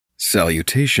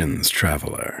Salutations,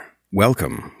 traveler.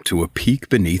 Welcome to A Peek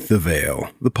Beneath the Veil,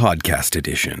 the podcast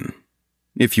edition.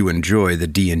 If you enjoy the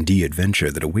D&D adventure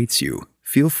that awaits you,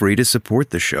 feel free to support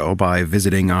the show by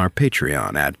visiting our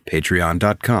Patreon at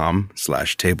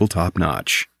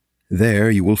patreon.com/tabletopnotch. There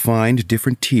you will find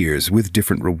different tiers with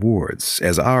different rewards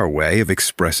as our way of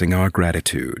expressing our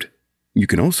gratitude. You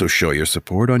can also show your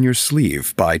support on your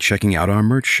sleeve by checking out our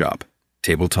merch shop,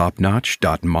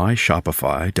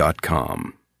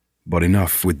 tabletopnotch.myshopify.com. But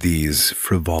enough with these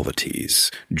frivolities.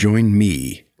 Join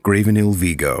me, Graven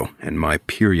Ilvigo, and my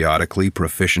periodically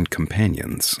proficient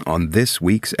companions on this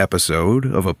week's episode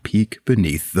of A Peek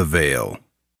Beneath the Veil.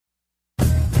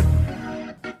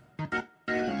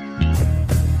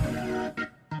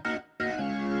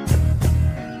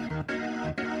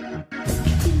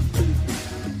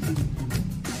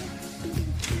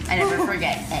 I never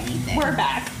forget anything. We're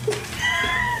back.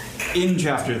 In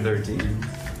Chapter 13,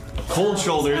 cold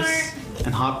shoulders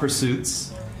and hot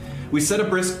pursuits, we set a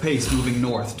brisk pace moving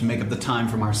north to make up the time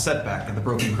from our setback at the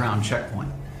Broken Crown checkpoint.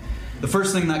 The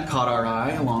first thing that caught our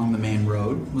eye along the main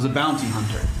road was a bounty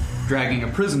hunter, dragging a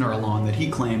prisoner along that he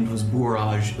claimed was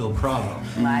Bourrage Il Pravo.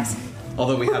 Lies.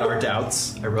 Although we had our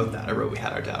doubts. I wrote we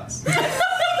had our doubts.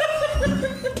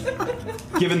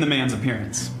 Given the man's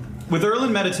appearance. With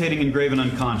Erlen meditating and Graven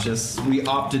unconscious, we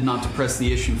opted not to press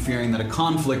the issue, fearing that a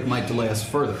conflict might delay us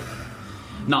further.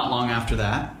 Not long after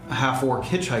that, a half-orc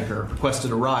hitchhiker requested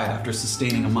a ride after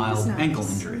sustaining a mild ankle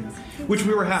injury, which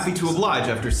we were happy to oblige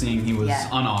after seeing he was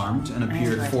unarmed and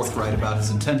appeared forthright about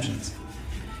his intentions.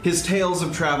 His tales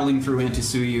of traveling through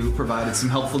Antisuyu provided some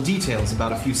helpful details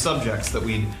about a few subjects that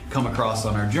we'd come across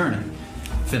on our journey.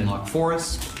 Finlock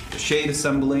Forest, the Shade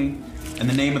Assembly, and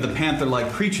the name of the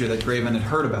panther-like creature that Graven had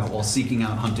heard about while seeking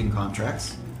out hunting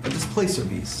contracts, a displacer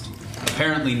beast,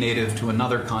 apparently native to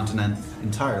another continent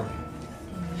entirely.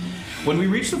 When we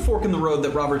reached the fork in the road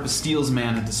that Robert Bastile's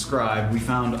man had described, we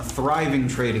found a thriving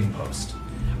trading post.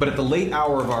 But at the late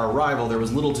hour of our arrival, there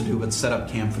was little to do but set up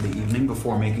camp for the evening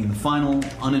before making the final,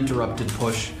 uninterrupted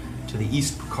push to the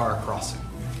East Pucar crossing.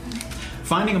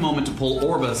 Finding a moment to pull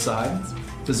Orba aside,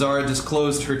 Bizarra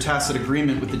disclosed her tacit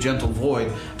agreement with the Gentle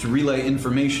Void to relay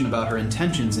information about her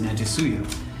intentions in Antisuyu,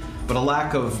 but a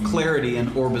lack of clarity and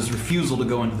Orba's refusal to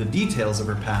go into the details of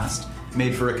her past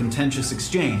made for a contentious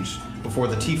exchange before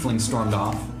the tiefling stormed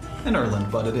off and Erlen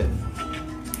butted in.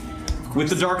 With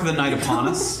the dark of the night upon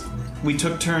us, we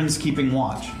took turns keeping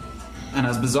watch, and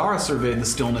as Bizarra surveyed the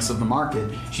stillness of the market,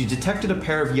 she detected a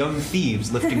pair of young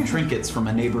thieves lifting trinkets from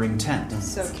a neighboring tent.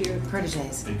 So cute.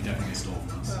 Proteges. They definitely stole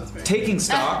from us. Taking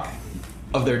stock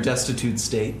of their destitute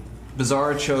state,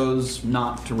 Bizarra chose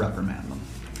not to reprimand them.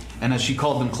 And as she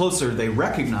called them closer, they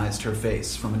recognized her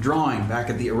face from a drawing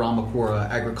back at the Iramakura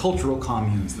agricultural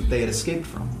communes that they had escaped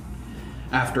from.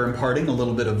 After imparting a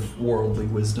little bit of worldly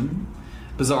wisdom,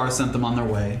 Bizarra sent them on their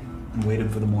way and waited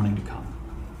for the morning to come.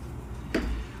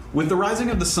 With the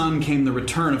rising of the sun came the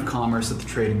return of commerce at the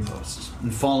trading post,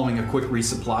 and following a quick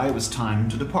resupply, it was time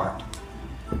to depart.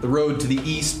 The road to the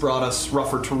east brought us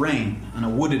rougher terrain and a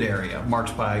wooded area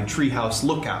marked by treehouse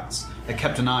lookouts that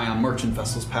kept an eye on merchant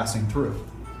vessels passing through.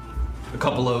 A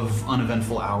couple of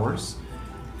uneventful hours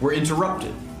were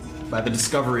interrupted by the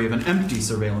discovery of an empty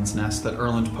surveillance nest that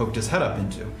Erland poked his head up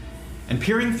into, and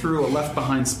peering through a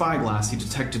left-behind spyglass, he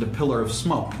detected a pillar of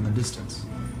smoke in the distance.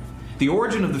 The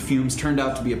origin of the fumes turned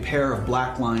out to be a pair of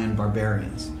Black Lion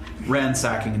barbarians,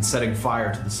 ransacking and setting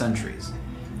fire to the sentries.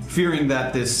 Fearing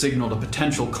that this signaled a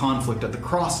potential conflict at the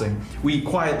crossing, we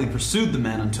quietly pursued the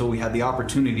men until we had the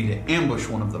opportunity to ambush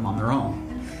one of them on their own.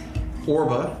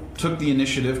 Orba took the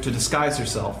initiative to disguise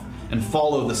herself and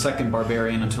follow the second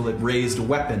barbarian until it raised a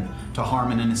weapon to harm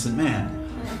an innocent man,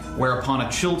 whereupon a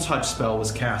chill touch spell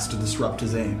was cast to disrupt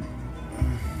his aim.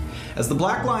 As the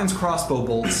Black Lion's crossbow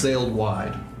bolts sailed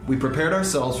wide, we prepared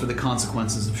ourselves for the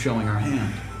consequences of showing our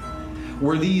hand.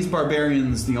 Were these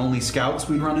barbarians the only scouts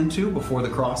we'd run into before the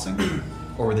crossing?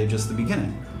 Or were they just the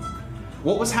beginning?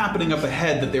 What was happening up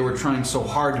ahead that they were trying so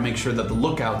hard to make sure that the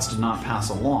lookouts did not pass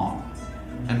along?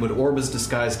 And would Orba's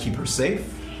disguise keep her safe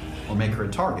or make her a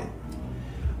target?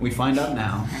 We find out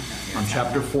now on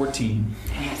Chapter 14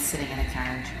 Sitting in a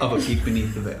carriage. of A Peek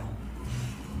Beneath the Veil.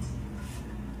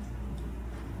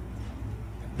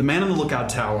 The man in the lookout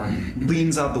tower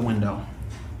leans out the window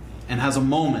and has a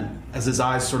moment as his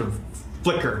eyes sort of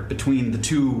flicker between the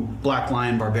two Black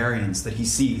Lion barbarians that he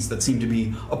sees that seem to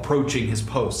be approaching his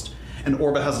post. And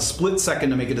Orba has a split second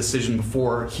to make a decision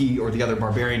before he or the other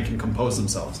barbarian can compose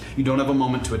themselves. You don't have a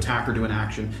moment to attack or do an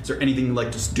action. Is there anything you'd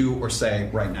like to do or say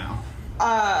right now?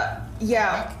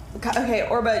 Yeah. Okay,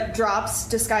 Orba drops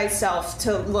disguised self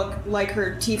to look like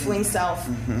her tiefling self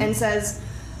and says,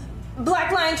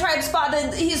 Black Lion tribe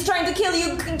spotted. He's trying to kill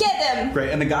you. Get him.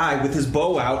 Great. And the guy with his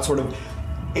bow out sort of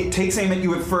it takes aim at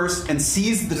you at first and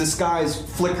sees the disguise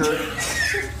flicker,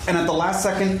 and at the last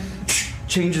second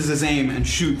changes his aim and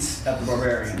shoots at the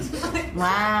barbarian.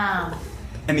 Wow.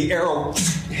 And the arrow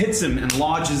hits him and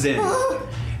lodges in.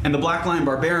 And the Black Lion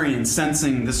barbarian,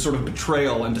 sensing this sort of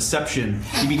betrayal and deception,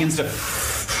 he begins to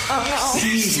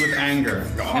seize with anger.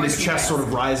 And his chest sort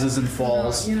of rises and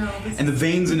falls. And the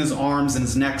veins in his arms and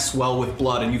his neck swell with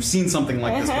blood. And you've seen something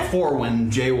like this before when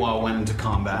Jawa went into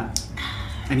combat.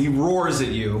 And he roars at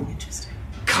you,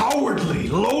 "Cowardly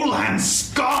lowland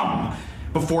scum!"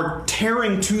 before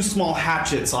tearing 2 small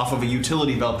hatchets off of a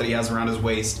utility belt that he has around his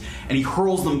waist, and he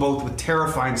hurls them both with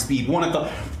terrifying speed, one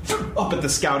up at the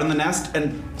scout in the nest,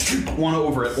 and one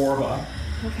over at Orba.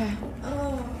 Okay.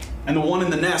 And the one in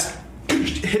the nest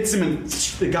hits him, and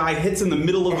the guy hits in the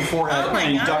middle of the forehead,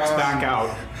 and he ducks back out,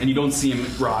 and you don't see him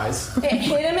rise. It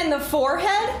hit him in the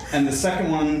forehead? And the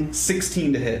second one,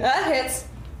 16 to hit. That hits.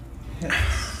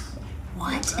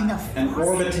 What in the And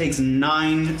Orba takes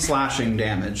 9 slashing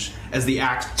damage as the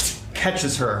axe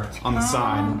catches her on the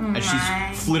side as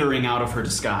she's flittering out of her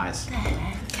disguise.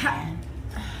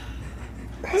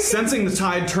 Sensing the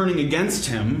tide turning against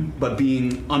him, but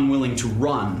being unwilling to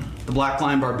run, the Black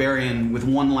Lion barbarian, with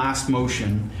one last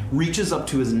motion, reaches up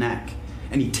to his neck,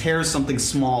 and he tears something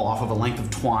small off of a length of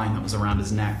twine that was around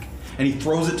his neck. And he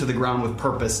throws it to the ground with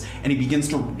purpose, and he begins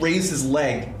to raise his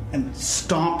leg and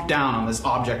stomp down on this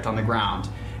object on the ground.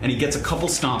 And he gets a couple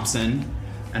stomps in,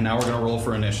 and now we're going to roll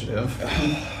for initiative.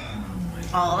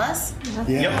 All of us?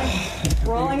 Yeah.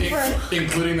 Rolling for...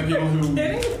 Including the people who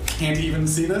can't even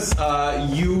see this?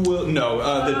 You will... No,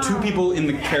 the 2 people in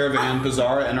the caravan,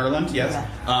 Bizarra and Erland, yes.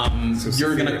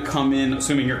 You're going to come in,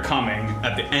 assuming you're coming,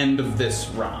 at the end of this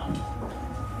round.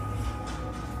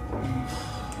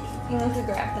 You want to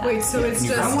grab that. Wait, so it's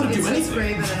just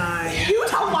Graven and I. You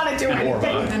don't want to do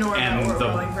anything. And Orba, and we're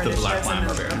rolling for the Black initiatives,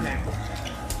 Lion and then-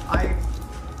 barbarian.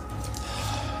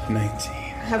 Okay. 19.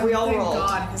 Have we all Thank rolled?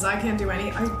 God, because I can't do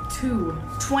any. 2.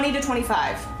 20 to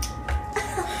 25.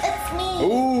 It's me.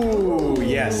 Ooh,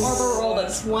 yes. Orba rolled a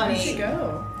Where'd she 20.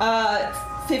 go?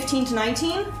 15 to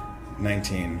 19?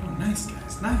 19. Oh, nice,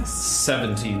 guys, nice.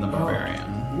 17, the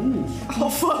barbarian. Oh,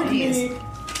 fuck me.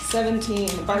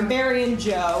 17. Barbarian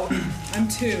Joe. I'm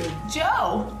 2.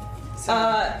 Joe.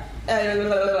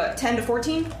 10 to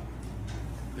 14?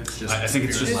 It's just I think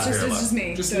it's just It's just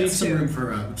me. Just so leave it's some 2. room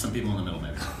for some people in the middle,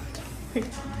 maybe.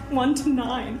 1 to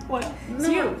 9. What? It's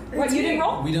you. What, it's you didn't me.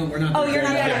 roll? We're not. Oh, you're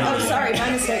not. Yeah, Oh, no, sorry, my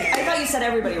mistake. I thought you said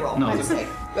everybody rolled. No, my it's- mistake.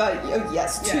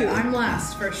 Yes, 2. Yeah, I'm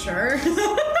last for sure.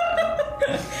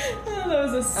 Oh, that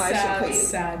was a I should sad, put you-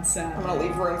 sad. I'm gonna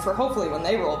leave room for hopefully when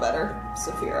they roll better,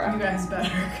 You Saphira. guys better,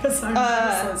 because I'm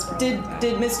useless for all Did of that.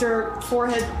 Mr.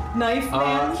 Forehead Knife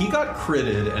Man? He got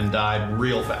critted and died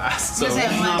real fast, so Yes,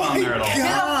 he's I not went. on there at all.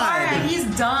 Alright, he's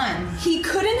done. He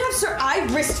couldn't have. I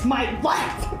risked my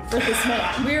life for this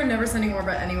man. We are never sending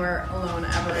Orba anywhere alone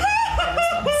ever again. I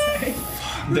just want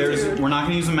to say. We're not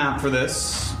going to use a map for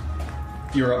this.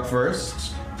 You're up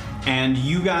first. And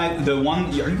you guys,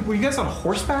 were you guys on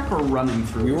horseback or running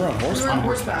through? We were on horseback. We were on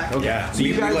horseback. Okay. Yeah, So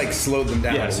you guys, we slowed them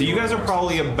down. yeah, so you guys are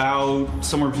probably about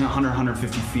somewhere between 100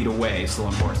 150 feet away, still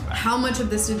on horseback. How much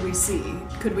of this did we see?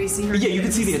 Could we see her? Yeah, you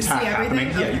could see the attack happening.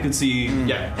 everything? Yeah, Okay. you could see.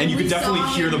 Yeah, and you We could definitely saw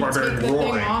hear the him barbarian take the thing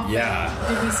roaring. off. Yeah.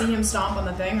 Did we see him stomp on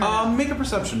the thing? Or no? Make a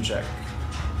perception check.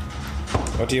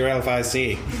 What do your elf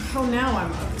see? Oh, now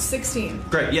I'm 16.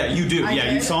 Great. Yeah, you do. I Yeah,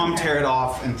 you did? saw him Okay. tear it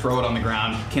off and throw it on the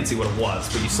ground. You can't see what it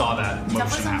was, but you saw that Definitely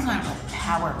motion sounds happen. like a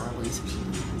power release.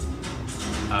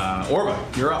 Orba,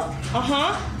 you're up.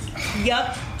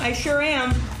 Yup, I sure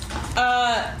am.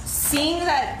 Seeing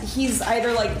that he's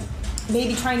either like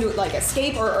maybe trying to like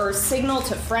escape or signal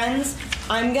to friends,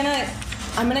 I'm gonna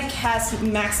cast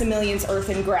Maximilian's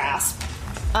Earthen Grasp.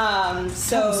 Tell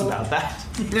us about that.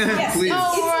 Yes, Please.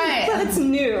 Oh, right. That's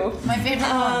new. My favorite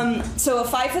one. So a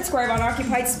 5-foot square of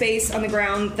unoccupied space on the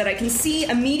ground that I can see,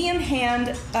 a medium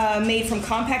hand made from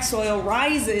compact soil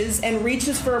rises and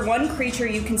reaches for one creature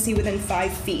you can see within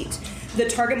 5 feet. The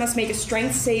target must make a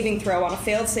strength saving throw. On a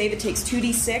failed save, it takes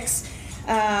 2d6.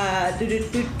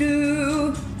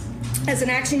 As an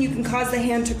action, you can cause the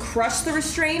hand to crush the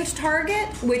restrained target,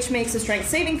 which makes a strength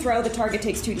saving throw. The target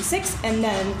takes 2d6, and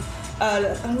then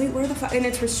and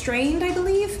it's restrained, I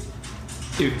believe.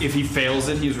 If he fails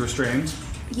it, he's restrained.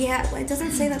 Yeah, it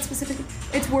doesn't say that specifically.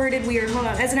 It's worded weird. Hold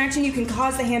on. As an action, you can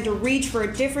cause the hand to reach for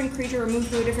a different creature or move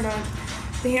to a different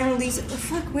The hammer leaves it.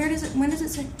 Fuck, where does it? When does it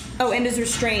say? Oh, and is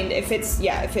restrained if it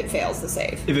fails the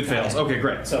save. If it fails, okay,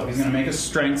 great. So he's going to make a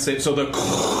strength save. So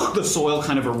the soil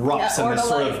kind of erupts, Yeah, or and the to,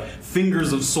 sort like- of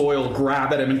fingers of soil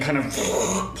grab at him and kind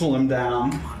of pull him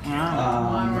down. Come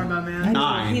on, we're my man.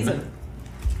 9. He's a.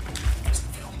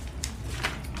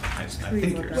 I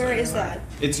think you're Where is that?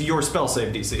 It's your spell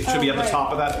save DC. It should be at the right.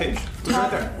 top of that page. It's right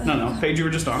there. No, page you were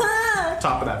just on.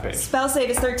 Top of that page. Spell save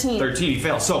is 13. 13, he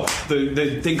fails. So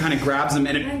the thing kind of grabs him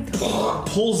and it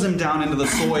pulls him down into the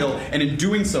soil, and in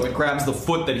doing so, it grabs the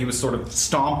foot that he was sort of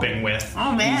stomping with.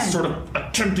 Oh, man. And he's sort of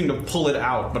attempting to pull it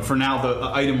out, but for now,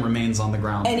 the item remains on the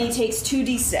ground. And he takes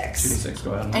 2d6. 2d6,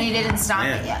 go ahead. And he didn't stop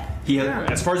it yet. He has,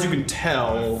 as far as you can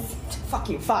tell, Fuck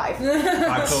you, 5.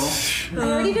 5 total.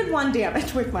 I already did 1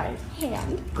 damage with my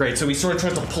hand. Great. So he sort of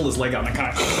tries to pull his leg out and it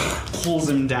kind of pulls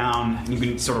him down. And you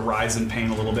can sort of rise in pain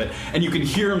a little bit. And you can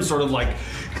hear him sort of like,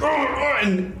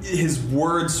 and his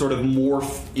words sort of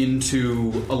morph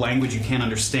into a language you can't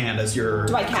understand as you're.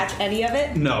 Do I catch any of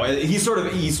it? No,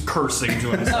 he's cursing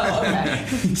to himself. Oh, okay.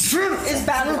 It's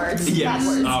bad words. Yes,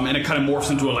 Bad words. and it kind of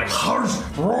morphs into a like,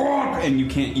 and you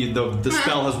can't. The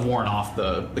spell has worn off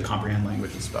the comprehend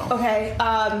language spell. Okay,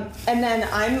 and then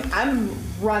I'm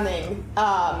running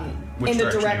Which in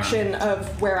the direction direction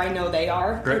of where I know they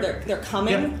are. Great. They're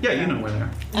coming. Yeah, you know where they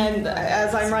are. And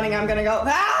as I'm running, I'm gonna go,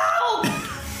 help!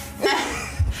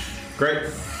 Great,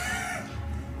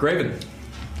 Graven.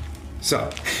 So,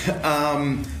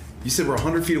 you said we're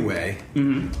 100 feet away,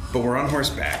 but we're on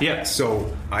horseback. Yeah.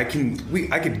 So I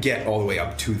could get all the way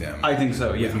up to them. I think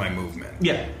so. Yeah. With my movement.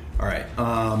 Yeah. All right.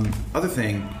 Other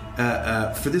thing,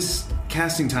 for this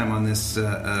casting time on this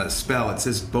spell, it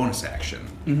says bonus action.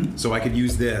 So I could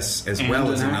use this as And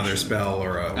well as an another action. spell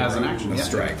or As an action, a yeah.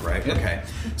 strike, right? Yeah. Okay.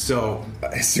 So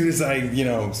as soon as I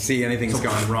see anything's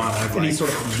gone wrong, I've And he like sort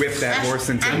of whip that horse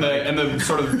into And the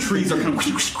sort of trees are kind of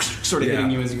sort of Yeah. hitting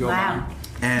you as you go Wow. along.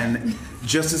 And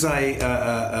just as I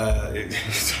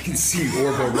can see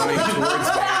Orbo running towards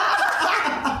me,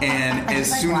 and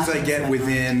as soon as I get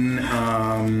within,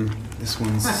 this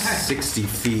one's 60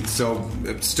 feet, so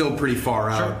it's still pretty far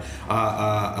out.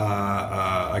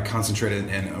 I concentrate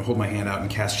and hold my hand out and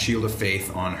cast Shield of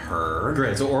Faith on her.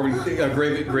 Great. So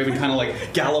Graven kind of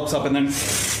like gallops up, and then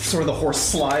sort of the horse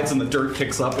slides, and the dirt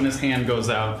kicks up, and his hand goes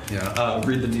out. Yeah.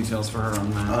 Read the details for her on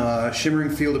that.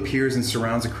 Shimmering field appears and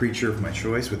surrounds a creature of my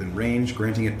choice within range,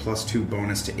 granting it +2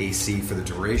 bonus to AC for the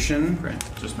duration. Great.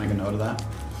 Just make a note of that.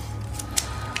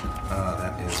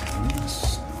 That is one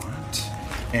slot.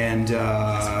 And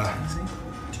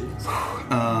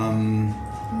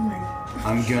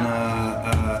I'm gonna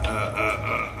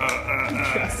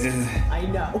I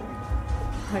know.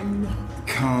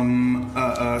 come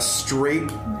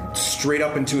straight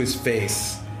up into his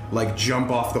face, like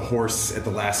jump off the horse at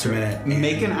the last minute. and-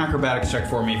 Make an acrobatics check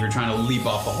for me if you're trying to leap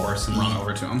off the horse and run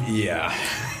over to him. Yeah.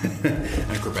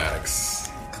 Acrobatics.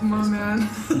 Come on, man.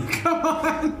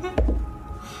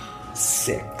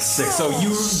 6. So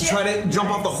you try to jump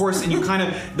off the horse, and you kind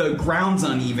of, the ground's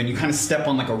uneven. You kind of step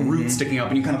on like a root sticking up,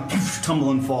 and you kind of tumble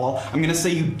and fall. I'm gonna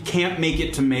say you can't make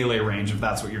it to melee range if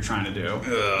that's what you're trying to do.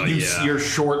 Yeah. You're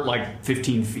short like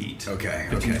 15 feet. Okay,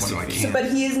 15, okay, so 20 I feet. can't. But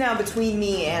he is now between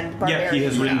me and Barbarian. Yeah, he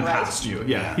has ridden right? past you.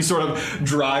 Yeah. Yeah. He sort of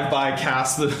drive by,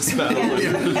 cast the spell.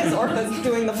 As Orpha's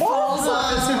doing the balls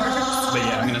off his horse. But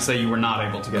yeah, I'm gonna say you were not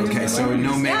able to get to Okay, him. so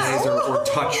no melees or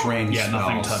touch range. Yeah,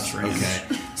 nothing spells. touch range. Okay,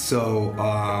 so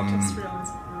Just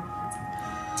realized.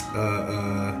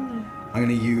 I'm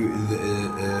gonna use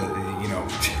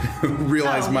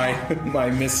realize my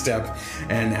misstep,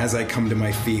 and as I come to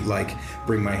my feet, like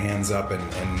bring my hands up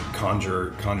and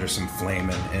conjure some flame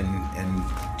and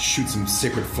shoot some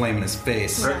sacred flame in his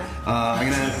face. Right. I'm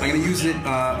gonna use it in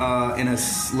a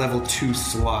level 2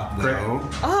 slot though.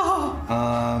 Oh,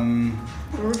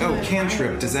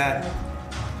 Cantrip. Does that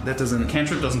doesn't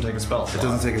Cantrip doesn't take a spell slot. it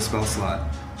doesn't take a spell slot.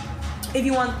 if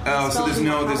you want. Oh, so there's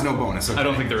no bonus. Okay. I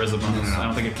don't think there is a bonus. No. I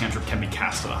don't think a cantrip can be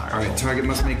cast at a higher All right, level. target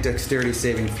must make dexterity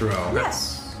saving throw.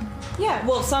 Yes. Yeah.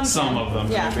 Well, some. Some can. of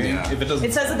them. Yeah. maybe. Yeah. If it doesn't.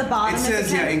 It says at the bottom. It if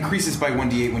says, can. increases by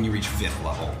 1d8 when you reach 5th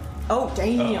level. Oh,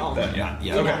 damn. Yeah.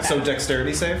 Yeah. Okay, so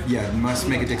dexterity save? Yeah, must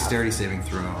make a dexterity saving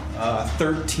throw.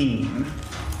 13.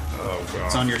 Oh, God.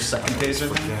 It's on your second page, I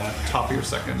think. that. Top of your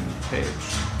second page.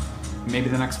 Maybe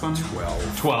the next one?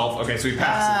 12. 12. Okay, so he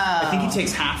passes. I think he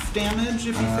takes half damage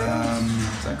if he fails.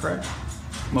 Is that correct?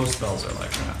 Most spells are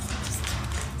like that.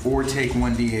 Or take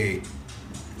 1d8.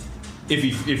 If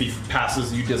he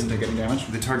passes, he doesn't take any damage.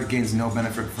 The target gains no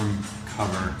benefit from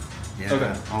cover. Yeah.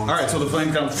 Okay. All right. So the flame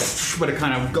kind of, but it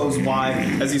kind of goes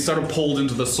wide as he's sort of pulled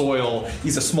into the soil.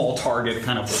 He's a small target. It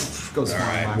kind of goes All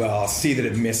flying right. by. Well, I'll see that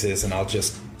it misses, and I'll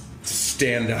just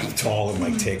stand up tall and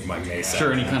like take my mace out.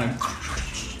 Sure, and he kind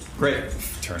of... Great.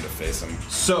 Turn to face him.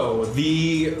 So,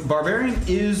 the barbarian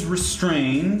is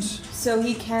restrained. So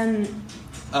he can...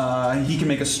 He can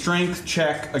make a strength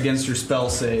check against your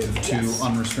spell save to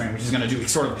unrestrain, which he's going to do. He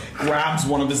sort of grabs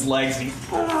one of his legs and he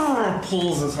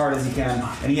pulls as hard as he can.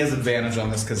 And he has advantage on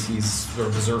this because he's sort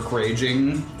of berserk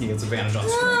raging. He gets advantage on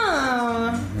strength.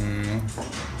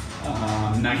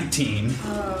 19.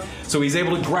 So he's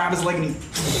able to grab his leg and he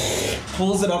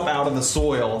pulls it up out of the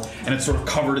soil, and it's sort of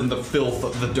covered in the filth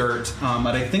of the dirt.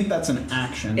 But I think that's an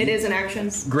action. It is an action.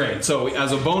 Great. So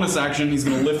as a bonus action, he's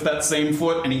going to lift that same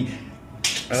foot and he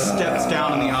steps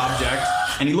down in the object,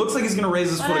 and he looks like he's going to raise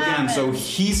his foot again, so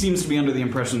he seems to be under the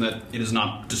impression that it is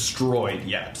not destroyed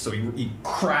yet. So he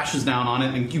crashes down on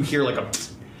it, and you hear like a...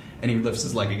 and he lifts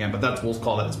his leg again, but we'll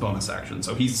call that his bonus action.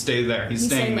 So he's staying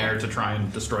staying there to try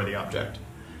and destroy the object.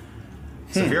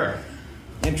 Saphira.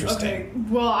 Interesting. Okay,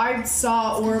 well, I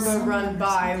saw Orba run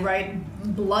by, right,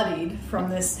 bloodied from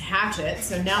this hatchet,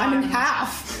 so now I'm in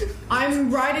half.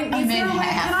 I'm riding... I'm Is there in a way,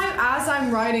 half. as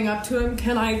I'm riding up to him,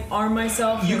 can I arm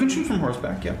myself? You can shoot from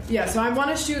horseback, yeah. Yeah, so I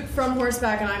want to shoot from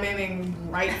horseback, and I'm aiming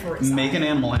right for his Make side. an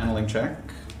animal handling check.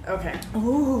 Okay.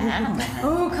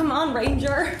 Oh, come on,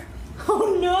 Ranger.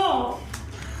 Oh, no.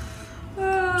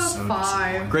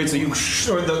 5. Great, so you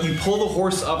pull the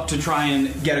horse up to try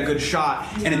and get a good shot,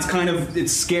 and it's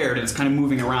scared, and it's kind of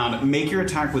moving around. Make your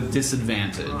attack with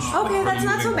disadvantage. Okay, that's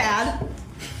not so bad.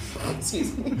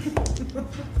 Excuse me.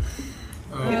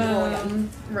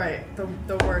 Right,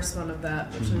 the worst one of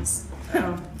that, which is...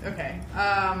 Oh, okay.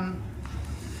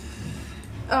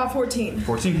 14.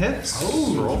 14 hits.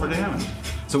 Oh, roll for damage.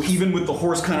 So even with the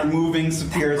horse kind of moving,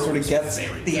 Saphira sort of gets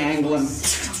the angle and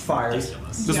fires.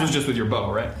 This was just with your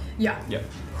bow, right? Yeah. Yeah.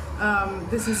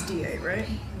 This is D8, right?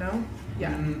 No?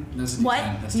 Yeah. This is What?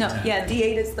 D10, that's No, D10. yeah,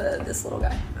 D8 is this little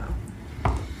guy.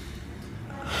 No.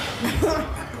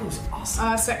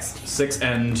 6. 6,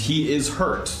 and he is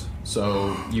hurt.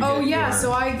 So you Oh get yeah, your-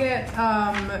 so I get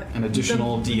an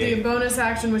additional the D8. bonus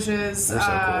action, which is They're so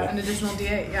cool. an additional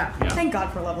D8. Yeah. Yeah. Thank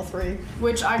God for level 3.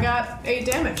 Which I got 8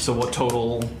 damage. So what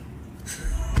total?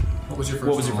 What was your first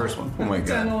What was your roll? first one? Oh my 10,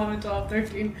 god. 11, 12,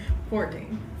 13,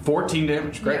 14. 14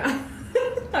 damage. Great. Yeah.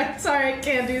 I'm sorry, I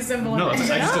can't do simple No, I just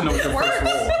didn't know what your first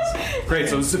roll was. Great.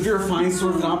 So Saphira finds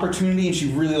sort of an opportunity, and she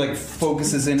really like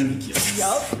focuses in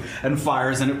and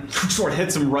fires, and it sort of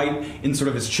hits him right in sort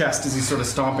of his chest as he's sort of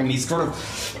stomping. He's sort of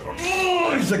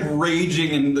he's like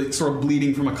raging and like, sort of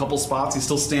bleeding from a couple spots. He's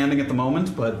still standing at the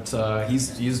moment, but he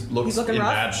looks looking in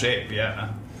rough? bad shape.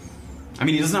 Yeah. I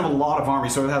mean, he doesn't have a lot of armor.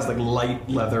 He sort of has like light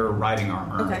leather riding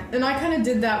armor. Okay. And I kind of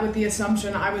did that with the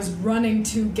assumption I was running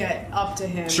to get up to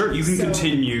him. Sure, you can So,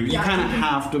 continue. You yeah, kind of I can-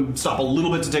 have to stop a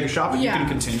little bit to take a shot, but Yeah, you can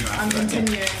continue after I'm that.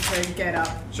 continuing to get up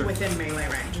Sure. within melee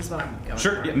range is what I'm going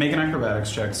Sure, for. yeah, make an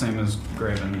acrobatics check, same as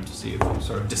Graven, to see if you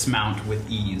sort of dismount with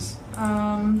ease.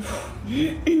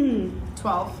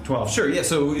 12. 12, sure, yeah,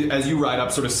 so as you ride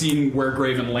up, sort of seeing where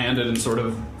Graven landed and sort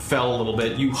of fell a little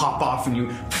bit, you hop off and you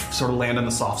sort of land in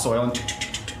the soft soil and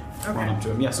run up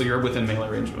to him. Yeah, so you're within melee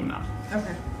range of him now.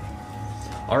 Okay.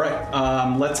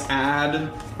 Alright, let's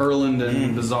add Erland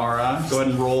and Bizarra. Go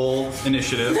ahead and roll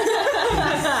initiative.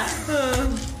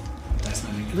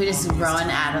 We just run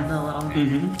out of the little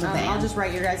van. I'll just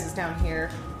write your guys' down here.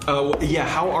 Yeah,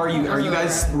 how are you? Are you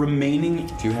guys remaining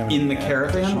Do you have in any the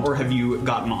caravan, adaptation? or have you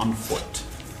gotten on foot?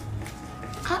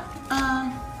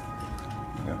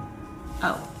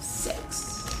 Oh,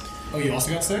 6. Oh, you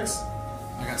also got 6?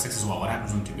 I got 6 as well. What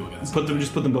happens when two people get this? Put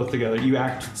them both together. You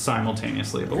act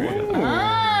simultaneously. But Wow.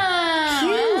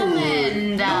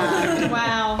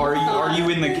 are you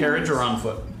in the carriage or on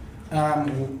foot?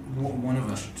 One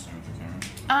of us should start with the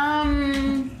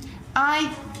camera.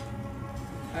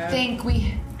 I think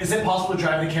we. Is it possible to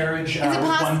drive the carriage it with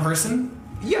poss- one person?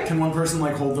 Yeah. Can one person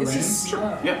like hold the reins?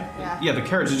 Yeah, the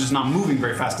carriage is just not moving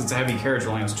very fast. It's a heavy carriage. It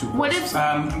only has 2 horses.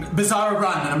 What if? Bizarre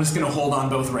run. I'm just gonna hold on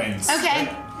both reins. Okay.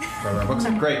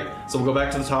 Great. So we'll go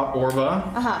back to the top.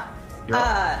 Orva. You're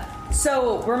up.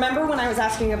 So, remember when I was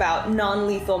asking about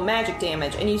non-lethal magic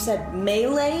damage, and you said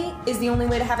melee is the only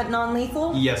way to have it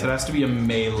non-lethal? Yes, it has to be a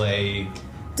melee.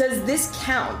 Does this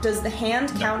count? Does the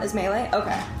hand count as melee?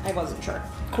 Okay, I wasn't sure.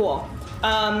 Cool.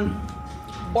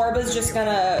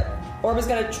 Orba's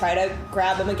gonna try to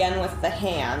grab him again with the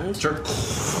hand. Sure.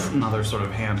 Another sort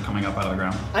of hand coming up out of the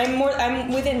ground.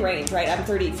 I'm within range, right? I'm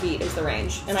 30 feet is the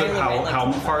range. And I only ran, like, How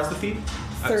 25. far is the feet?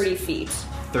 30 feet.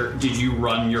 Did you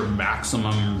run your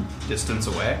maximum distance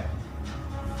away?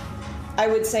 I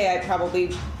would say I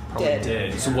probably Probably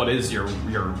did. So what is your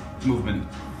movement?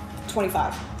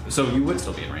 25. So you would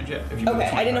still be in range, yeah. If you Okay,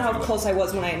 I didn't know how 25 close I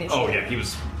was when I initiated. Oh, yeah, he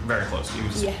was very close. He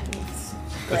was. Yeah.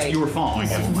 Great. You were following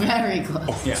him. Very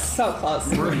close. Yeah. So close.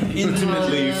 We're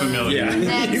intimately familiar. Yeah.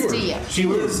 Next to you. She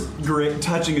was great,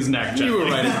 touching his neck gently. You were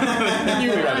right. You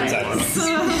were right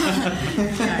inside.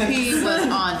 He was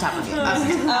on top of you.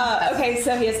 Okay,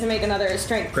 so he has to make another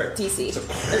strength Correct. DC. Or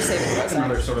saving throw. That's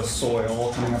another sort of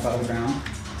soil coming up out of the ground.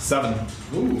 7.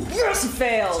 Ooh. Yes,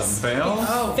 fails. 7 fails.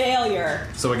 Oh. Failure.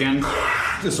 So again,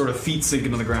 the sort of feet sink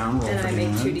into the ground. Roll And for I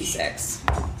make damage. 2d6.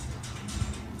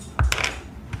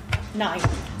 9.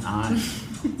 9.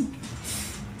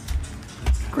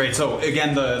 Great. So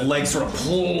again, the legs sort of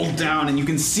pulled down, and you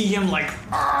can see him like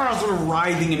sort of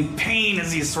writhing in pain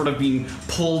as he's sort of being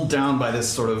pulled down by this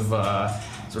sort of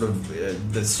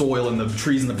the soil and the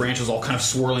trees and the branches all kind of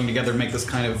swirling together to make this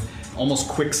kind of almost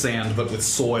quicksand, but with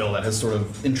soil that has sort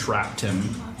of entrapped him.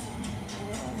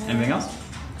 Anything else?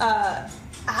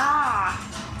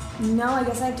 No, I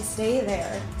guess I have to stay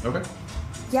there. Okay.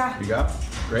 Yeah. You got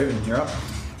Graven. You're up.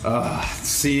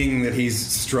 Seeing that he's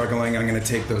struggling, I'm going to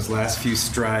take those last few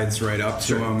strides right up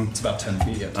to him. It's about 10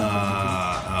 feet.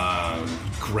 Yeah.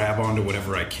 Grab onto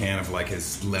whatever I can of like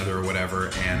his leather or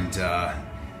whatever, and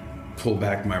pull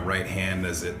back my right hand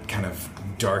as it kind of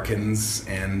darkens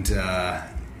and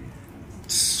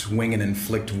swing and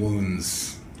inflict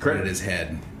wounds right at his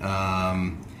head.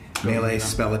 Melee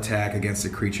spell attack against a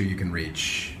creature you can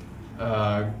reach.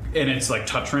 And it's like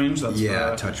touch range. That's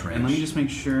touch range. And let me just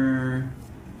make sure.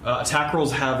 Attack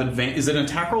rolls have advantage. Is it an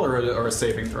attack roll or a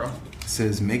saving throw? It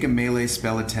says make a melee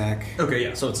spell attack. Okay,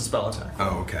 yeah. So it's a spell attack.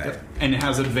 Oh, okay. Yep. And it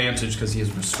has advantage because he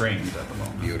is restrained at the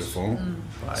moment. Beautiful.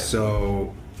 5.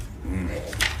 So,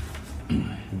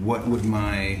 what would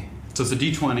my... So it's a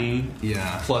D20.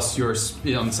 Yeah. Plus your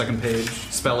on the second page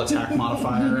spell attack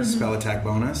modifier. Spell attack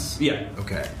bonus? Yeah.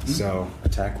 Okay, so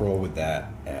attack roll with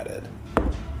that added.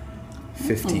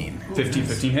 15.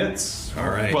 15 hits. All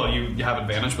right. Well, you have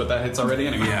advantage, but that hits already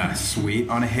anyway. Yeah, sweet.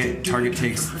 On a hit, target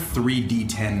takes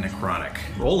 3d10 necrotic.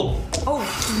 Roll them. Oh,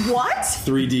 what?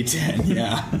 3d10,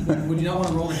 yeah. Would you not want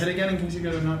to roll the hit again in case you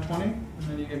get a nat 20? And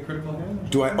then you get critical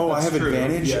hit? Do I? Oh, I have That's true.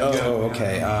 advantage? Yeah, you oh, got-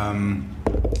 okay.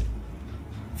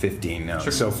 15, no.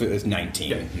 Sure. So it's 19,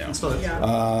 Yeah. no. Still hits.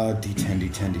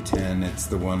 D10. It's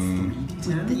the one...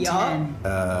 Yup.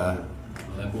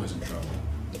 That boy's in trouble.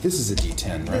 This is a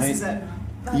D10, right? This is it.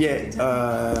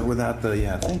 Yeah, without the...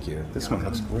 Yeah, thank you. This one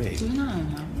looks great.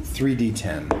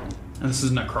 3d10. And this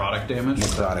is necrotic damage.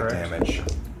 is that Necrotic correct? damage.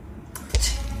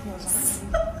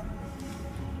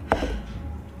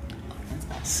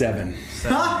 7.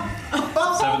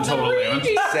 7 total damage.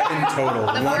 7 total.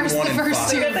 The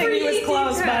first and two. 5. Good thing he was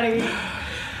close, buddy.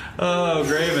 Oh,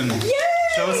 Graven.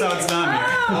 Show us how it's done here.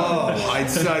 Oh, I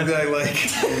like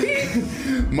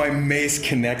my mace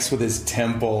connects with his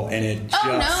temple, and it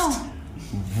just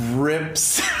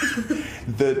rips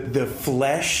the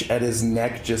flesh at his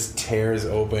neck just tears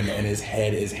open, and his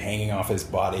head is hanging off his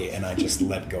body, and I just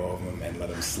let go of him and let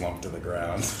him slump to the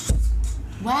ground.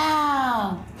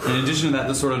 Wow. In addition to that,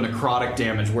 the sort of necrotic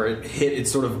damage where it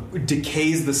sort of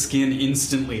decays the skin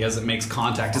instantly as it makes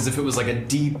contact, as if it was like a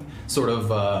deep sort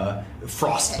of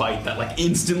frostbite that like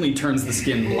instantly turns the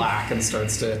skin black and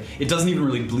starts to... It doesn't even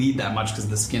really bleed that much because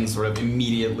the skin sort of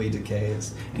immediately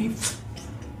decays. And he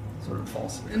sort of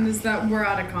falls to the And ground. is that we're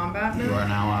out of combat now? You are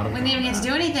now out of We didn't even get to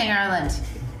do anything, Ireland.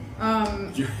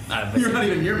 You're not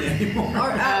even near me anymore.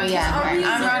 Oh, yeah. Right.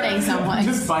 I'm running someone.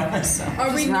 Just by myself.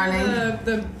 Are we Just near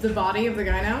the body of the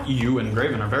guy now? You and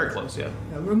Graven are very close, yeah.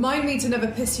 Remind me to never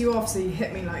piss you off so you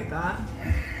hit me like that.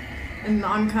 And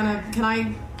I'm kind of... Can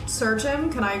I search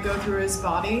him? Can I go through his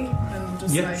body? And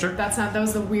just Yeah, like... sure. That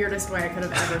was the weirdest way I could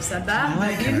have ever said that.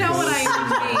 But you know what I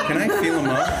mean. Can I feel him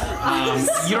up?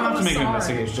 You don't have to make an sorry.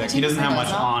 investigation check. He doesn't have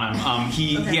much on him.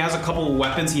 He has a couple of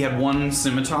weapons. He had one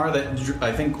scimitar that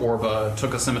I think Orba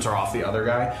took a scimitar off the other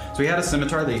guy. So he had a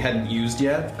scimitar that he hadn't used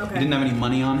yet. Okay. He didn't have any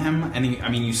money on him, and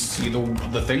you see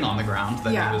the thing on the ground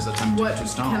that he was attempting to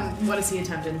stomp. What is he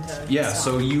attempting to Yeah, stop?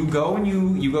 so you go and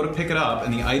you go to pick it up,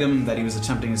 and the item that he was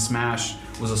attempting to smash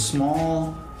was a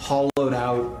small, hollowed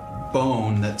out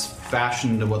bone that's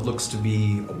fashioned to what looks to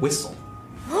be a whistle.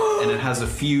 And it has a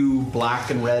few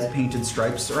black and red painted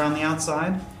stripes around the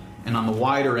outside. And on the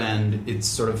wider end, it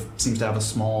sort of seems to have a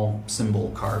small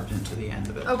symbol carved into the end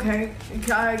of it. Okay,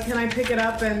 can I pick it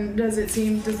up and does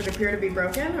it appear to be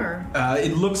broken or?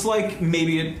 It looks like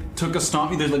maybe it took a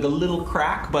stomp. There's like a little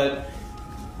crack, but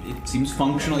it seems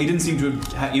functional. He didn't seem to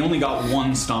have, he only got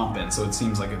one stomp in, so it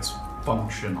seems like it's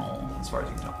functional as far as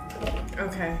you can tell.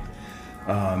 Okay,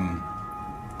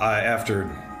 After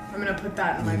I'm gonna put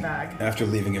that in my bag.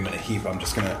 leaving him in a heap, I'm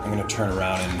gonna turn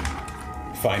around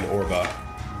and find Orba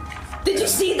Did you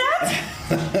see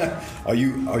that? Are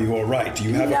you all right? Do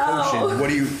you have a potion? What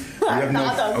do you? I'm have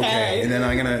not okay. And then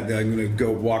I'm gonna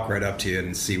go walk right up to you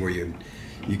and see where you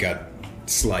got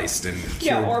sliced and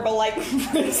killed. Orba like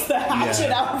rips the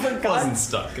hatchet out of her gut. Wasn't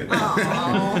stuck.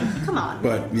 Oh, come on.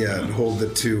 But yeah, hold the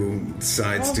two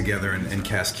sides together and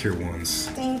cast Cure Wounds.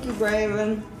 Thank you,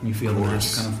 Graven. You feel the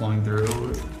magic kind of flowing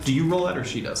through. Do you roll it or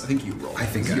she does? I think you roll. I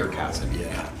think you're roll casting. it,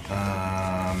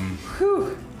 yeah.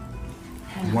 Whew.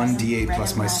 1d8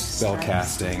 plus my spell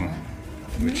casting,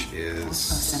 which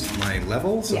is my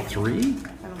level, so 3. I don't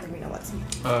think we know what's.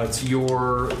 It's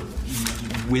your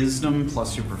wisdom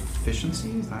plus your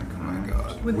proficiency. Is that correct? Oh my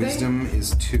god. Wisdom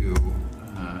is 2.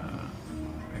 I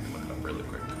can look it up really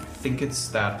quick. I think it's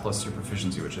that plus your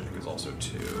proficiency, which I think is also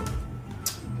 2.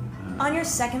 On your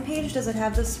second page, does it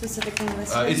have this specifically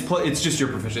listed? It's just your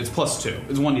proficiency. It's plus 2.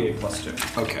 It's 1d8 plus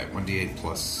 2. Okay, 1d8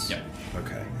 plus. Yeah.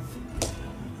 Okay.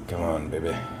 Come on,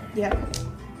 baby. Yeah.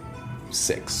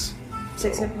 6.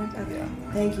 6 hit points? Okay. Yeah.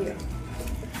 Thank you.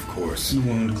 Of course. The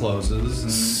wound closes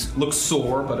and looks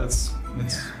sore, but it's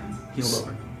healed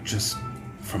over. Just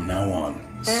from now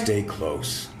on, stay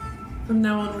close. From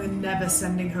now on, we're never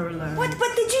sending her alone. What?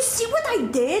 But did you see what I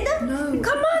did? No.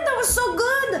 Come on, that was so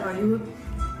good. Are you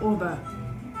Orba?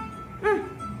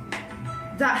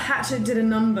 That hatchet did a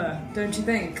number, don't you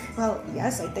think? Well,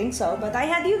 yes, I think so. But I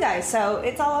had you guys, so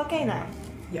it's all okay now.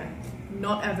 Yeah.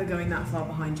 Not ever going that far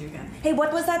behind you again. Hey,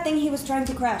 what was that thing he was trying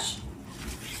to crash?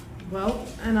 Well,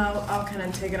 and I'll kind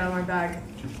of take it out of my bag.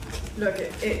 Look,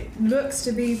 it looks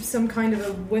to be some kind of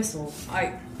a whistle.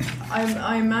 I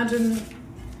imagine,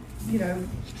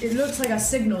 it looks like a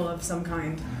signal of some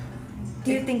kind.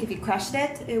 Do you think if he crushed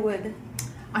it, it would?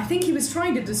 I think he was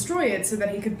trying to destroy it so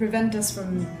that he could prevent us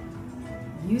from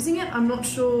using it. I'm not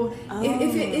sure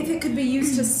if it could be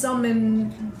used to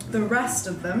summon the rest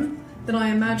of them. Then I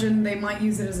imagine they might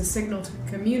use it as a signal to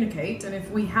communicate, and if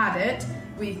we had it,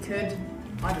 we could,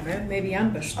 I don't know, maybe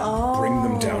ambush them. Bring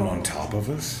them down on top of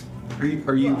us?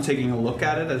 Are you taking a look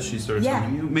at it as she's sort of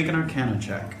telling you? Make an Arcana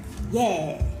check.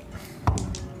 Yeah.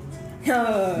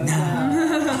 Oh,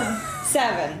 no.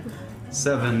 7.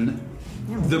 7.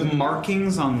 The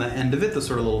markings on the end of it, the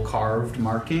sort of little carved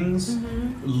markings,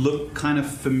 look kind of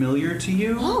familiar to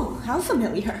you. Oh, how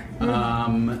familiar.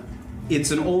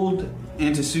 It's an old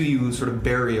Antisuyu sort of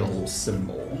burial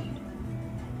symbol.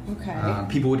 Okay.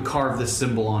 People would carve this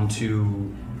symbol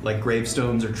onto like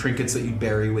gravestones or trinkets that you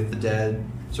bury with the dead,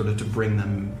 sort of to bring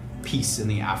them peace in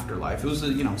the afterlife. It was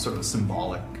sort of a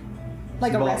symbolic.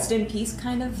 Like a rest in peace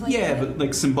kind of? Like yeah, but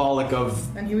like symbolic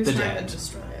of And he was the trying dead. to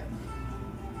destroy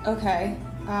it. Okay.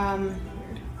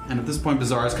 And at this point,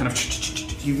 Bizarre's kind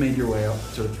of you've made your way up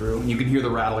sort of through, and you can hear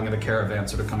the rattling of the caravan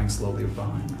sort of coming slowly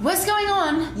behind. What's going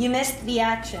on? You missed the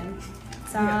action.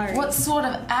 Sorry. What sort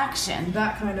of action?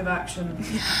 That kind of action.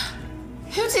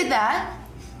 Who did that?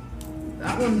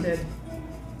 That one did.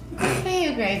 For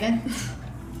you, Graven.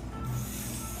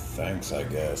 Thanks, I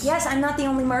guess. Yes, I'm not the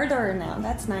only murderer now.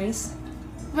 That's nice.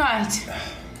 Right.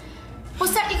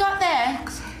 What's that you got there?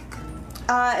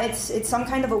 It's some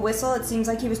kind of a whistle. It seems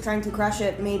like he was trying to crush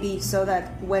it, maybe so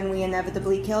that when we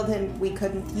inevitably killed him, we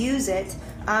couldn't use it.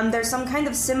 There's some kind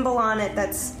of symbol on it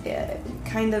that's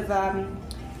kind of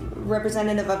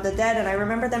representative of the dead, and I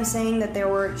remember them saying that there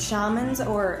were shamans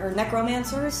or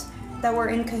necromancers that were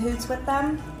in cahoots with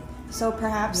them. So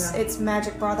perhaps it's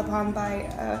magic brought upon by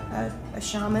a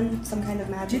shaman, some kind of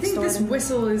magic. Do you think stored this in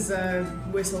whistle is a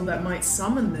whistle that might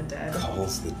summon the dead?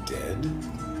 Calls the dead?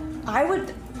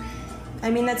 I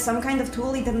mean, that's some kind of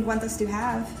tool he didn't want us to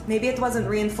have. Maybe it wasn't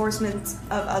reinforcements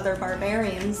of other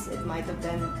barbarians. It might have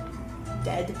been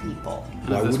dead people.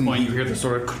 And at this point, you hear the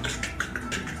sort of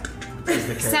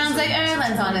Sounds like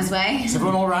Erlen's on his way. Is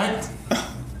everyone all right?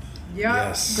 Yeah.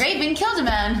 Yes. Graven killed a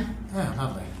man. Yeah,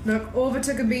 lovely. Look, Orva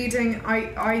took a beating.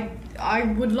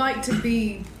 I would like to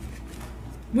be.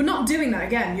 We're not doing that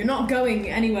again. You're not going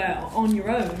anywhere on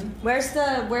your own. Where's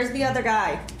the other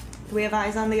guy? Do we have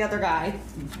eyes on the other guy?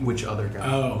 which other guy?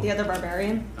 Oh. The other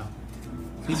barbarian?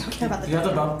 He's, I don't care about the The other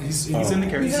dead. bump, he's in the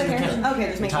carriage. He's in the carriage? Okay,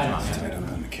 just making Tie him sure. up. Tied up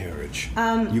in the carriage.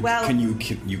 Well- Can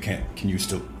you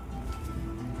still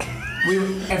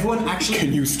Everyone actually.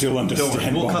 can you still Don't worry,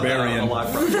 understand we'll cut that out barbarian? of the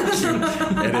live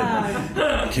broadcast.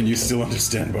 Edit. Can you still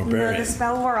understand No, barbarian? the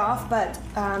spell wore off, but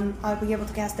I'll be able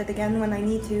to cast it again when I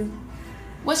need to.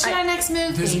 What should our next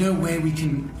move There's be? no way we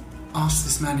can ask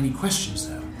this man any questions,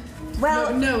 though.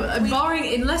 Well,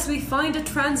 barring unless we find a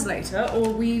translator or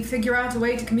we figure out a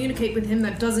way to communicate with him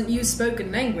that doesn't use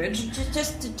spoken language.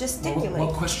 just Well, gesticulate.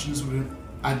 what questions would...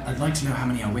 I'd like to know how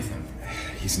many are with him.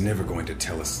 He's never going to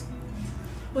tell us.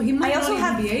 Well, he might I also not even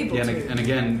have- be able Yeah, to. and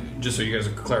again, just so you guys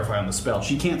clarify on the spell,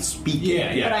 she can't speak. Yeah,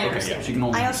 But I okay, understand. she can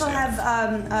only I also understand.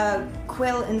 have a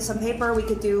quill and some paper. We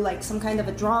could do like some kind of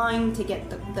a drawing to get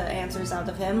the answers out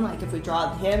of him. Like if we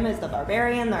draw him as the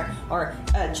barbarian or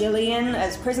Jillian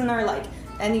as prisoner, like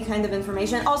any kind of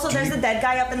information. Also, there's the dead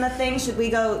guy up in the thing. Should we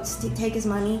go take his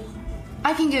money?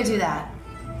 I can go do that.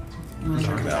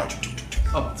 Check it out.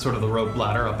 Up sort of the rope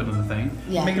ladder up into the thing.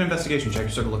 Yeah. Make an investigation check. You're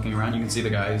sort of looking around. You can see the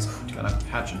guy. He's got a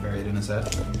hatchet buried in his head.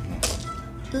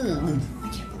 Ooh. I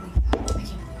can't believe that.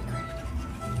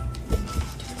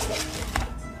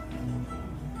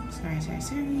 Sorry.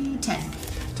 10.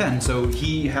 10. So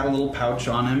he had a little pouch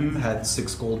on him. Had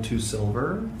 6 gold, 2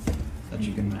 silver that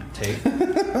you can take.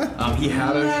 He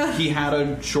had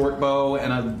a short bow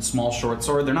and a small short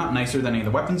sword. They're not nicer than any of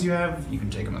the weapons you have. You can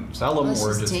take them and sell them, Let's or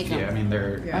just just take 'em. yeah. I mean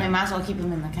they're. Yeah. I might as well keep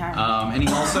him in the carriage. And he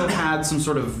also had some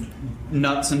sort of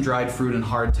nuts and dried fruit and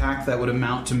hardtack that would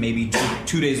amount to maybe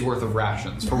two days worth of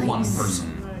rations for one Nice.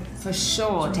 person. For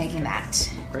sure, taking that.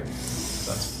 Great.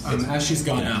 That's As she's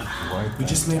gone, we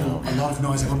just made a lot of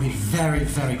noise. Everyone be very,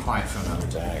 very quiet for a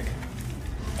moment.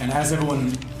 And as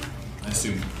everyone, I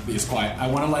assume, is quiet, I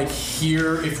want to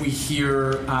hear if we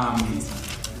hear,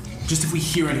 just if we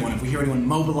hear anyone. If we hear anyone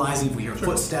mobilizing, if we hear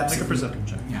footsteps. Make a perception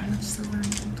check. Yeah.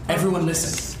 Everyone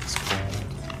listen.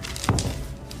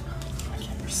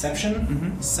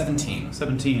 Perception? 17.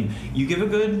 17. You give a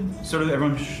good sort of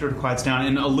everyone sort of quiets down,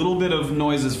 and a little bit of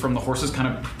noises from the horses, kind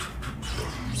of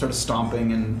sort of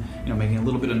stomping and making a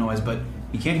little bit of noise, but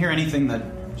you can't hear anything that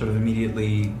sort of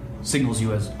immediately signals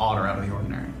you as odd or out of the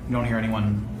ordinary. You don't hear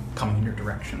anyone coming in your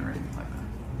direction or anything like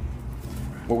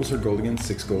that. What was her gold again?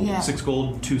 6 gold? Yeah. 6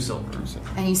 gold, 2 silver.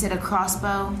 And you said a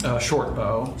crossbow? Short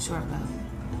bow, Short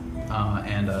bow.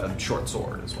 and a short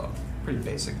sword as well. Pretty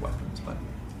basic weapons, but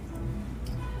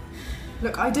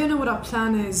Look, I don't know what our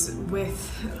plan is with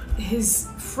his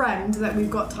friend that we've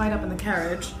got tied up in the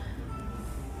carriage,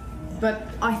 but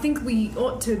I think we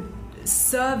ought to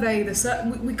survey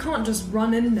the... We can't just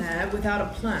run in there without a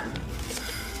plan.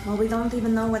 Well, we don't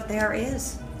even know what there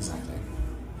is. Exactly.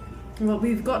 Well,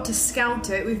 we've got to scout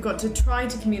it. We've got to try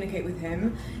to communicate with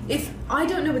him. If I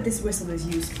don't know what this whistle is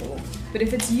used for, but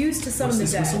if it's used to summon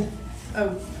What's the this dead,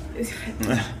 whistle?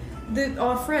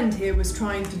 our friend here was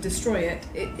trying to destroy it.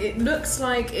 It looks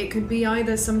like it could be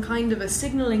either some kind of a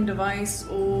signaling device,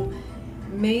 or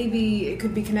maybe it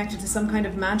could be connected to some kind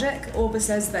of magic. Orba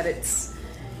says that it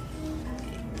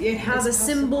has a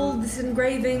symbol. This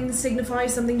engraving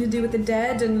signifies something to do with the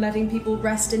dead and letting people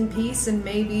rest in peace. And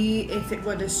maybe if it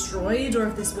were destroyed, or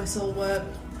if this whistle were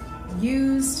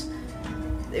used,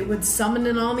 it would summon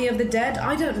an army of the dead.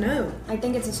 I don't know. I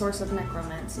think it's a source of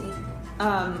necromancy.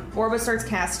 Orba starts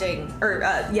casting,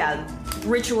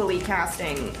 ritually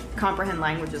casting comprehend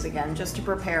languages again, just to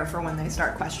prepare for when they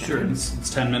start questioning. sure, it's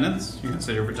 10 minutes. You can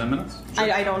stay here for 10 minutes.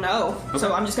 Sure. I don't know, so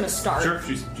Okay. I'm just gonna start. Sure,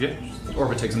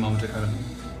 Orba takes a moment to kind of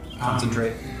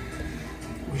concentrate.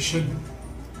 We should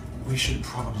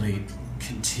probably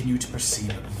continue to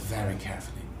proceed very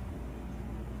carefully.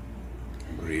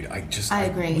 Agreed. I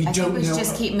agree. We I think don't we should know-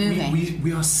 just keep moving.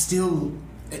 We are still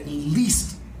at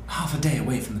least half a day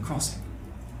away from the crossing.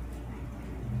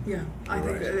 Yeah, I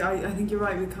think you're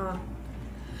right. We can't.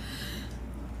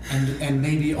 And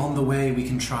maybe on the way we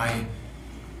can try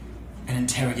and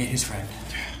interrogate his friend.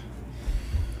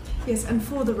 Yes, and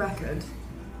for the record,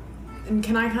 and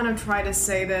can I kind of try to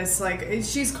say this,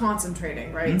 she's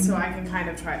concentrating, right? Mm-hmm. So I can kind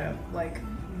of try to,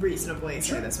 reasonably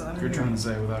say this without her You're trying hearing. to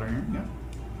say without her hearing? Yeah.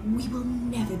 We will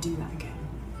never do that again.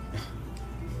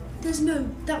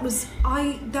 That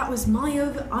was my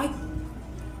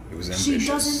It was ambitious. she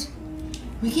doesn't,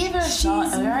 We gave her a shot,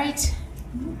 She's- alright?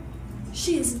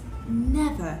 she is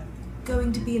never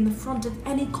going to be in the front of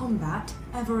any combat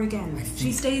ever again. I think-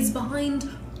 She stays behind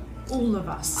all of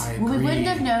us. I agree. Well, we wouldn't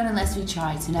have known unless we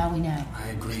tried, so now we know. I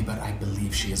agree, but I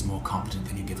believe she is more competent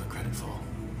than you give her credit for.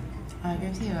 I agree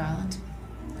with you, Ireland.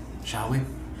 Shall we?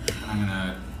 I'm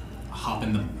gonna hop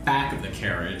in the back of the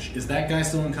carriage. Is that guy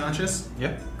still unconscious?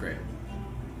 Yep. Great.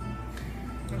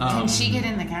 Can she get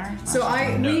in the carriage? So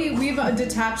we've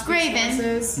detached the Graven.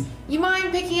 horses. You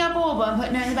mind picking up Orba and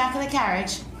putting her in the back of the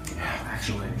carriage?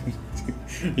 Actually,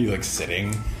 You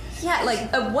sitting?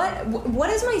 Yeah, what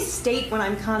is my state when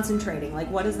I'm concentrating?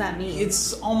 What does that mean?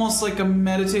 It's almost like a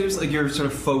meditative, you're sort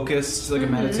of focused, like a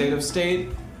meditative state.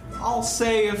 I'll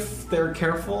say if they're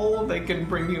careful, they can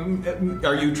bring you.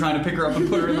 Are you trying to pick her up and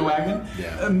put her in the wagon?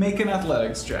 Yeah. Make an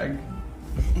athletics check.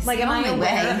 It's am the I only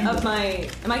aware way. of my?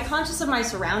 Am I conscious of my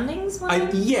surroundings? When I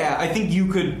think you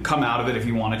could come out of it if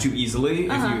you wanted to easily.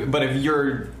 Uh-huh. But if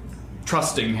you're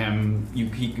trusting him, you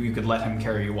could let him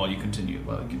carry you while you continue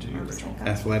your ritual.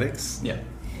 Athletics? Yeah.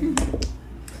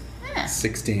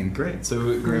 16. Great.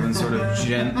 So Graven sort of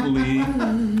gently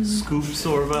scoops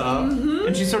Orva up,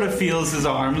 and she sort of feels his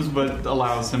arms, but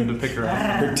allows him to pick her up.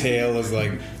 Her tail is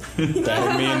like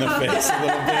batting me in the face a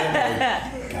little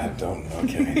bit. Like, God, don't.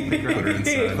 Okay. Put her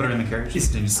inside. Put her in the carriage. She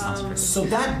continues to concentrate. So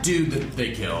that dude that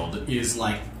they killed is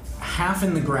like half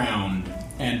in the ground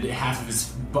and half of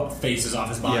his face is off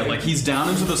his body. Yeah, like he's down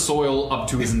into the soil up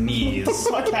to his knees,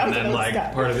 and then like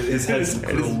part of his head's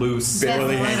loose.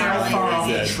 Barely How far off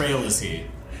the dead. trail is he?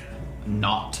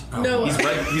 Not. No. He's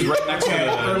right next to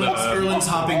Erling's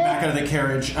hopping back out of the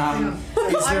carriage.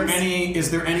 Is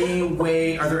there any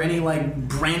way? Are there any like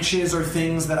branches or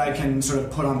things that I can sort of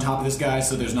put on top of this guy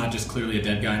so there's not just clearly a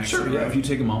dead guy next to Sure. the Yeah. road? If you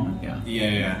take a moment. Yeah.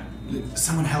 Yeah.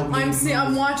 Someone help me.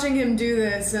 I'm watching him do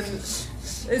this, and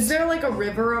is there like a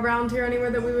river around here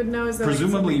anywhere that we would know? Is there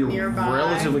Presumably like you're nearby?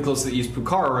 relatively close to the East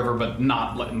Pucara River, but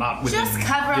not within Just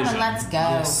cover him vision. and let's go.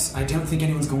 Yes, I don't think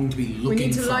anyone's going to be looking We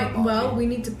need to for a light. body. Well, we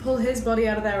need to pull his body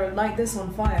out of there and light this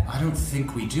on fire. I don't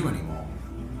think we do anymore.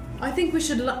 I think we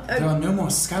should. There are no more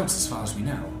scouts as far as we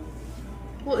know.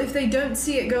 Well, if they don't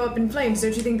see it go up in flames,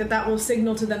 don't you think that will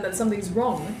signal to them that something's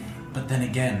wrong? But then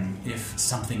again, if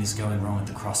something is going wrong at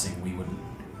the crossing,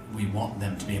 we want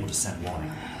them to be able to send warning.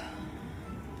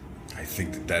 I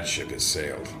think that ship has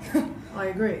sailed. I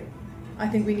agree. I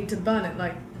think we need to burn it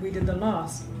like we did the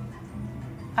last.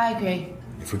 I agree.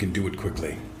 If we can do it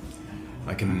quickly,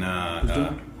 I can.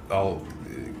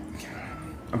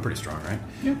 I'm pretty strong, right?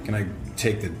 Yeah. Can I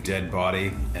take the dead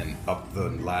body and up the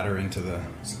ladder into the?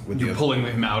 You're pulling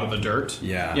him out of the dirt.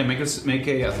 Yeah. Yeah. Make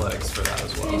a athletics for that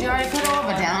as well. Did you already put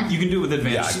Orva down? You can do it with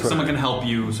advantage. Yeah, I put Someone her- can help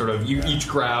you. Sort of. You each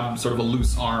grab sort of a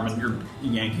loose arm, and you're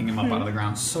yanking him up out of the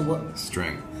ground. So what?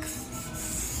 Strength.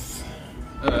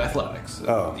 Athletics.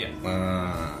 Oh. Yeah.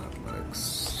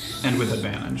 Athletics. And with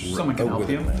advantage. Someone can help with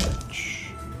you. advantage.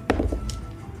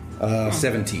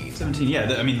 17. 17.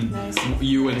 Yeah. I mean,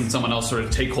 you and someone else sort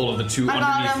of take hold of the two I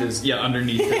got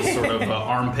underneath his sort of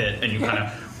armpit, and you kind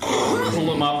of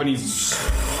pull him up, and he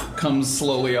comes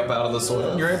slowly up out of the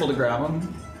soil. You're able to grab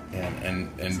him.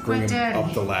 And bring quite him dirty.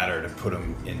 up the ladder to put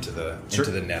him into the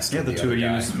nest. Yeah, of the two other of you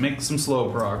guy. make some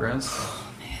slow progress.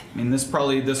 I mean, this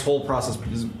whole process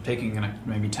is taking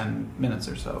maybe 10 minutes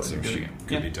or so. So You're it doing it.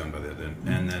 could be done by then.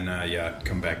 And then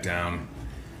come back down.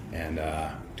 And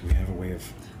do we have a way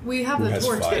of? We have Who the has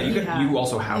torch fire? that You we can- have. you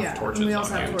also have Yeah, torches and we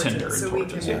also on have you, torches, tinder and so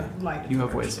torches, we can yeah. light. You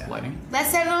have torch, ways of yeah. lighting. Let's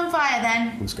set it on fire then.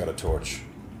 Who's got a torch?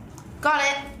 Got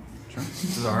it. Sure.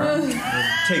 Zara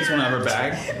takes one out of her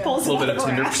bag. Pulls a little it bit of out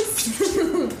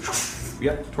tinder. of her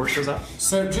Yep, torch goes up.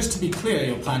 So just to be clear,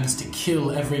 your plan is to kill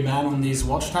every man on these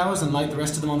watchtowers and light the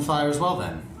rest of them on fire as well,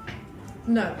 then?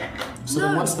 No. So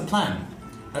then what's the plan?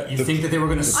 You think that they were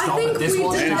going to I stop think at this we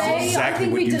watchtower? delay. exactly I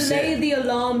think what we you delay said. the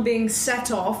alarm being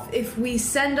set off. If we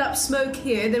send up smoke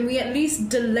here, then we at least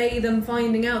delay them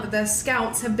finding out that their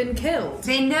scouts have been killed.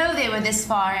 They know they were this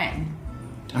far in.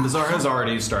 And Zara has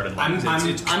already started. I'm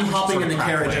hopping sort in of the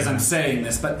carriage as crackling. I'm saying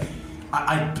this, but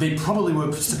they probably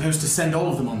were supposed to send all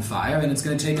of them on fire, and it's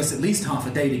going to take us at least half a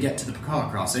day to get to the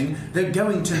Picard crossing. They're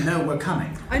going to know we're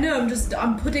coming. I know.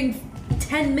 I'm putting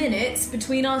 10 minutes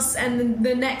between us and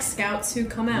the next scouts who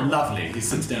come out. Lovely. He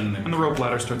sits down in And the rope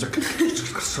ladder starts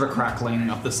sort of crackling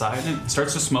up the side, and it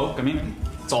starts to smoke. I mean,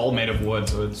 it's all made of wood,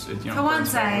 so it's For burns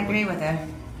once, I very agree quickly. with her.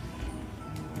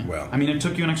 Well, I mean, it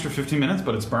took you an extra 15 minutes,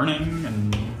 but it's burning,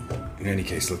 and in any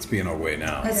case, let's be on our way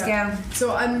now. Let's Yeah. go.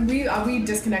 So we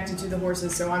disconnected to the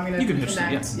horses, so I'm gonna You can hitch them,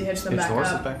 connect, yeah. hitch them Hitch the back,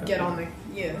 horses up, back up, get yeah. on the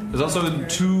there's also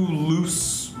two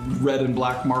loose red and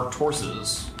black marked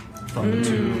horses from the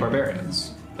two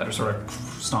barbarians that are sort of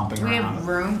stomping Do we around. have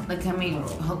room? Like, can we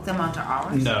hook them onto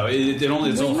ours? No, it's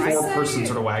only When you four-person say-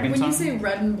 sort of wagon. When you ton. say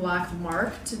red and black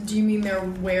marked, do you mean they're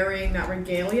wearing that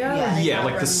regalia? Yeah. Like Yeah, that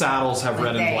like red the and- saddles have Like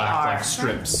red and they black are like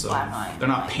strips. So black line. they're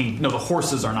not paint. No, the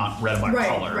horses are not red and black Right,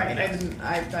 color. right.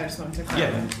 Yeah. I just wanted to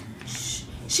clarify. Yeah.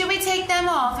 Should we take them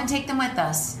off and take them with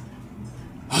us?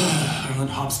 Everyone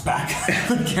hops back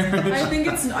in the carriage. I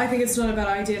think it's not a bad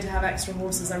idea to have extra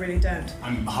horses. I really don't.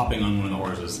 I'm hopping on one of the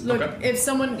horses. Look, Okay. if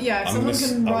someone I'm someone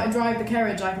gonna can drive the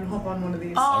carriage, I can hop on one of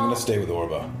these. I'm gonna stay with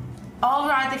Orba. I'll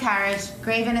ride the carriage.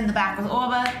 Graven in the back with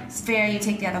Orba. Sphere, you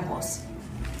take the other horse.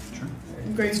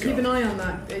 Great, keep go. an eye on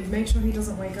that. Make sure he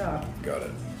doesn't wake up. Got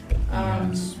it.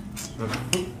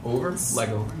 Over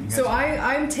Lego. You So guys-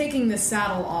 I'm taking the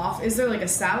saddle off. Is there like a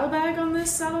saddle bag on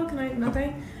this saddle? Can I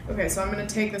nothing? Okay, so I'm gonna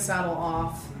take the saddle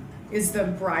off. Is the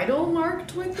bridle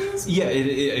marked with these? Yeah,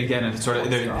 again, it sort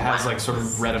of it has like sort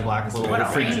of red and black little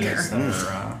fringes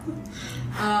that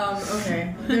are.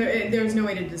 Okay. There's no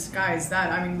way to disguise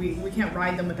that. I mean, we can't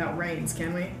ride them without reins,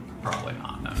 can we? Probably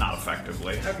not. No, not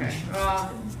effectively. Okay.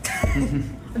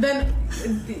 Then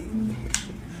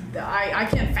I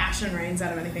can't fashion reins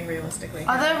out of anything realistically.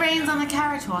 Are there reins on the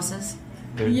carriage horses?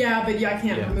 Yeah, but I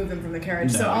can't remove them from the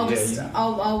carriage, so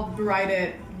I'll ride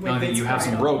it with I think its you have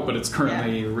bridle. some rope, but it's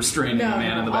currently restraining the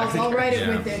man in the back. I'll of the ride carriage.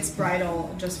 it with its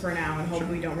bridle just for now and hope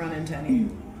we don't run into any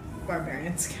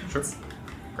barbarian scouts. Sure.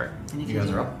 Great. You guys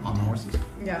are up on the horses.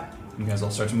 Yeah. You guys all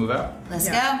start to move out. Let's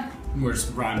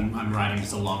I'm riding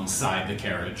just alongside the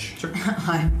carriage. Sure. go.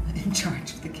 I'm in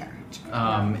charge of the carriage.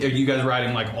 Are you guys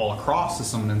riding like all across? Is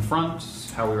someone in front?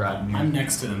 How are we riding here? I'm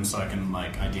next to them, so I can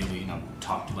ideally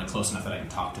talk to close enough that I can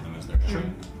talk to them as they're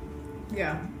shooting.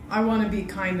 Yeah. I want to be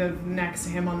kind of next to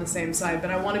him on the same side, but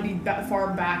I want to be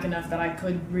far back enough that I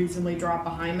could reasonably drop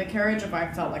behind the carriage if I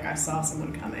felt like I saw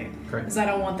someone coming. Great. Because I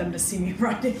don't want them to see me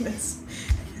riding this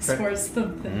horse.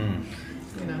 Good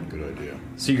idea.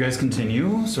 So you guys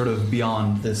continue sort of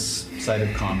beyond this site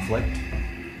of conflict.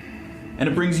 And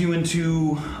it brings you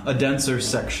into a denser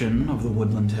section of the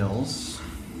woodland hills.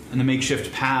 And the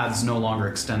makeshift paths no longer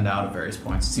extend out at various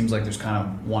points. It seems like there's kind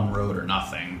of one road or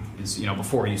nothing.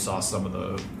 Before you saw some of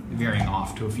the veering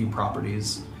off to a few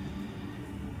properties.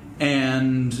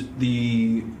 And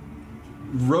the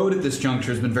road at this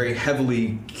juncture has been very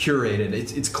heavily curated.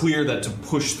 It's clear that to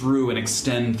push through and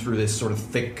extend through this sort of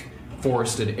thick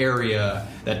forested area,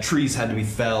 that trees had to be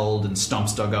felled and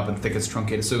stumps dug up and thickets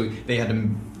truncated. So they had to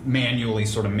manually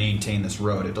sort of maintain this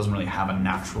road. It doesn't really have a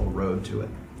natural road to it.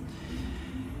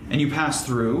 And you pass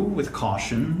through with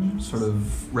caution, sort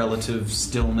of relative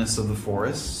stillness of the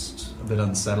forest, a bit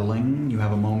unsettling. You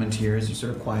have a moment here as you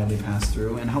sort of quietly pass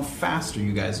through. And how fast are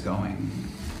you guys going?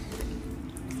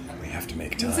 We have to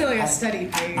make time. It's like a steady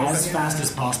pace. As fast as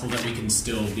possible that we can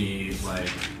still be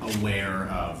aware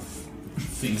of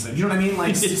things that, you know what I mean?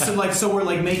 Like so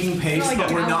we're making pace,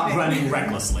 but we're not running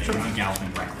recklessly. We're not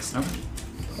galloping recklessly.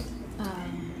 Okay.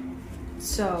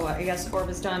 So I guess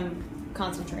Orba's done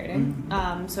concentrating.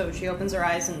 So she opens her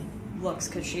eyes and looks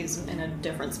because she's in a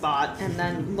different spot, and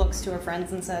then looks to her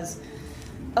friends and says,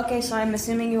 "Okay, so I'm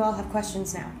assuming you all have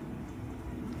questions now.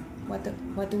 What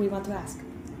do we want to ask?"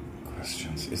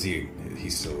 Questions?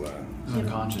 He's still He's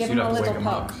unconscious. give You'd him have a to wake little him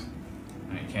up. poke.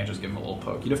 You can't just give him a little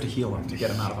poke. You'd have to heal him to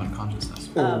get him out of unconsciousness.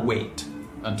 Or wait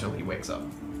until he wakes up.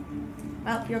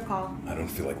 Well, your call. I don't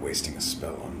feel like wasting a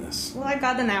spell on this. Well, I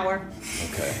got an hour.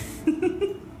 Okay.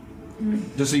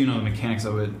 Just so you know the mechanics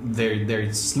of it,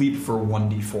 they sleep for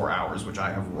 1d4 hours, which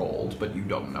I have rolled, but you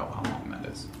don't know how long that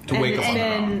is. To wake up on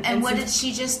their own. And what did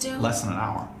she just do? Less than an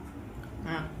hour.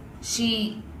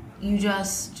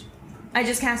 I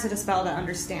just casted a spell to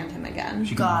understand him again.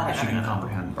 She Got can, it. She can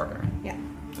comprehend barbarian. Yeah.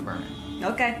 The barbarian.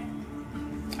 Okay.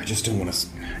 I just don't want to...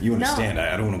 You understand,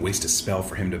 I don't want to waste a spell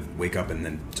for him to wake up and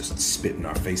then just spit in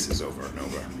our faces over and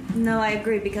over. No, I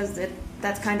agree, because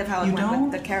that's kind of how it went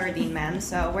with the Carradine men,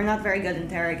 so we're not very good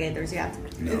interrogators yet.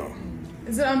 No.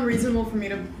 Is it unreasonable for me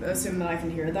to assume that I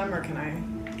can hear them, or can I?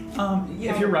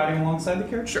 If you're riding alongside the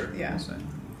carriage, sure. Yeah.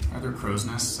 Are there crow's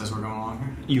nests as we're going along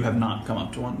here? You have not come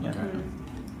up to one yet. Okay.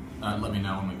 Let me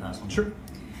know when we pass one. Sure.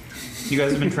 You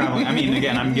guys have been traveling. I mean,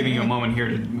 again, I'm giving you a moment here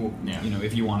to,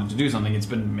 if you wanted to do something. It's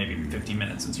been maybe 15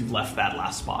 minutes since you've left that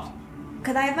last spot.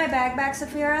 Could I have my bag back,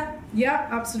 Saphira? Yeah,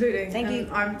 absolutely. Thank you.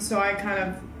 I kind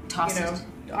of Toss it.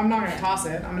 I'm not going to toss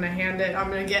it. I'm going to hand it. I'm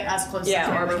going to get as close Yeah,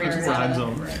 to Arbor the reaches carriage. out. Rides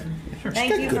over it. Sure.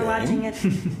 Thank you for watching it.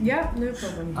 Yeah, no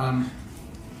problem.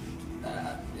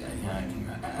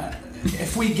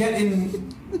 If we get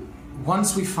in,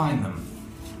 once we find them,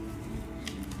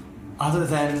 other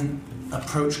than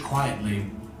approach quietly,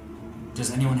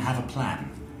 does anyone have a plan?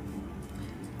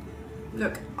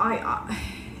 Look, I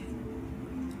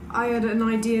had an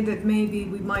idea that maybe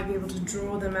we might be able to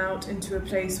draw them out into a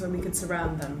place where we could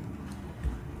surround them.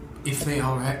 If they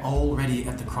are already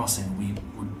at the crossing, we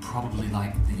would probably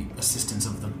like the assistance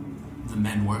of the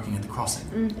men working at the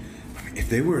crossing. If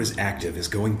they were as active as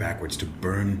going backwards to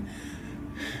burn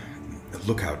the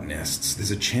lookout nests,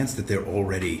 there's a chance that they're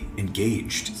already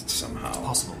engaged somehow. It's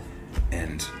possible.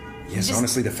 And yes,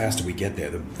 honestly, the faster we get there,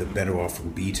 the better off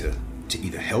we'll be to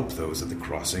either help those at the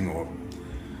crossing or...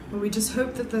 Well, we just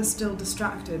hope that they're still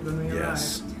distracted when we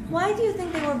Yes. arrive. Why do you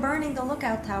think they were burning the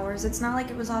lookout towers? It's not like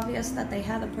it was obvious that they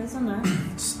had a prisoner.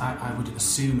 I would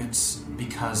assume it's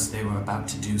because they were about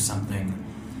to do something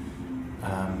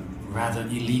rather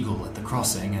illegal at the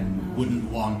crossing and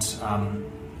wouldn't want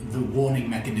the warning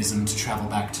mechanism to travel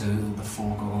back to the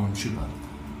Forgor and Chupa.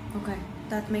 Okay,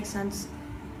 that makes sense.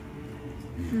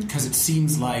 Because it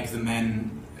seems like the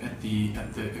men at the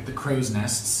crow's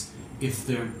nests, if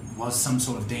there was some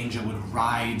sort of danger, would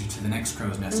ride to the next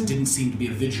crow's nest. It didn't seem to be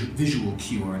a visual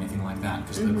cue or anything like that,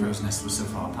 because the crow's nest was so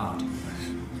far apart.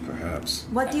 Perhaps.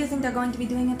 What do you think they're going to be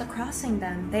doing at the crossing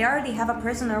then? They already have a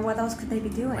prisoner. What else could they be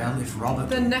doing? Well, if Robert...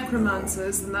 They're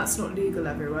necromancers, and that's not legal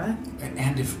everywhere.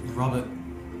 And if Robert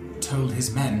told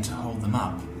his men to hold them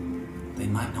up, they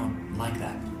might not like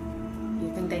that.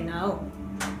 You think they know?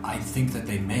 I think that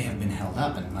they may have been held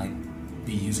up and might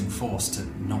be using force to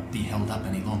not be held up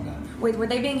any longer. Wait, were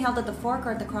they being held at the fork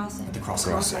or at the crossing? At the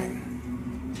crossing.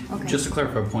 Okay. Just to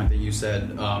clarify a point that you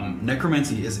said,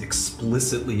 necromancy is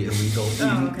explicitly illegal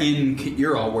in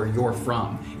Kira, where you're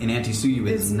from. In Antisuyu,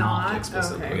 it's not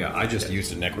explicitly. Okay. Yeah, I just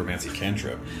used a necromancy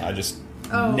cantrip. I just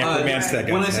necromancy that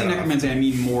guy's when I say head necromancy, I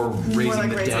mean more raising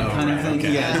like the raising dead the kind of dead. thing.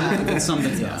 Okay. Yeah, it's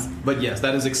something. Yeah, but yes,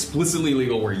 that is explicitly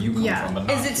illegal where you come Yeah. from. But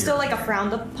not Is it still here. like a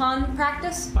frowned upon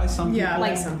practice? by some Yeah, people?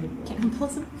 Like some people.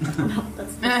 cannibalism?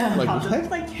 That's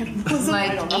Like cannibalism.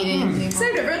 I don't know. eating people.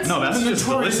 Same difference. No, that's just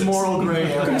delicious. moral gray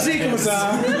area.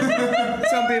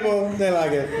 Some people, they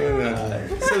like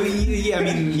it. So yeah, I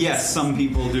mean, yes, some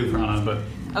people do prana, but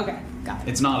Okay, got it.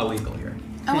 it's not illegal here.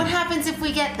 And what happens if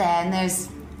we get there and there's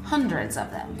hundreds of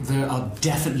them? There are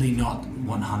definitely not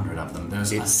 100 of them.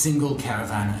 There's a single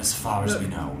caravan as far as we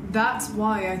know. That's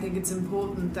why I think it's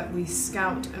important that we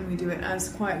scout and we do it as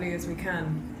quietly as we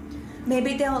can.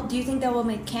 Maybe do you think they will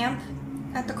make camp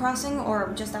at the crossing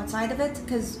or just outside of it?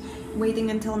 Because waiting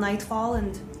until nightfall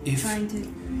and trying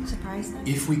to surprise them?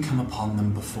 If we come upon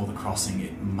them before the crossing,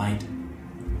 it might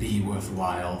be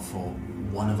worthwhile for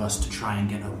one of us to try and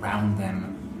get around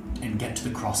them and get to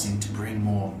the crossing to bring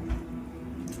more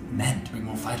men, to bring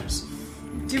more fighters.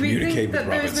 Do we Communicate think with that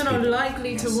those Robert's men are people.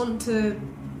 likely Yes. to want to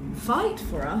fight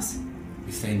for us?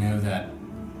 If they know that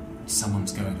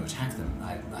someone's going to attack them,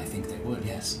 I think they would,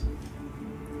 yes.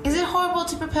 Is it horrible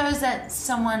to propose that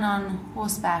someone on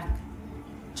horseback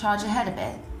charge ahead a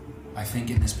bit? I think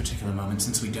in this particular moment,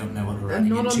 since we don't know what we're And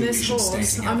running not into, on we this should stay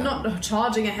horse. together. I'm not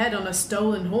charging ahead on a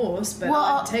stolen horse, but Well,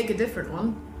 I'd take a different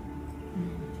one.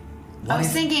 I was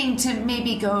thinking to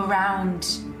maybe go around.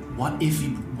 What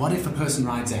if a person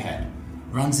rides ahead,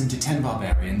 runs into 10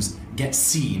 barbarians, gets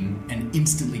seen, and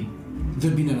instantly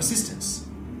there'd be no assistance?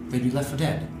 They'd be left for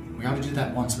dead. We already did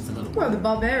that once with the little Well, one. the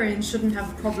barbarians shouldn't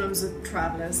have problems with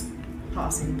travellers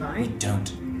passing We by.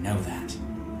 don't know that.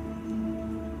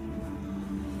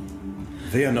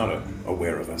 They are not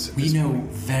aware of us at We this know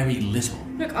point. very little.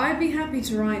 Look, I'd be happy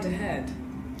to ride ahead.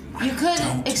 You could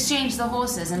don't. exchange the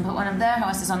horses and put one of their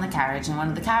horses on the carriage and one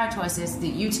of the carriage horses that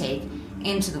you take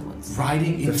into the woods.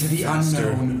 Riding into the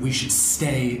faster- unknown, we should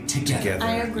stay together. Together.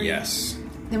 I agree. Yes.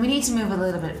 Then we need to move a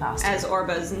little bit faster. As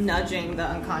Orba's nudging the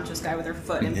unconscious guy with her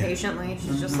foot impatiently,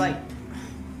 she's just like,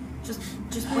 just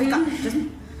wake up. Just,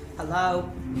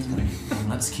 hello. Well,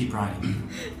 let's keep riding.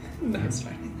 That's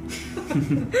fine.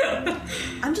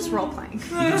 I'm just role-playing.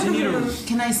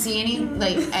 Can I see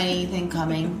anything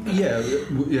coming? Yeah,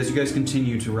 as you guys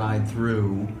continue to ride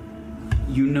through,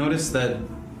 you notice that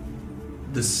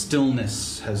the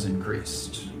stillness has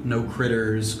increased. No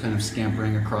critters kind of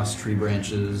scampering across tree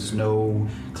branches, no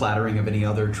clattering of any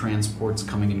other transports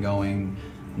coming and going,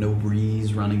 no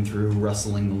breeze running through,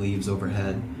 rustling the leaves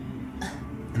overhead.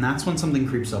 And that's when something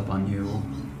creeps up on you.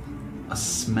 A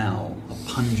smell, a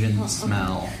pungent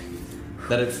smell,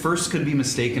 that at first could be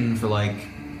mistaken for like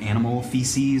animal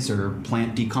feces or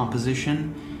plant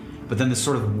decomposition, but then this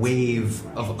sort of wave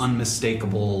of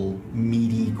unmistakable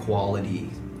meaty quality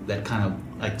that kind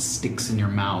of like sticks in your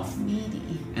mouth,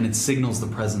 and it signals the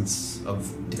presence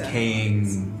of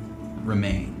decaying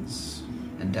remains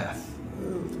and death.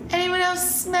 Anyone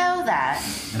else smell that?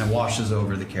 And it washes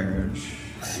over the carriage.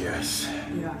 Yes.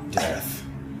 Yeah. Death.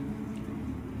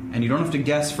 And you don't have to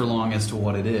guess for long as to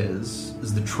what it is,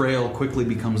 as the trail quickly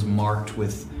becomes marked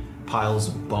with piles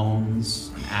of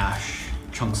bones, ash,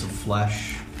 chunks of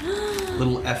flesh.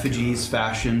 Little effigies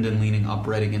fashioned and leaning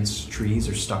upright against trees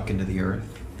are stuck into the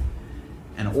earth.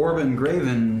 And Orba and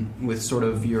Graven, with sort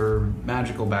of your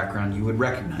magical background, you would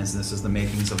recognize this as the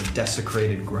makings of a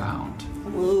desecrated ground.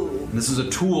 And this is a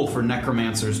tool for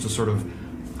necromancers to sort of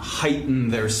heighten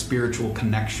their spiritual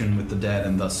connection with the dead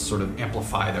and thus sort of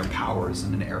amplify their powers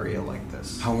in an area like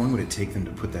this. How long would it take them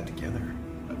to put that together?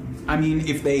 I mean,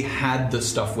 if they had the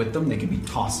stuff with them, they could be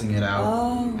tossing it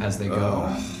out as they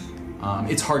go.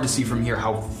 It's hard to see from here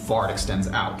how far it extends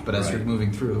out, but as you're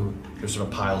moving through, there's sort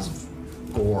of piles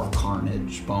of gore,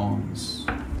 carnage, bones.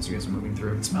 As you guys are moving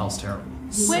through, it smells terrible.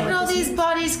 Where did all these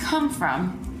bodies come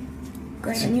from?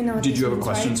 Great, and you know what Did this you have a means,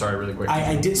 question? right? Sorry, really quick.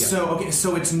 I did. Yeah.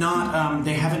 So it's not.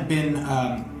 They haven't been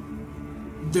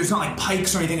there's not like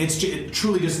pikes or anything. It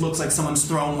truly just looks like someone's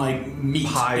thrown like meat,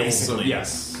 Piles basically. of,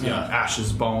 yes. Yeah.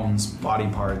 Ashes, bones, body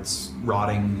parts,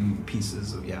 rotting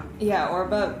pieces of, Yeah,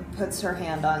 Orba puts her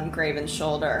hand on Graven's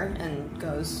shoulder and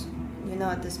goes, "You know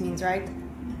what this means, right?"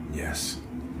 Yes.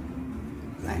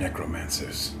 The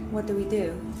necromancers. What do we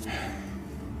do?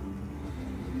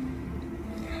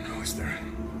 I don't know, is there...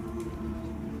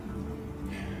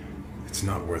 It's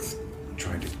not worth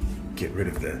trying to get rid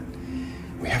of the...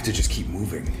 We have to just keep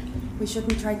moving. We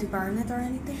shouldn't try to burn it or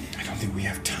anything? I don't think we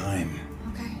have time.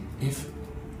 Okay. If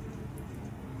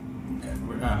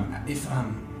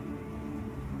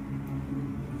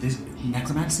this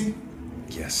necromancy?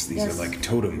 Yes, these are like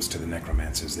totems to the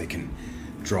necromancers. They can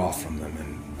draw from them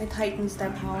and It heightens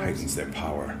their powers. heightens their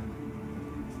power.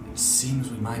 It seems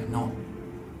we might not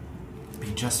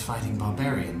be just fighting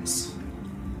barbarians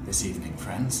this evening,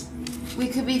 friends. We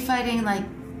could be fighting, like,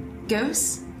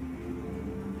 ghosts?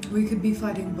 We could be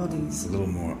fighting bodies. A little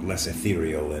more, less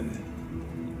ethereal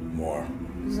and more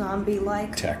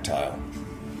Zombie-like. tactile.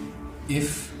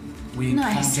 If we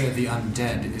Nice. encounter the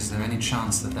undead, is there any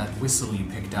chance that that whistle you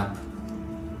picked up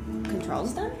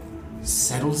Controls them?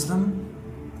 settles them?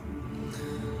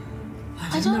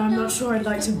 I don't know. I'm not sure I'd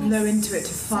like to blow into it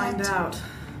to find out.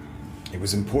 It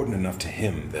was important enough to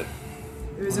him that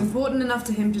It was important enough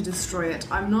to him to destroy it.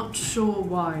 I'm not sure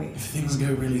why. If things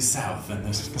go really south, then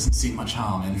there doesn't seem much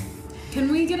harm in...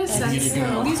 Can we get a sense? Give it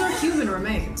a go. These are human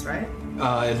remains, right?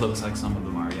 It looks like some of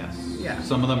them are, yes. Yeah.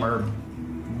 Some of them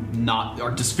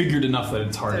are disfigured enough that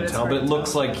it's hard to tell, but it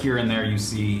looks like here and there you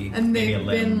see And maybe a they've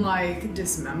limb. been like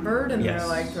dismembered and Yes. they're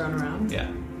like thrown around. Yeah.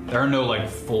 There are no like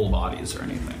full bodies or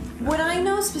anything. Would I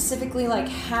know specifically like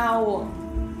how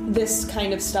this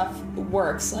kind of stuff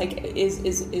works? Like,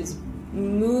 is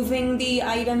moving the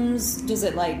items, does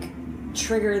it like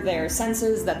trigger their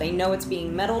senses that they know it's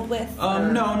being meddled with?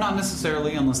 No, not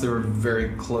necessarily, unless they were very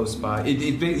close by.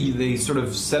 They sort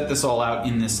of set this all out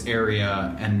in this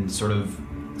area, and sort of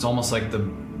it's almost like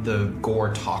the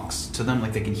gore talks to them,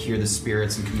 like they can hear the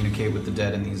spirits and communicate with the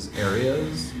dead in these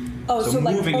areas. Oh, so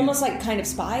like moving almost like kind of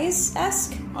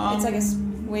spies-esque? It's like a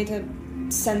way to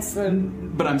sense the...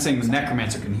 But I'm saying the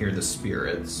necromancer can hear the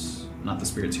spirits, not the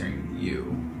spirits hearing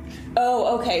you.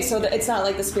 Oh, okay, so it's not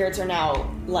like the spirits are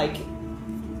now, like,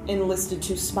 enlisted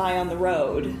to spy on the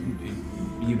road.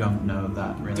 You don't know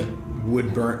that, really.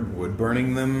 would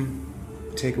burning them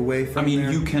take away from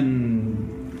there? You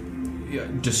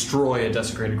can destroy a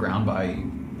desecrated ground by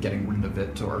getting rid of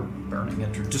it, or burning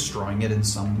it, or destroying it in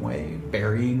some way,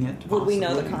 burying it. Would we know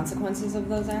the possibly. consequences of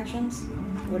those actions?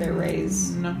 Would it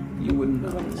raise... No, you wouldn't know.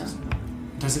 We wouldn't know.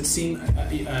 Does it seem...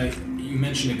 you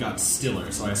mentioned it got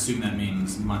stiller, so I assume that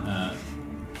means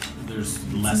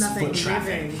there's less nothing foot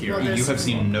traffic moving. here. Well, You have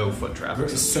seen no foot traffic.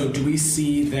 So do we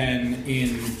see then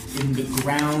in the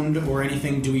ground or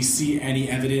anything, do we see any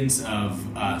evidence of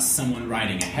someone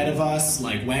riding ahead of us,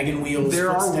 like wagon wheels, There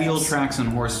are footsteps? wheel tracks and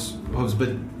horse hooves, but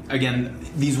again,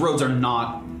 these roads are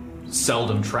not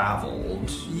seldom traveled.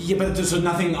 Yeah, but so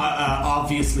nothing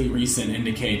obviously recent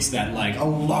indicates that like a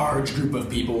large group of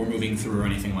people were moving through or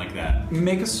anything like that.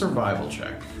 Make a survival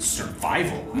check.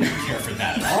 Survival? I don't care for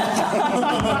that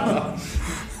at all.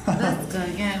 That's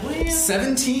gonna get weird.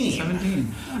 17.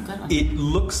 17. Oh, good one. It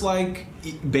looks like,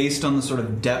 based on the sort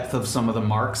of depth of some of the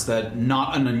marks, that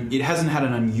it hasn't had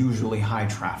an unusually high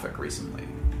traffic recently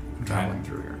traveling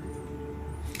through here.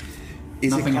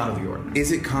 Nothing out of the ordinary.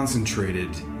 Is it concentrated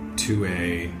to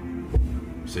a,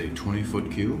 say,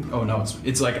 20-foot cube? Oh no,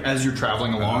 it's like as you're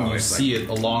traveling along, you it's see it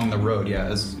along the road. Yeah,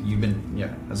 as you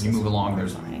move along,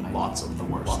 there's lots of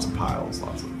piles,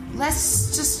 lots of.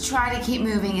 Let's just try to keep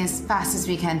moving as fast as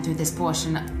we can through this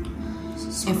portion,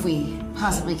 if we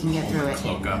possibly can get through it.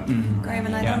 Cloak up.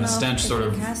 Graven, I Yeah, don't and know the stench if sort you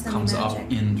of cast any comes up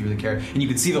magic. in through the carriage, and you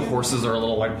can see the horses are a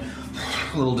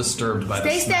little disturbed by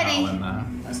Stay the smell. steady.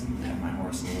 And, Let's pet my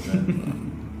horse a little bit.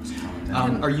 Just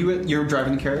calm it down. you're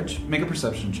driving the carriage? Make a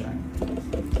perception check.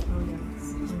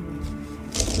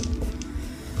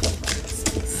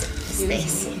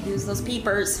 Space. Use those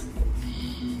peepers.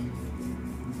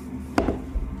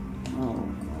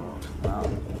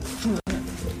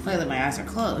 Clearly my eyes are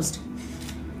closed.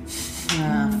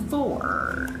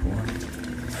 4.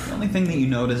 The only thing that you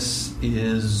notice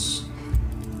is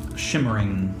a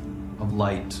shimmering of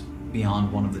light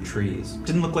beyond one of the trees.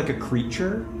 Didn't look like a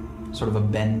creature, sort of a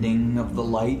bending of the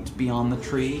light beyond the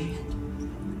tree.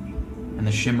 And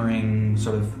the shimmering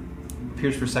sort of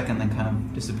appears for a second, then kind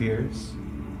of disappears.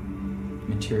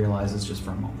 Materializes just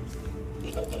for a moment.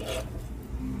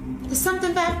 There's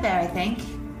something back there, I think.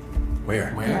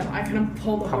 Where? Yeah, I kind of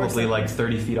pull the horse. Probably up. like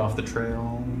 30 feet off the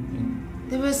trail.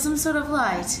 There was some sort of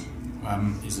light.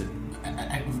 Is it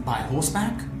By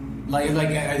horseback? Like,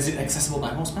 is it accessible by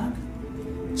horseback?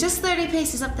 Just 30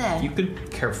 paces up there. You could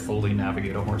carefully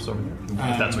navigate a horse over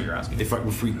there, if that's what you're asking.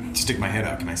 If we stick my head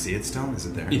out, can I see it still? Is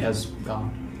it there? It has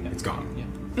gone. Yeah. It's gone. Yeah.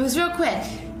 It was real quick.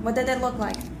 What did it look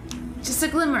like? Just a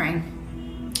glimmering.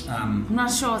 I'm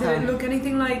not sure Did though. it look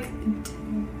anything like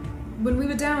when we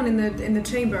were down in the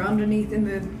chamber underneath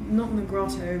not in the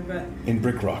grotto, but In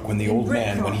Brick Rock, when the In old Brick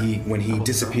man, Rock. when he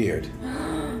disappeared.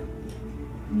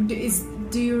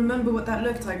 do you remember what that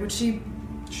looked like? Would she?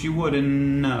 She would,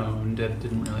 and no, it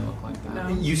didn't really look like that. No.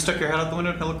 You stuck your head out the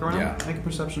window to look around? Yeah. Make a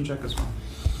perception check as well.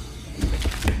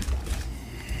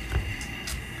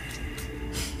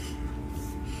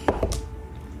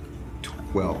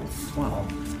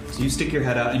 12. So you stick your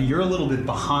head out, and you're a little bit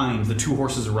behind the two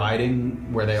horses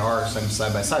riding where they are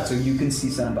side by side, so you can see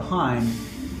Sam behind,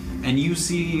 and you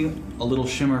see a little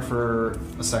shimmer for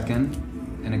a second,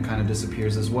 and it kind of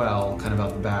disappears as well, kind of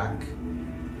out the back,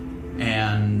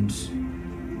 and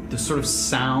the sort of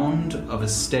sound of a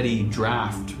steady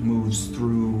draft moves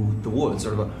through the woods,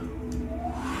 sort of a,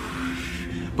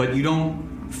 but you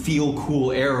don't feel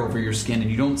cool air over your skin,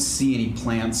 and you don't see any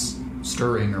plants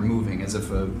stirring or moving, as if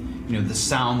the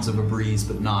sounds of a breeze,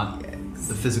 but not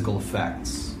the physical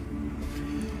effects.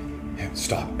 Yeah,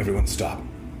 stop. Everyone stop.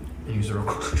 And you sort of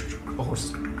a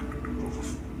horse.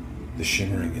 The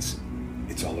shimmering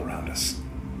it's all around us.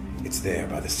 It's there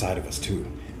by the side of us too,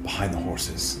 behind the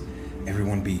horses.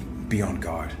 Everyone be on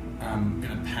guard. I'm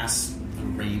gonna pass the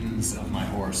reins of my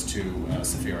horse to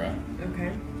Saphira,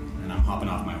 Okay. and I'm hopping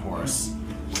off my horse.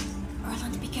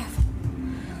 Orlando, be careful.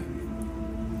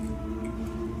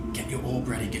 Get your orb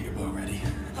ready, get your bow ready.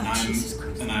 Jesus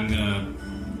Christ. And I'm gonna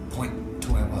point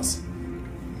to where it was.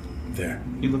 There.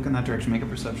 You look in that direction. Make a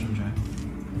perception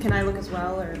check. Can I look as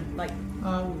well, or like?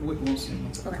 We'll see.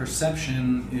 What's Okay.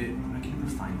 Perception, I can't even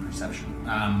find perception.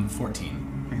 14.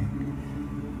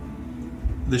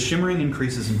 The shimmering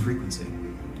increases in frequency.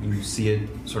 You see it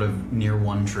sort of near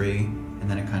one tree, and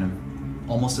then it kind of,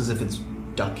 almost as if it's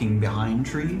ducking behind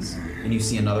trees, and you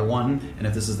see another one, and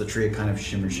if this is the tree, it kind of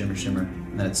shimmer,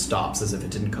 and then it stops as if it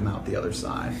didn't come out the other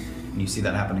side. And you see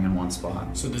that happening in one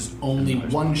spot. So there's only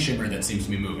one shimmer that seems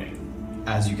to be moving.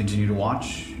 As you continue to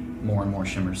watch, more and more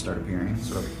shimmers start appearing.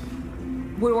 Sort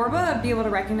of. Would Orba be able to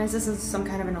recognize this as some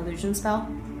kind of an illusion spell?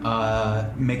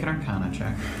 Make an Arcana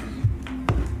check.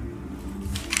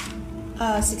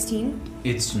 16.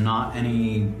 It's not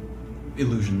any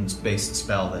illusions-based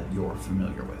spell that you're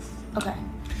familiar with. Okay.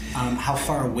 How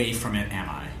far away from it am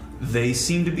I? They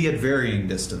seem to be at varying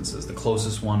distances. The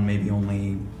closest one may be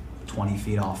only 20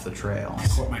 feet off the trail.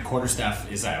 My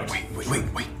quarterstaff is out. Wait.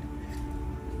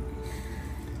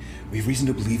 We have reason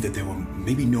to believe that there were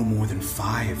maybe no more than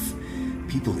 5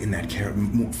 people in that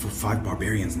caravan, for 5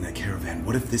 barbarians in that caravan.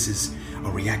 What if this is a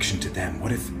reaction to them?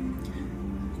 What if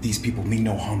these people mean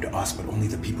no harm to us, but only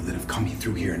the people that have come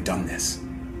through here and done this?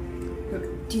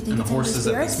 Do you think And the it's horses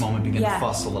at this spirits? moment begin Yeah. to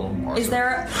fuss a little more. Is so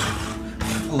there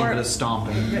a little bit of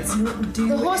stomping? Let's not do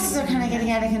The horses are kind of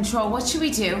getting out of control. What should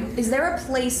we do? Is there a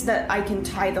place that I can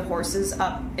tie the horses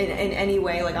up in any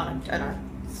way, like on a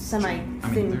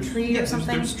semi-thin tree or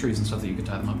something? There's trees and stuff that you could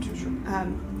tie them up to, sure.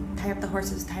 Tie up the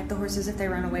horses. If they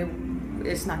run away,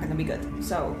 it's not going to be good.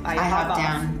 So I I hop hop off.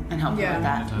 down and help Yeah. her with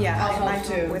that. Yeah, I'll I help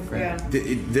too. with Yeah.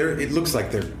 It looks like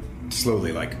they're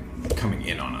slowly coming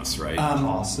in on us, right?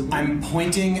 Possibly. I'm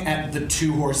pointing at the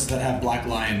 2 horses that have black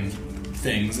lion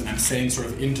things, and I'm saying sort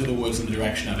of into the woods in the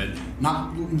direction of it.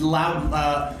 Not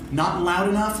loud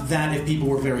enough that if people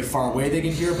were very far away they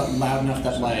could hear, but loud enough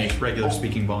that Regular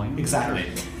speaking volume. Exactly.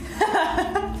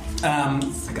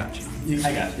 I got you.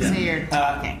 I got it. So Yeah. you're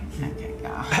talking. Okay, go.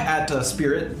 At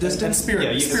spirit distance? At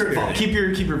spirit- Yeah, spirit volume. keep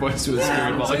your voice to a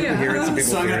spirit volume. yeah. Here, it's a bit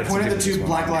So I'm weird. going to It's point a at the different 2 one.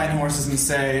 black lion horses and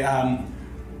say,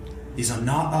 these are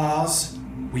not ours.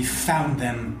 We found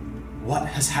them. What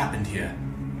has happened here?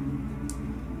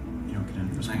 You don't get any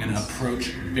response. I'm going to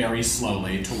approach very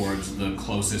slowly towards the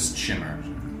closest shimmer.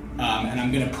 And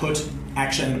I'm going to put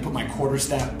my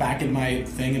quarterstaff back in my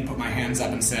thing and put my hands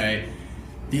up and say,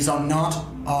 these are not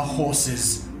our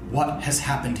horses. What has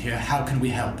happened here? How can we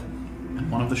help? And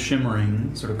one of the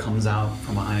shimmering sort of comes out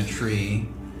from behind a tree,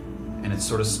 and it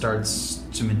sort of starts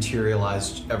to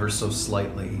materialize ever so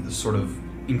slightly, the sort of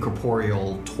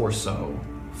incorporeal torso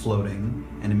floating,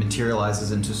 and it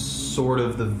materializes into sort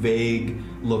of the vague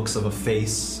looks of a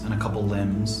face and a couple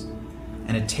limbs,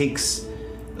 and it takes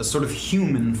a sort of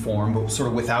human form, but sort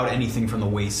of without anything from the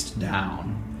waist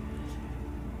down,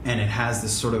 and it has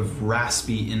this sort of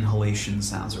raspy inhalation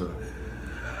sound, sort of.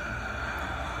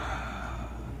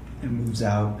 It moves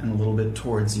out and a little bit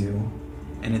towards you,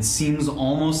 and it seems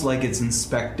almost like it's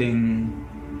inspecting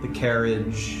the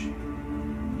carriage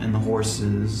and the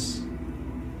horses,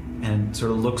 and it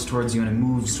sort of looks towards you and it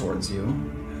moves towards you.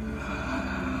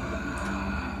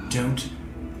 Don't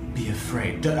be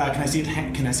afraid. Can I see it?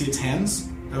 Can I see its hands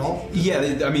at all?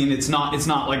 Yeah, I mean it's not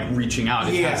like reaching out.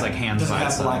 It has like hands. Does it by have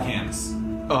itself. black hands?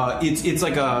 It's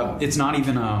like a. It's not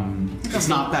even It's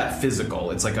not that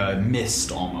physical. It's like a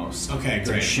mist almost. Okay, it's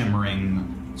great. Like a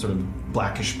shimmering sort of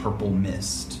blackish purple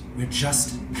mist. We're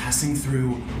just passing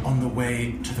through on the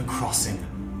way to the crossing.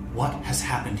 What has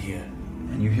happened here?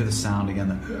 And you hear the sound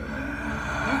again.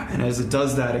 And as it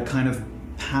does that, it kind of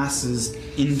passes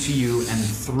into you and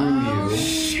through you.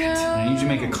 Shit. And I need you to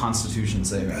make a Constitution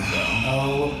saving throw.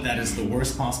 Oh, that is the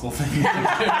worst possible thing you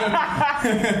can do.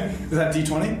 Is that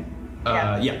D20?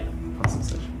 Yeah.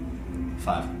 Constitution.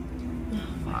 5.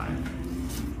 5.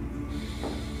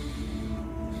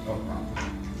 Oh, wrong.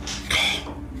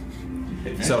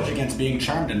 Advantage So- against being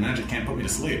charmed and magic can't put me to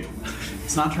sleep.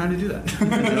 It's not trying to do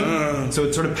that. So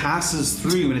it sort of passes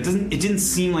through you, and it didn't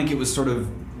seem like it was sort of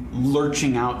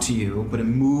lurching out to you, but it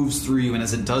moves through you, and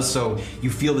as it does so, you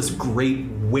feel this great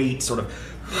weight sort of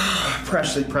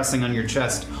pressing on your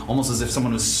chest, almost as if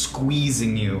someone was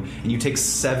squeezing you, and you take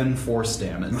 7 force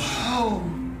damage. Oh.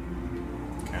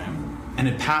 Okay. And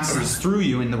it passes through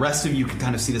you, and the rest of you can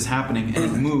kind of see this happening, and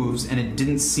it moves, and it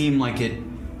didn't seem like it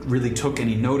really took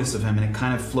any notice of him, and it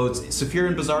kind of floats. Saphir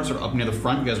and Bazaar sort of up near the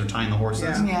front. You guys are tying the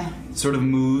horses. Yeah. It sort of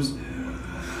moves.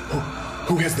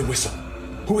 Who has the whistle?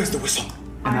 Who has the whistle?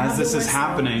 And I as have this the is whistle.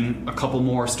 happening, a couple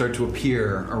more start to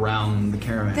appear around the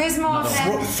caravan. There's more Not of a-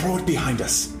 them. Throw it behind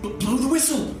us. Blow the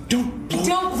whistle! Don't blow.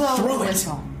 Don't blow throw the it.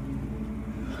 whistle.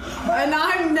 And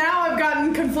I've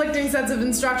gotten conflicting sets of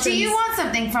instructions. Do you want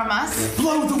something from us?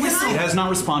 Blow the whistle! It has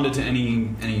not responded to any.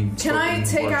 Can I spoken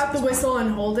take words out at the this whistle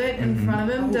and hold it in front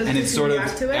of him? Does And he it's sort of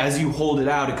react to it? as you hold it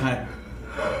out, it kind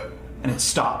of and it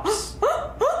stops.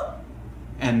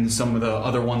 And some of the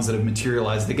other ones that have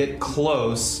materialized, they get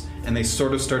close and they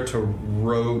sort of start to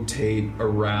rotate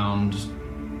around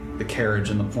the carriage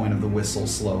and the point of the whistle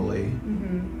slowly.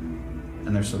 Mm-hmm.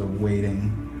 And they're sort of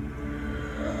waiting.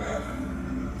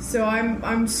 So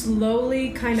I'm slowly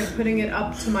kind of putting it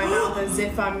up to my mouth as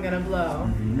if I'm gonna blow,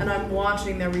 Mm-hmm. and I'm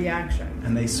watching their reaction.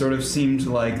 And they sort of seem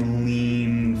to like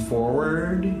lean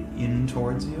forward in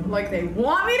towards you. Like they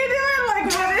want me to do it?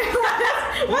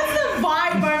 Like what's the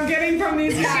vibe I'm getting from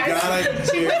these guys?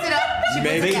 She puts it up. She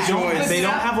puts it down. They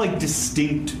don't have like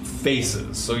distinct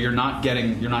faces, so you're not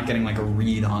getting like a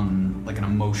read on like an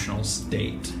emotional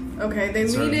state. Okay, they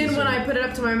Sort lean of in these when are- I put it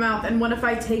up to my mouth, and what if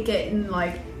I take it and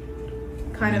like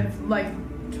kind of like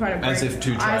try to break As if it?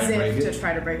 to try As to if break to it?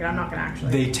 try to break it. I'm not gonna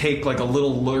actually. They take like a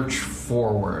little lurch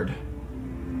forward,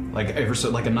 like ever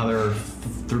so like another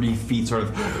 3 feet, sort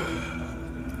of.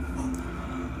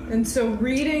 And so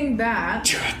reading that,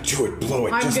 Do it. Blow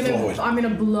it. Just blow it. I'm gonna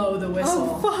blow the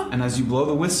whistle. And as you blow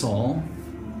the whistle,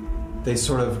 they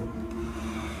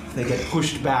get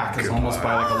pushed back as almost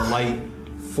by like a light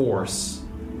force,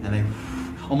 and they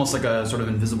almost like a sort of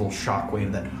invisible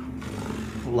shockwave that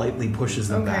lightly pushes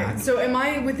them Okay, back. so am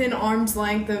I within arm's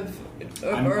length of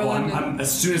Erland?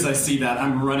 As soon as I see that,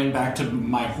 I'm running back to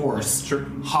my horse,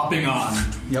 hopping on.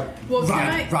 Yep. Well, can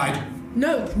I? Ride.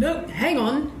 No, hang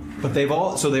on. But they've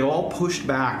all pushed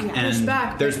back, Yeah, and pushed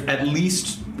back, there's but- at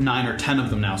least 9 or 10 of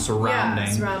them now surrounding.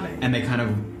 Yeah, surrounding. And they kind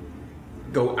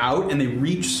of go out, and they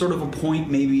reach sort of a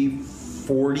point maybe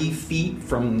 40 feet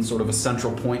from sort of a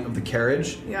central point of the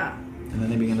carriage, Yeah. and then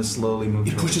they begin to slowly move.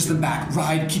 It towards pushes you. them back.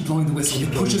 Ride. Keep blowing the whistle.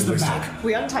 It pushes them back.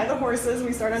 We untie the horses.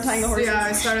 We start untying the horses. Yeah,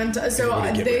 I start so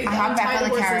they I hop back untie on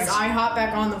the the horses. carriage. I hop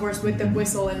back on the horse with the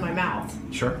whistle in my mouth,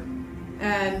 Sure.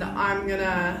 and I'm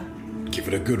gonna Give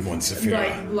it a good one, Saphira.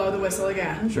 like blow the whistle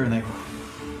again. Sure, and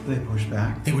they push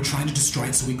back. They were trying to destroy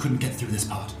it so we couldn't get through this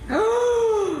part.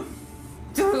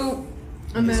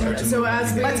 And then, start to so move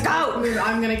as in. they Let's go! move,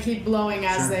 I'm gonna keep blowing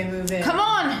as they move in. Come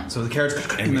on! So the carriage the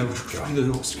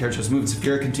carriage has moved.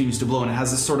 Saphira continues to blow, and it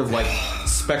has this sort of like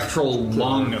spectral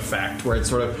lung effect where it's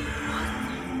sort of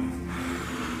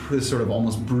this sort of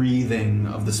almost breathing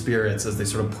of the spirits as they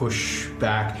sort of push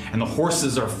back, and the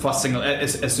horses are fussing.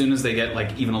 As soon as they get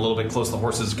like even a little bit close, the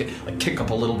horses kick up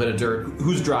a little bit of dirt.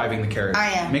 Who's driving the carriage? I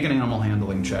am. Make an animal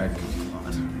handling check.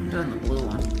 I'm doing the blue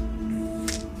one.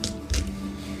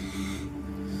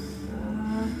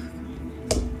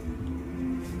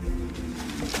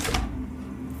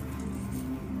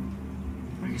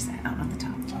 Where's that? Oh, on the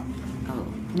top. Oh,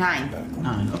 9.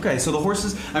 9. Okay, so the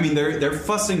horses, I mean, they're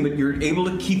fussing, but you're able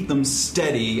to keep them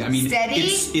steady. I mean, Steady?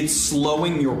 It's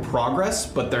slowing your progress,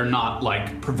 but they're not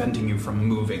like preventing you from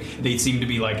moving. They seem to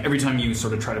be like every time you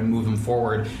sort of try to move them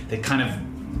forward, they kind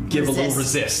of give a little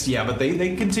resist. Yeah, but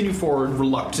they continue forward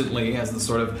reluctantly as the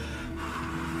sort of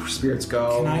spirits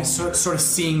go. Can I sort of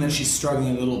seeing that she's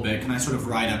struggling a little bit? Can I sort of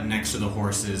ride up next to the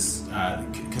horses?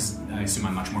 Because I assume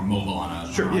I'm much more mobile on a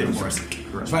horse.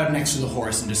 Sure. So ride up next to the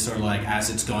horse and just sort of like as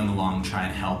it's going along, try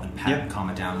and help and pat and calm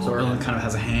it down a little bit. Erlen kind of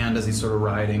has a hand as he's sort of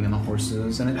riding in the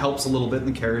horses, and it helps a little bit.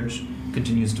 And the carriage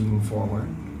continues to move forward.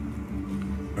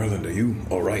 Erlen, are you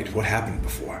all right? What happened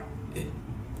before? It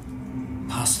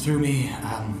passed through me.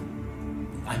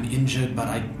 I'm injured,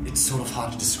 but it's sort of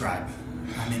hard to describe.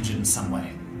 I'm injured in some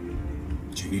way.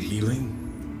 Do you need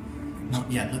healing?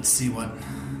 Not yet. Let's see what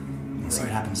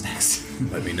happens next.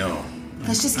 Let me know.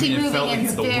 Let's just keep moving It felt like and you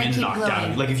had the wind keep knocked glowing.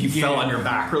 out. Like if you fell on your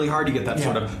back really hard, you get that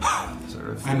sort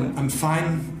of I'm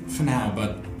fine for now,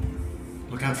 but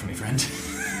look out for me, friend.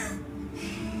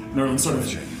 Nerlin sort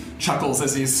of chuckles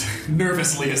as he's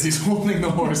holding the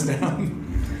horse down.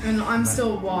 And I'm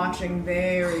still watching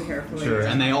very carefully. Sure,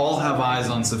 and they all have eyes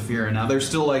on Saphira. Now they're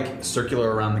still like circular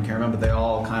around the caravan, but they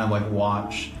all kind of like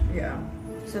watch. Yeah.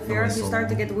 Saphira, if you start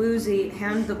to get woozy,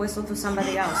 hand the whistle to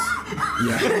somebody else.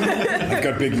 Yeah. I've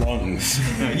got big lungs.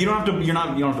 Yeah, you don't have to. You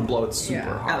don't have to blow it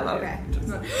super hard. Oh, okay.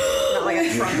 Not like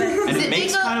a trumpet. And it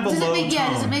makes kind of a low tone.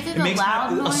 Yeah, does it make like a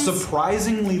loud noise? A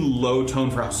surprisingly low tone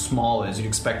for how small it is. You'd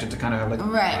expect it to kind of have like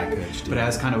right, but it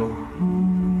has kind of a.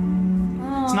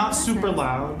 It's not super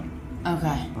loud.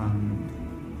 Okay.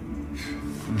 And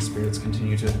the spirits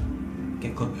continue to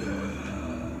get close.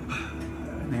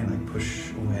 And they like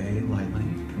push away lightly.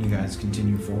 And you guys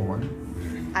continue forward.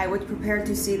 I would prepare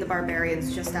to see the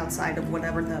barbarians just outside of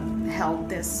whatever the hell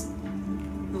this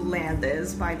land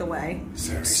is, by the way.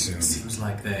 Very soon. It seems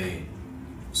like they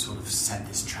sort of set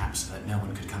this trap so that no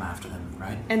one could come after them,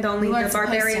 right? And only We weren't the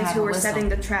supposed to barbarians have who a were whistle. setting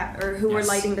the trap, or who were Yes.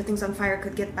 lighting the things on fire,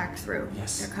 could get back through.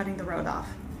 Yes. They're cutting the road off.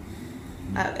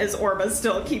 As Orba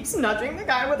still keeps nudging the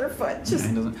guy with her foot. Just.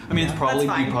 Yeah, I mean, it's probably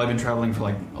That's fine. you've probably been traveling for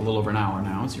like a little over an hour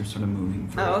now, so you're sort of moving.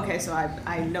 Oh, okay. So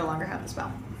I no longer have the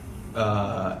spell.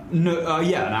 Yeah,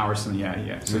 an hour. So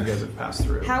yeah. So you guys have passed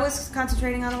through. How is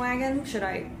concentrating on the wagon? Should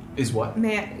I? Is what?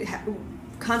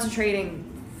 Concentrating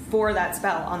for that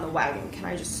spell on the wagon. Can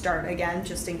I just start again,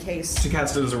 just in case? To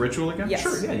cast it as a ritual again? Yes.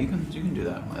 Sure. Yeah, you can do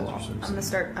that. As you're sort of- I'm gonna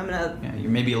start. I'm gonna. Yeah,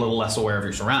 you're maybe a little less aware of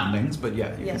your surroundings, but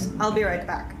yeah. Yes, I'll be right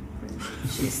back.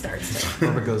 She starts to.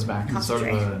 Orba goes back in sort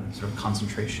of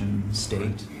concentration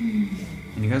state,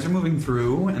 and you guys are moving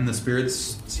through, and the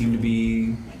spirits seem to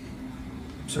be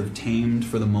sort of tamed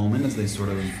for the moment as they sort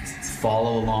of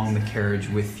follow along the carriage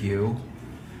with you.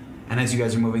 And as you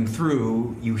guys are moving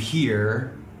through, you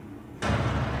hear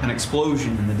an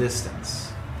explosion in the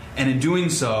distance, and in doing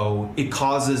so, it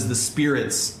causes the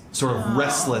spirits sort of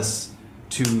restless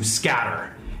to scatter.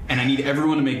 And I need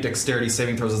everyone to make dexterity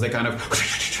saving throws as they kind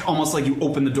of, almost like you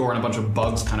open the door and a bunch of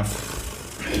bugs kind of.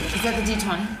 Is that the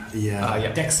D20? Yeah.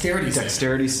 Yeah.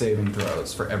 Dexterity saving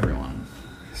throws for everyone.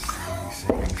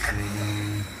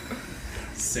 Saving.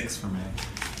 6 for me.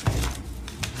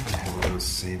 I have those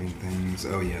saving things.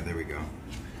 Oh yeah, there we go.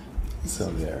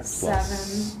 So there.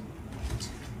 7.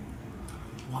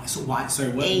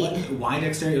 Why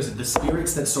dexterity? Was it the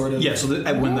spirits that sort of? Yeah. So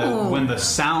when the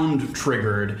sound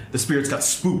triggered, the spirits got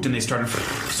spooked and they started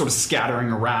sort of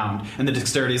scattering around, and the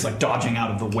dexterity is like dodging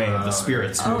out of the way of the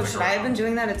spirits. Oh, moving should I have around. been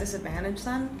doing that at disadvantage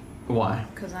then? Why?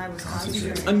 Because I was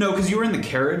concentrating. No, because you were in the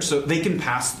carriage, so they can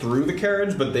pass through the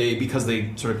carriage, but because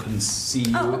they sort of couldn't see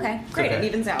you. Oh, okay. Great. It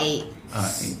evens out. 8.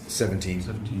 8. 17.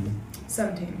 17.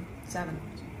 7.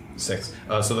 6.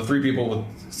 So the 3 people with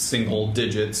single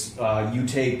digits, you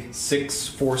take 6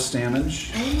 force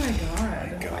damage, Oh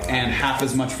my god. and half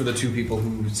as much for the 2 people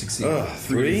who succeed.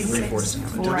 3? 3 force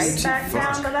damage. Right back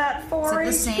down to that 4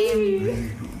 Is it the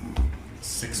same?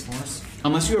 6 force.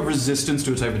 Unless you have resistance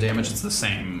to a type of damage, it's the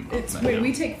same. Wait,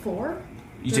 we take 4?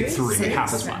 You take 3, Six.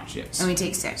 half as Okay. much, yes. And we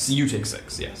take 6. So you take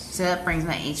 6, yes. So that brings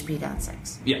my HP down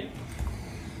 6. Yeah.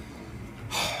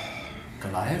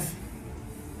 Goliath.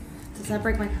 Does that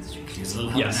break my concentration? Here's a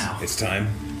little help Yes. now. It's time.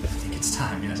 I think it's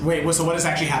time. Yes. Wait. So what has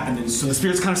actually happened? So the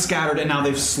spirits kind of scattered, and now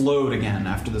they've slowed again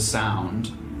after the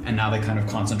sound, and now they kind of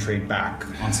concentrate back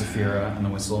on Saphira and the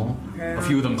whistle. Okay. A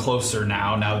few of them closer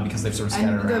now because they've sort of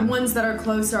scattered And the around. ones that are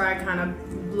closer, I kind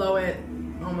of blow it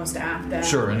almost at them.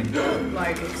 Sure, and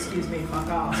Like, excuse me, fuck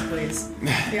off, please.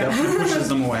 that pushes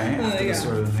them away after yeah. this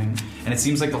sort of thing. And it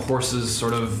seems like the horses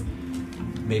sort of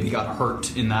maybe got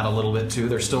hurt in that a little bit too.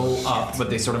 They're still up, but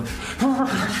they sort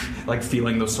of like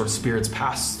feeling those sort of spirits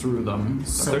pass through them. But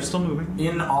So- they're still moving.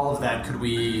 In all of that, could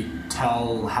we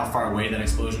tell how far away that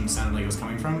explosion sounded like it was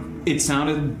coming from? It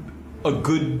sounded a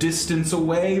good distance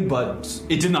away, but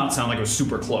it did not sound like it was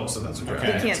super close. So that's what You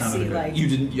can't see, like... you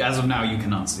didn't. As of now, you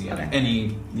cannot see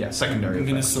any secondary. I'm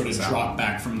going to effects sort of sound. drop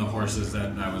back from the horses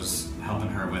that I was helping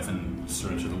her with and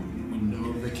sort of to the window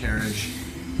of the carriage.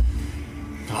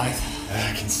 Goliath.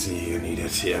 I can see you need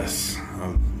it, yes.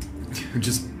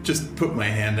 Just put my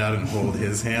hand out and hold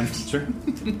his hand. Sure.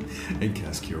 And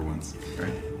cast Cure Wounds.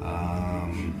 Right.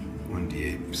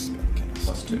 1d8 spell cast.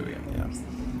 Plus 2, yeah.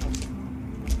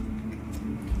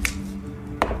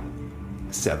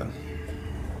 7.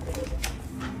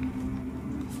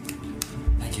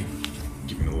 Thank you.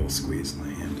 Give me a little squeeze in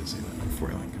my hand to say that before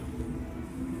I let go.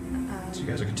 So you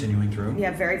guys are continuing through?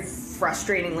 Yeah, very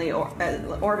frustratingly,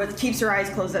 Orbith keeps her eyes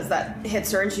closed as that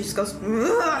hits her, and she just goes,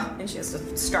 "Ugh!" and she has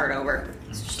to start over.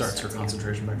 Starts her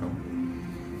concentration back over. You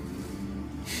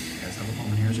guys have a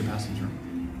moment here as you're passing through.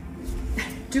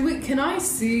 Can I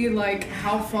see, like,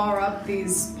 how far up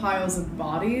these piles of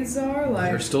bodies are?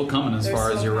 Like, They're still coming as they're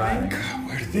far as still you're high?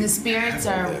 riding. The spirits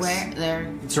are where?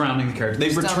 They're Surrounding the carriage.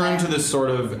 They've Still returned there. to this sort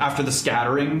of, after the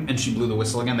scattering, and she blew the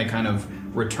whistle again, they kind of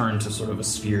return to sort of a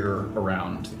sphere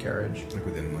around the carriage. Like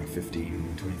within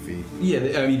 15, 20 feet. Yeah,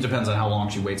 I mean, it depends on how long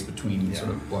she waits between sort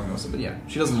of blowing the whistle, but yeah,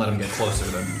 she doesn't let him get closer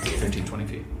than 15, 20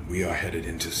 feet. We are headed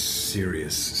into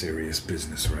serious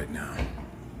business right now.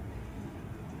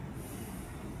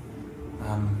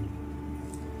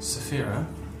 Saphira,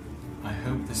 I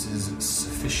hope this is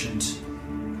sufficient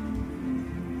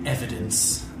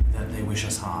evidence that they wish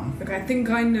us harm. Look, I think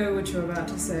I know what you're about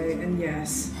to say, and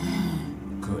yes.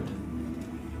 Good.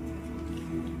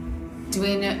 Do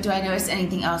I notice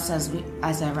anything else as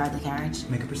I ride the carriage?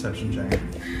 Make a perception check.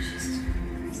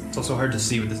 It's also hard to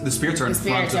see. With the spirits are in The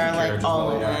front of spirits the are, like, carriage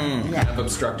all as well. over. Yeah. Kind of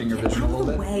obstructing your vision a little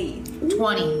bit. Way.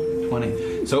 20.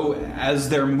 20. So as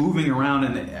they're moving around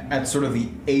and at sort of the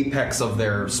apex of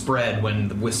their spread when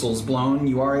the whistle's blown,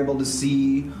 you are able to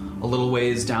see a little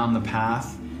ways down the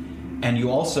path. And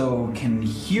you also can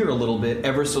hear a little bit,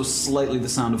 ever so slightly, the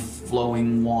sound of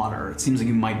flowing water. It seems like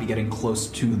you might be getting close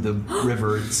to the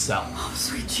river itself. Oh,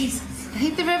 sweet Jesus. I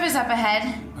think the river's up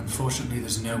ahead. Unfortunately,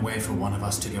 there's no way for one of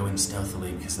us to go in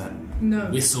stealthily because that No.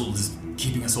 whistle is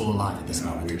keeping us all alive at this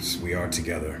moment. We are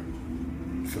together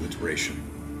for the duration.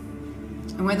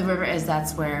 And where the river is,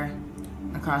 that's where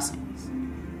the crossing is.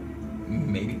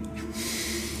 Maybe.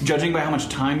 Judging by how much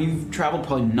time you've traveled,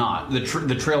 probably not. The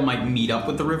trail might meet up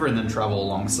with the river and then travel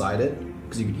alongside it,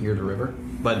 because you can hear the river.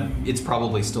 But it's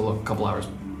probably still a couple hours,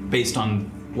 based on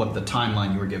what the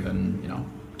timeline you were given,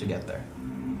 to get there.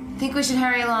 I think we should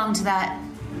hurry along to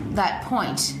that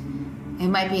point. It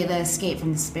might be the escape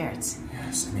from the spirits.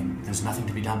 Yes, I mean, there's nothing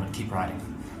to be done but keep riding.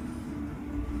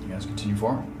 You guys continue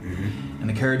forward. And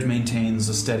the carriage maintains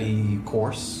a steady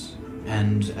course,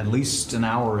 and at least an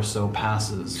hour or so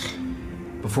passes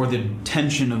before the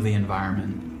tension of the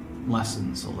environment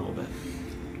lessens a little bit.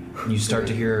 And you start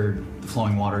to hear the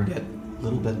flowing water get a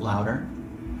little bit louder.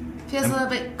 Feels a little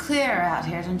bit clearer out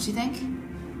here, don't you think?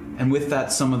 And with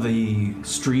that, some of the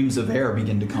streams of air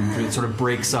begin to come through. It sort of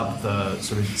breaks up the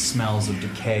sort of smells of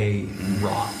decay and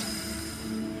rot.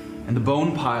 And the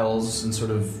bone piles and sort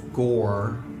of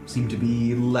gore seem to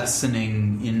be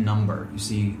lessening in number. You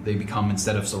see, they become,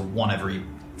 instead of sort of one every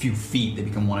few feet, they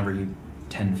become one every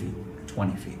 10 feet,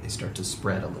 20 feet. They start to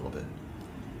spread a little bit.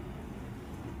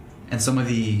 And some of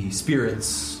the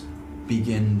spirits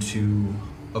begin to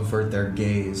avert their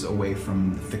gaze away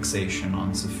from the fixation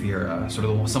on Saphira. Sort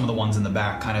of some of the ones in the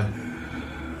back kind of...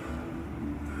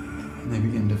 And they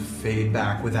begin to fade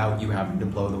back without you having to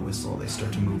blow the whistle. They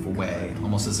start to move away,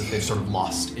 almost as if they've sort of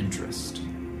lost interest.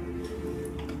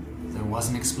 There was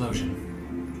an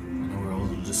explosion. I know we're all a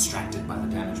little distracted by the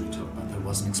damage we took, but there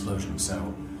was an explosion,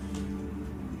 so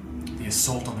the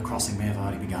assault on the crossing may have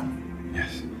already begun.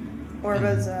 Yes.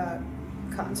 Orba's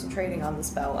concentrating on the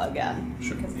spell again.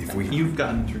 Sure. You've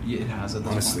gotten through. It has at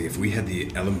this Honestly, point. if we had the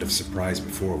element of surprise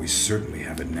before, we certainly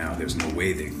have it now. There's no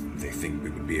way they think we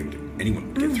would be able to.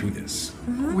 Anyone would get through this.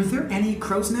 Were there any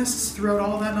crow's nests throughout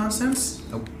all of that nonsense?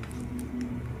 Nope.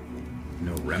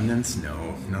 No remnants.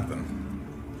 No nothing.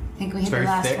 I think we It's hit the very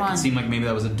last thick. one. It seemed like maybe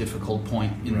that was a difficult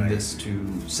point in Right. this to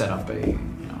set up a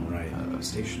Right. a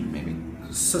station. Maybe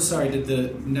So sorry.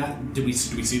 Did we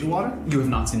see the water? you have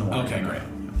not seen the water. Okay, No. great.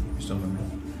 You're still moving.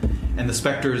 And the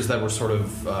specters that were sort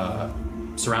of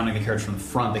surrounding the carriage from the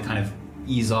front, they kind of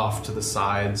ease off to the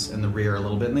sides and the rear a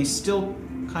little bit, and they still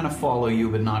kind of follow you,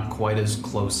 but not quite as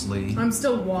closely. I'm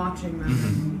still watching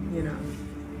them,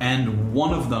 And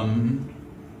one of them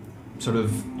sort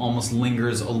of almost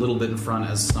lingers a little bit in front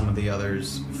as some of the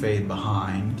others fade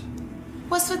behind.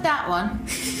 What's with that one?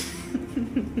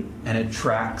 And it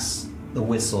tracks the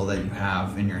whistle that you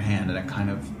have in your hand, and it kind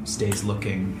of stays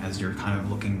looking as you're kind of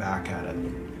looking back at it.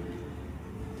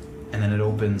 And then it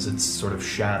opens its sort of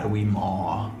shadowy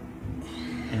maw,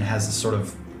 and it has this sort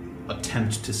of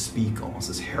attempt to speak, almost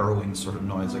this harrowing sort of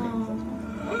noise. Like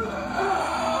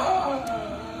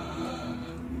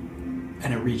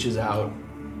and it reaches out,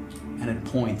 and it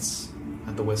points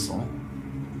at the whistle.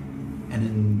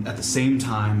 And at the same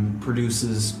time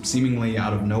produces, seemingly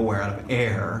out of nowhere, out of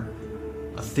air,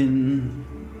 a thin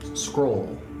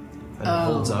scroll that it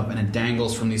holds up, and it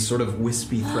dangles from these sort of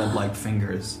wispy thread-like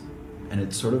fingers, and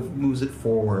it sort of moves it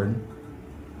forward.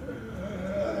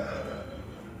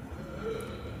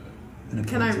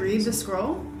 Can I read the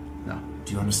scroll? No.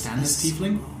 Do you understand this,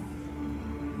 tiefling?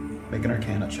 Make an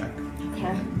Arcana check.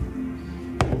 Okay.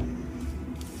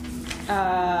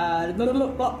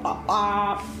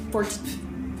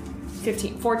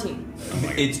 14.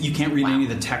 You can't read any of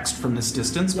the text from this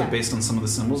distance, but based on some of the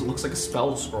symbols, it looks like a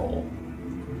spell scroll.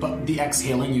 But the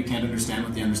exhaling, you can't understand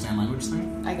with the understand language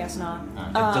thing? I guess not.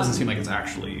 It doesn't seem like it's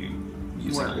actually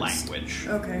using a language.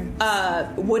 Okay.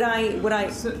 Would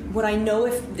I know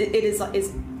if it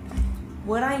is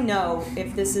would I know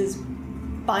if this is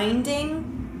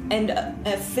binding and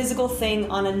a physical thing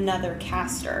on another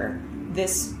caster?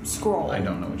 This scroll. I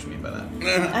don't know what you mean by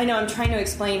that. I know. I'm trying to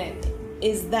explain it.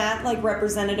 Is that like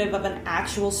representative of an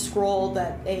actual scroll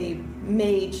that a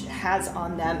mage has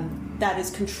on them that is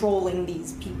controlling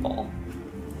these people?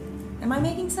 Am I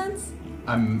making sense?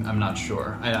 I'm not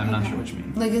sure. I'm not sure what you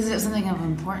mean. Like, is it something of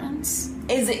importance?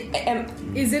 Is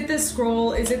it this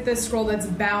scroll? Is it this scroll that's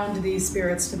bound these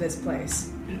spirits to this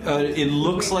place? It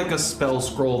looks like a spell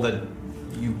scroll that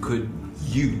you could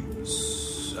use.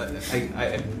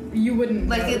 You wouldn't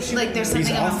like know. it's like there's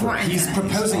something of importance. He's in it.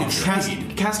 proposing a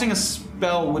trade. Casting a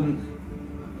spell wouldn't.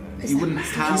 You wouldn't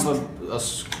have a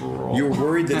scroll. You're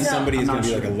worried that somebody is going to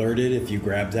be sure. like alerted if you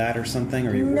grab that or something,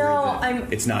 or you're worried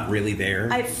that it's not really there.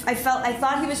 I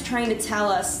thought he was trying to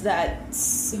tell us that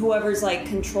whoever's like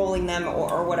controlling them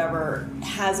or whatever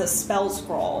has a spell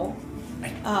scroll.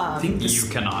 I think you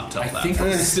cannot tell that. think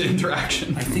this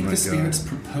interaction. I think the spirit's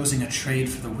proposing a trade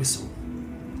for the whistle.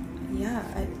 Yeah,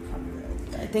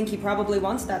 I think he probably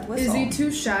wants that whistle. Is he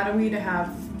too shadowy to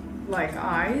have like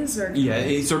eyes, or Yeah,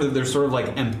 it's there's sort of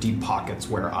like empty pockets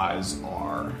where eyes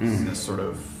are in this sort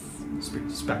of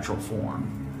spectral form.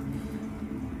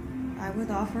 I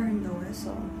would offer him the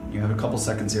whistle. You have a couple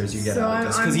seconds here as you get So out,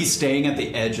 because I'm- he's staying at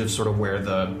the edge of sort of where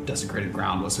the desecrated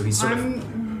ground was. So he's sort of.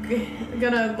 I'm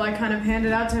gonna like kind of hand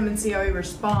it out to him and see how he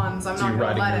responds. I'm So not you're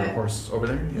gonna riding let your it. horse over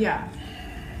there. Yeah.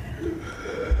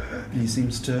 And he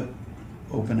seems to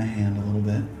open a hand a little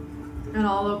bit. And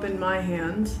I'll open my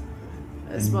hand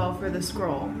as well for the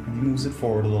scroll. And he moves it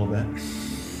forward a little bit.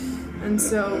 And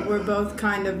so we're both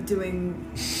kind of doing.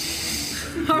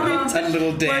 That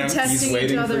little We're dance. testing each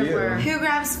waiting for other. you. Where Who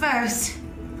grabs first?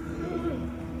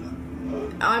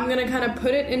 I'm gonna kind of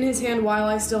put it in his hand while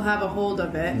I still have a hold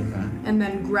of it, Okay. and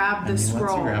then grab the And he lets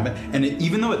scroll. you grab it. And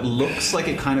even though it looks like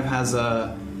it kind of has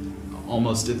a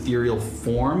almost ethereal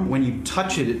form, when you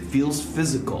touch it, it feels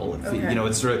physical. Okay. You know,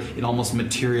 it's sort of, it almost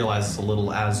materializes a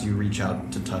little as you reach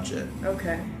out to touch it.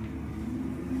 Okay.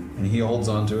 And he holds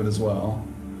onto it as well.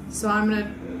 So I'm gonna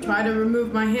try to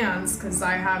remove my hands because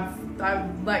I've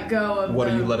let go of. What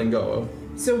are you letting go of?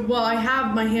 So I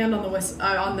have my hand on the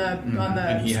on the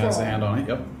And he scroll. has a hand on it.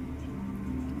 Yep.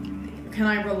 Can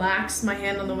I relax my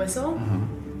hand on the whistle?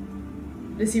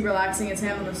 Is he relaxing his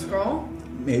hand on the scroll?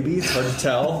 Maybe it's hard to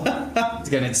tell.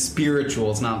 Again, it's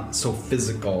spiritual. It's not so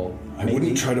physical. I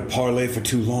wouldn't try to parlay for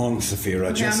too long, Saphira.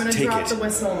 Okay, Just I'm gonna take drop it. the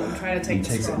whistle and try to take He the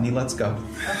takes it scroll. and he lets go.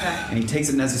 Okay. And he takes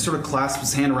it, and as he sort of clasps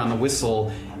his hand around the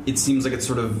whistle, it seems like it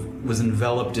sort of was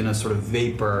enveloped in a sort of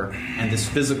vapor, and this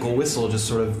physical whistle just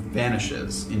sort of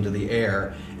vanishes into the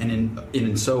air, and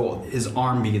in so his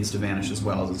arm begins to vanish as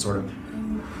well, as it sort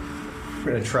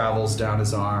of travels down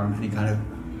his arm, and he kind of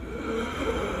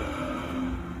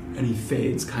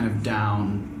fades kind of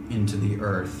down into the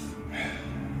earth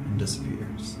and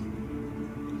disappears.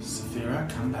 Saphira,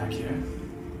 come back here.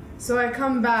 So I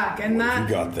come back, and What that have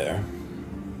you got there?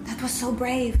 That was so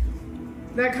brave.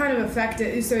 that kind of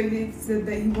affected. So he said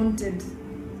that he wanted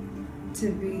to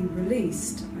be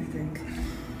released. I think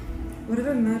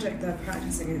whatever magic they're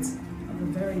practicing is of a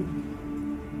very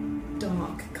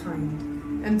dark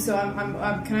kind. And so I'm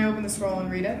can I open the scroll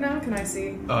and read it now? Can I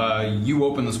see? You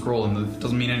open the scroll, and it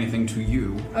doesn't mean anything to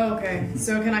you. Oh, okay.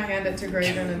 So can I hand it to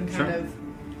Graven and kind Sure. of?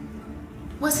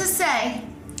 What's it say?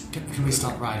 Can we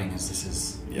stop riding as this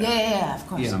is... Yeah, of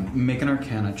course. Yeah, make an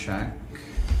Arcana check.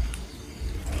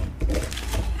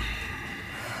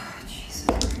 Jesus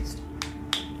Christ.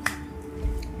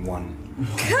 1.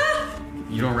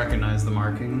 You don't recognize the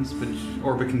markings, but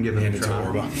Orba can give it a try.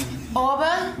 Orba.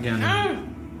 Orba? Again,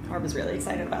 Orba's really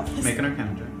excited about this. make an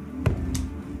Arcana check.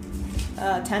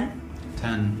 10.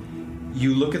 10.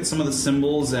 You look at some of the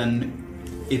symbols, and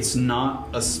it's not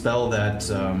a spell that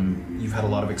you've had a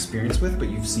lot of experience with, but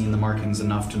you've seen the markings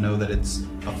enough to know that it's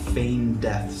a Feign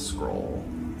Death Scroll.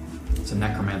 It's a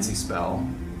necromancy spell,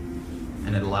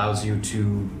 and it allows you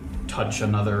to touch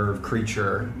another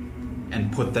creature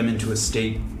and put them into a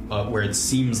state where it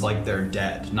seems like they're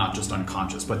dead, not just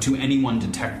unconscious, but to anyone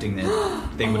detecting it,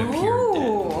 they would appear dead.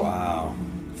 Wow.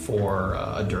 For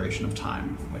a duration of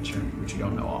time, which you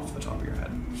don't know off the top of your head.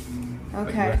 But you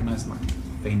Okay. recognize the mark.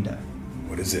 Feign Death.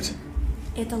 What is it?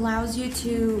 It allows you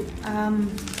to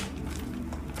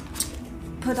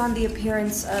put on the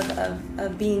appearance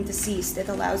of being deceased. It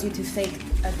allows you to fake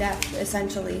a death,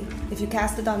 essentially. If you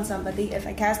cast it on somebody, if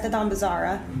I cast it on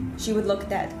Bizarra, she would look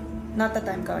dead. Not that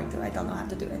I'm going to, I don't know how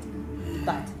to do it.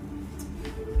 But.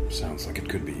 Sounds like it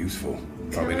could be useful.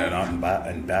 Probably not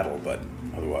in battle, but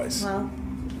otherwise. Well,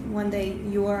 one day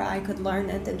you or I could learn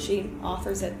it, and she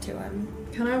offers it to him.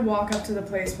 Can I walk up to the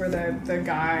place where the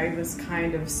guy was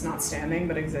kind of not standing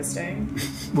but existing?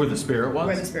 Where the spirit was?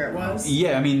 Where the spirit was?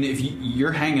 Yeah, I mean, if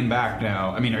you're hanging back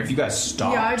now, I mean, if you guys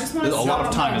stop, Yeah, I just wanna a lot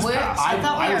of stop. time has passed. I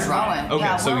thought we were going. Okay,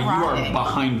 Yeah, so we're you riding. are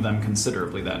behind them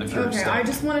considerably then, if you're Okay, stuck. I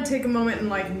just want to take a moment and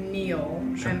like kneel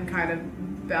Sure. and kind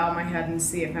of bow my head and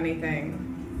see if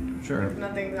anything. Sure.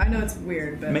 Nothing. I know it's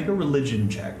weird, but Make a religion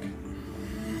check.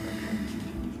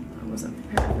 I wasn't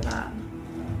prepared for that.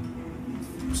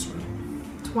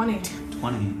 20.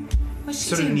 20. What's she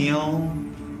Sort of doing? kneel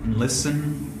and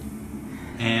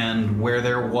listen, and where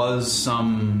there was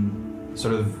some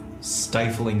sort of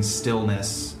stifling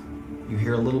stillness, you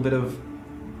hear a little bit of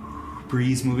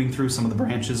breeze moving through. Some of the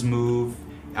branches move.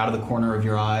 Out of the corner of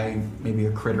your eye, maybe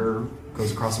a critter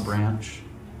goes across a branch.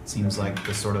 It seems like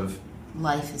the sort of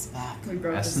Life is back. We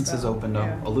broke the essence has spell. opened up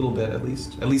Yeah. a little bit, at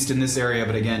least in this area.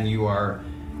 But again,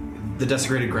 the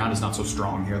desecrated ground is not so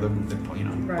strong here.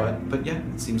 Right. But yeah,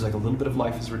 it seems like a little bit of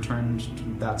life has returned to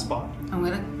that spot. I'm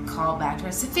gonna call back to her.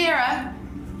 Saphira,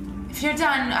 if you're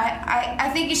done, I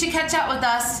think you should catch up with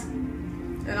us.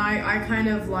 And I kind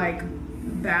of like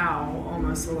bow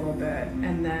almost a little bit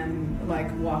and then like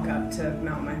walk up to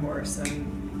mount my horse and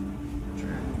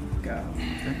go.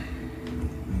 Okay.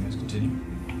 You guys continue.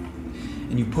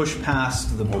 And you push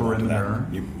past the Hold on to that.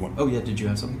 perimeter. Oh yeah, did you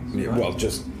have something? Yeah, well,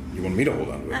 just you want me to hold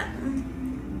on to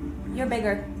it? You're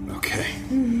bigger. Okay.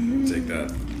 Take that.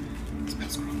 Is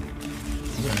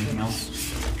there anything else?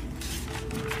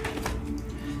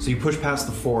 So you push past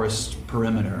the forest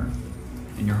perimeter,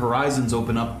 and your horizons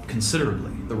open up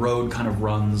considerably. The road kind of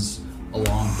runs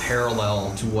along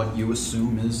parallel to what you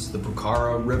assume is the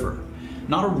Pucara River.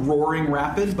 Not a roaring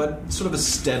rapid, but sort of a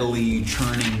steadily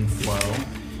churning flow.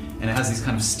 And it has these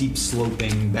kind of steep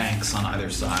sloping banks on either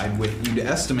side with, you'd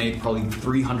estimate, probably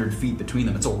 300 feet between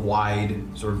them. It's a wide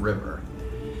sort of river.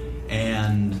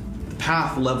 And the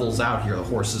path levels out here. The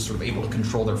horse is sort of able to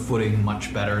control their footing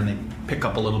much better, and they pick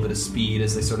up a little bit of speed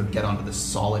as they sort of get onto this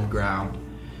solid ground.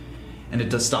 And it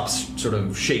does stop sort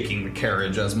of shaking the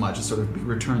carriage as much. It sort of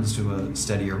returns to a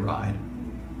steadier ride.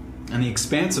 And the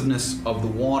expansiveness of the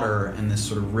water and this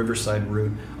sort of riverside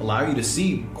route allow you to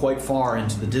see quite far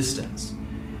into the distance.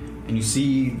 And you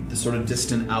see the sort of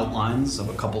distant outlines of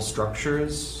a couple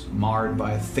structures marred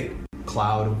by a thick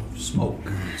cloud of smoke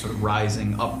sort of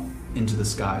rising up into the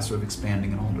sky, sort of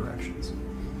expanding in all directions.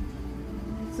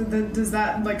 So does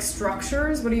that like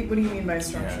structures? What do you mean by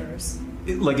structures?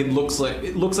 It looks like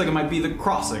it might be the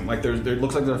crossing. Like there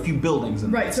looks like there are a few buildings.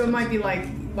 In Right, so it might be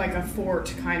like a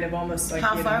fort, kind of almost like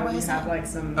How you far know, away you is have that? like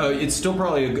some. It's still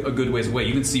probably a good ways away.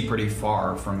 You can see pretty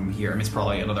far from here. I mean, it's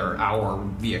probably another hour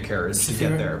via carriage to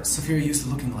get there. Saphira used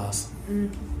the looking glass.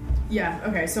 Yeah.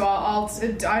 Okay. So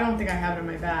I don't think I have it in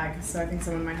my bag, so I think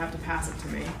someone might have to pass it to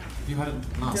me. You had it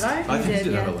last. Did I? I think you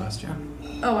did yeah. have it last year.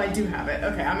 Oh, I do have it.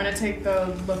 Okay, I'm gonna take the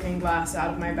looking glass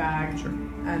out of my bag. Sure.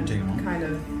 And Take 'em all. kind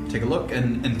of. Take a look,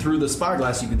 and through the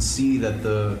spyglass, you can see that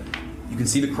you can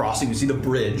see the crossing. You see the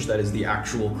bridge that is the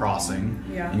actual crossing,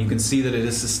 Yeah. and you can see that it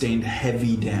has sustained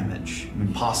heavy damage. I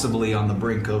mean, possibly on the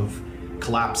brink of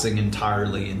collapsing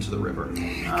entirely into the river.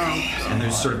 And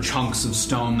there's sort of chunks of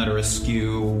stone that are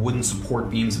askew. Wooden support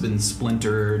beams have been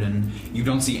splintered, and you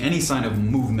don't see any sign of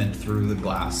movement through the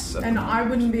glass. And I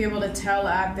wouldn't be able to tell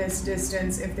at this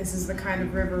distance if this is the kind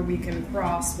of river we can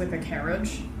cross with a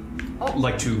carriage.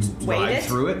 Like to Wade ride it?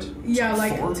 through it. Yeah,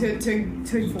 like Ford?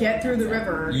 to get through the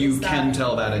river. You is can that-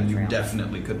 tell that, and you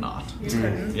definitely could not. You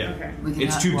couldn't. Yeah, Okay. We can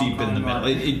it's not too walk deep in on the the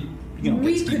middle. road.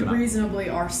 We steep could enough. reasonably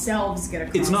ourselves get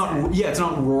across. It's not. Yeah, it's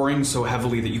not roaring so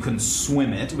heavily that you couldn't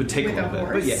swim it. It would take With a a little bit,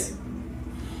 but horse?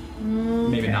 yeah,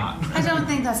 maybe not. I don't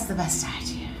think that's the best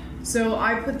idea. So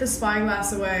I put the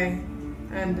spyglass away,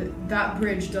 and that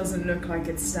bridge doesn't look like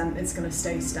it's going to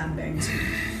stay standing.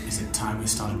 Is it time we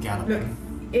started Look, galloping?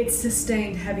 it's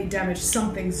sustained heavy damage.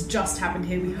 Something's just happened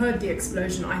here. We heard the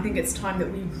explosion. I think it's time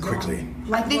that we run. Quickly.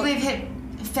 I think we've hit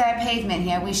fair pavement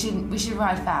here. We should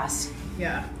ride fast.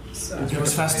 Yeah. So Go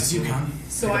as fast as you can.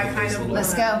 I kind of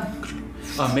Let's go.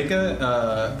 Make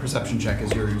a perception check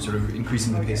as you're sort of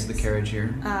increasing the pace of the carriage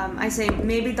here. I say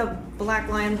maybe the black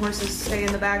lion horses stay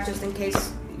in the back just in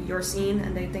case you're seen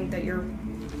and they think that you're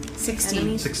 16.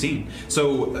 enemies. 16.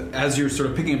 So as you're sort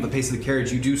of picking up the pace of the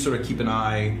carriage, you do sort of keep an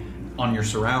eye on your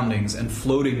surroundings, and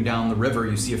floating down the river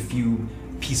you see a few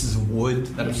pieces of wood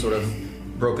that have sort of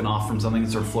broken off from something,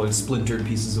 sort of floated, splintered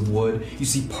pieces of wood. You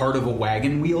see part of a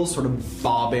wagon wheel sort of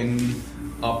bobbing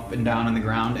up and down in the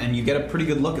ground, and you get a pretty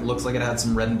good look. It looks like it had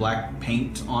some red and black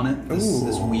paint on it,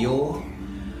 this wheel.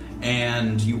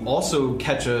 And you also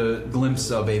catch a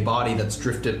glimpse of a body that's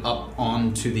drifted up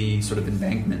onto the sort of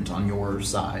embankment on your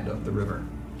side of the river.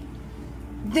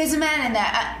 There's a man in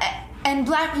there, and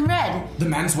black and red. The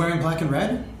man's wearing black and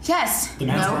red? Yes. The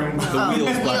man's wearing black. The wheel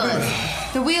is black and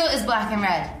red. The wheel is black and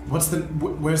red.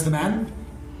 Where's the man?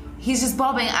 He's just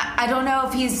bobbing. I don't know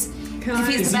if he's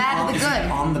Is the bad or the he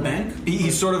good. on the bank?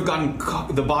 He's sort of gotten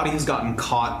the body has gotten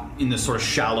caught in this sort of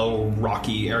shallow,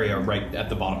 rocky area right at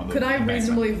the bottom of the Could I embankment.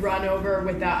 reasonably run over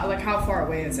with that? Like, how far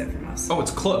away is it from us? Oh,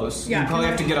 it's close. Yeah, you probably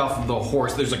can have to get off of the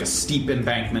horse. There's like a steep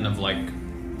embankment of like...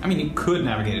 I mean, you could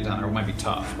navigate it down there. It might be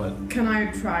tough, but... Can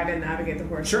I try to navigate the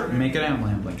horse? Sure, make an animal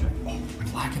handling check.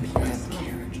 Black and red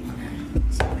carriage.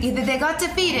 Okay. Either they got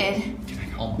defeated.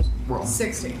 Almost. We're almost.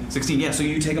 16. 16, yeah. So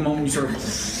you take a moment, you sort of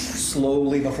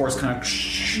slowly, the horse kind of...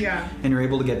 Yeah. And you're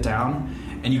able to get down.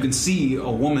 And you can see a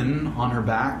woman on her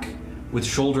back with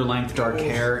shoulder-length dark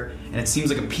hair, and it seems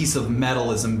like a piece of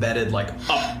metal is embedded like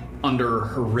up under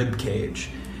her rib cage.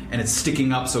 And it's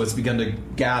sticking up, so it's begun to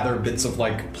gather bits of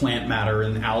like plant matter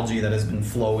and algae that has been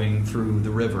flowing through the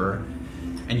river.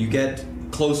 And you get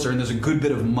closer, and there's a good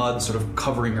bit of mud sort of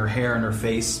covering her hair and her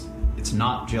face. It's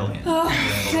not Jillian. God.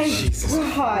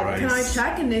 Can I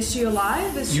check? And is she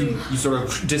alive? Is You sort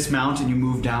of dismount and you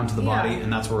move down to the body, and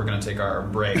that's where we're going to take our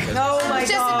break. Oh my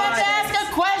Just god. about to ask a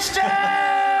question.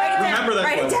 Remember that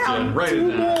Write it question. down. Write it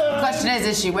down. The question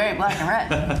is she wearing black and red?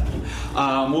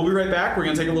 We'll be right back. We're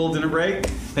going to take a little dinner break.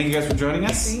 Thank you guys for joining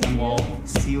us, and we'll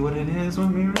see what it is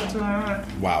when we return.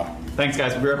 Wow. Thanks,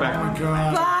 guys. We'll be right back.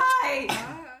 Bye.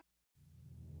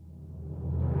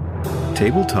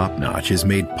 Tabletop Notch is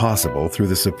made possible through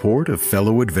the support of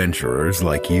fellow adventurers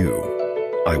like you.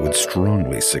 I would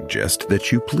strongly suggest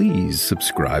that you please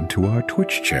subscribe to our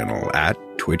Twitch channel at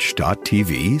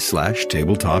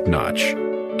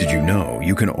twitch.tv/tabletopnotch. Did you know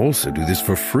you can also do this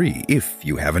for free if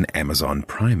you have an Amazon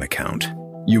Prime account?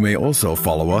 You may also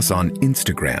follow us on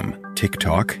Instagram,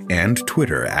 TikTok, and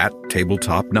Twitter at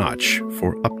Tabletop Notch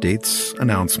for updates,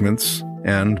 announcements,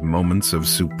 and moments of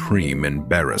supreme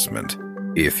embarrassment.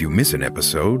 If you miss an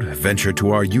episode, venture to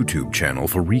our YouTube channel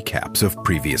for recaps of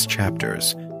previous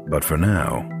chapters. But for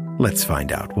now, let's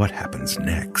find out what happens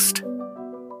next.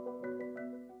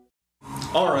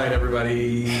 All right,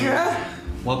 everybody.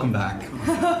 Welcome back.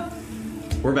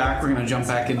 We're back. We're going to jump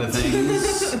back into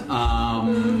things.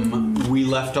 We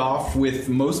left off with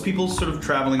most people sort of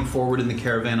traveling forward in the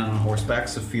caravan on horseback.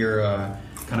 Saphira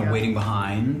kind of waiting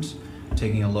behind,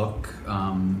 taking a look.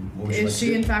 What would you like Is to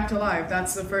she do? in fact alive?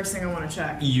 That's the first thing I want to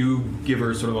check. You give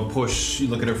her sort of a push. You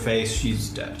look at her face. She's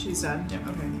dead. She's dead? Yeah.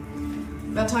 Okay.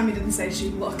 That time you didn't say she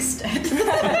looks dead.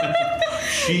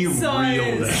 She real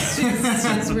dead.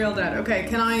 She's real dead. Okay,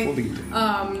 can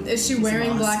I... is she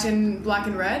wearing black and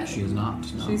red? She is not.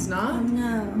 No. She's not? Oh,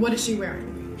 no. What is she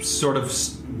wearing? Sort of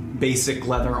basic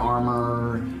leather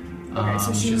armor. Okay,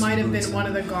 so she has might have boots been one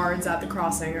of the guards at the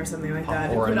crossing or something like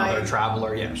that. or Could another I-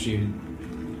 traveler. Yeah, she.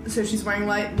 So she's wearing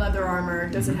light leather armor.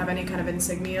 Does it have any kind of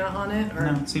insignia on it? Or?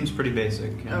 No, it seems pretty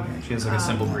basic. Yeah. Okay. She has like a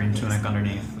simple green tunic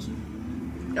underneath.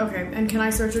 Okay, and can I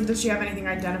search her? Does she have anything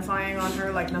identifying on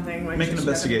her? Like nothing? Like Make an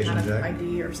does she have any investigation kind of check.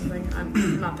 ID or something?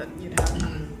 Not that you'd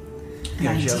have.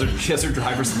 Yeah, she has her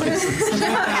driver's license.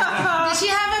 Does she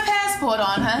have a passport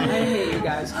on her? I hate you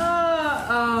guys.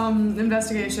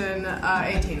 Investigation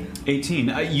 18.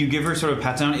 18. You give her sort of a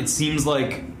pat down. It seems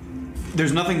like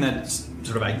there's nothing that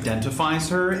sort of identifies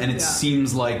her, and it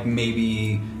seems like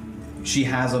maybe she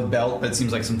has a belt, but it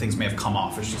seems like some things may have come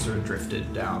off as she sort of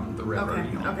drifted down the river. Okay.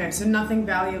 You know. Okay. So nothing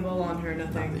valuable on her.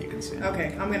 Nothing. Not that you can see.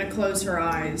 Okay. I'm gonna close her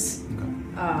eyes. Okay.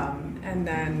 and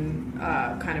then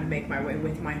kind of make my way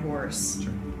with my horse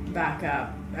back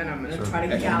up, and I'm going to try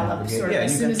to gallop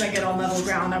as soon as I get on level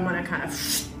ground. I'm going to kind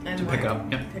of and pick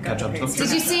up catch up. Did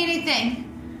you see anything?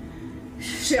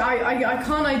 I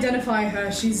can't identify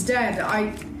her. She's dead.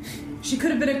 She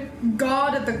could have been a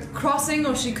guard at the crossing,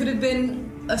 or she could have been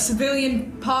a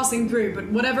civilian passing through. But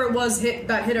whatever it was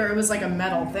that hit her, it was like a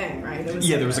metal thing, right? It was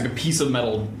there was like a piece of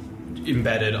metal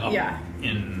embedded up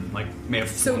in, like, may have.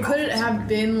 So could it have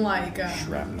been like a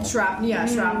shrapnel?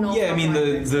 Shrapnel. Yeah, I mean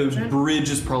the bridge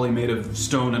is probably made of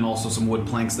stone and also some wood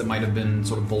planks that might have been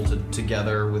sort of bolted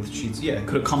together with sheets. Yeah, it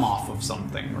could have come off of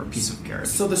something or a piece of carriage.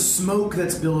 So the smoke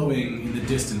that's billowing in the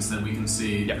distance that we can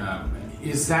see,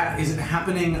 is it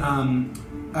happening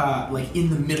like in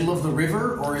the middle of the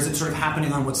river, or is it sort of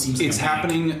happening on what seems like it's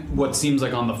happening what seems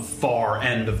like on the far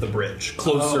end of the bridge,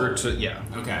 closer to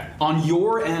Okay. On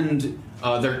your end,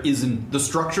 there isn't. The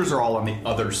structures are all on the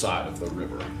other side of the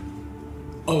river.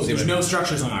 Oh, there's no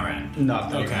structures on our end.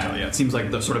 Not that you can tell. Yeah, it seems like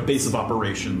the sort of base of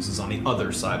operations is on the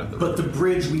other side of the river. But the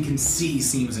bridge we can see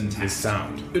seems intact. Is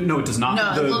sound. No, it does not.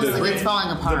 No, it looks like it's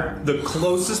falling apart. The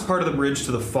closest part of the bridge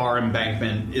to the far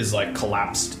embankment is like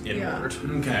collapsed inward.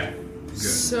 Okay. Good.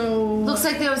 So Looks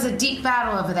like there was a deep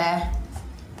battle over there.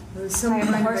 there was some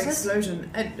kind of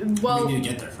explosion. Well, We need to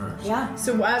get there first. Yeah.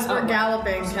 so as we're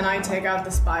galloping, can I take out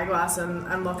the spyglass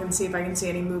and look and see if I can see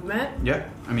any movement? Yeah,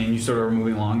 I mean, you sort of are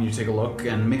moving along. You take a look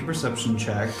and make a perception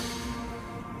check.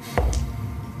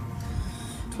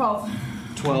 12.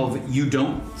 12. You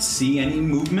don't see any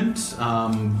movement.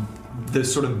 Some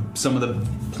of the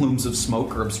plumes of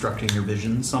smoke are obstructing your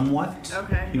vision somewhat.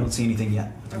 Okay. You don't see anything yet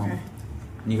at the Okay. moment.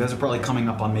 And you guys are probably coming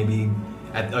up on maybe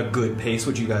at a good pace,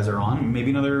 which you guys are on.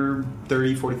 Maybe another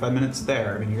 30, 45 minutes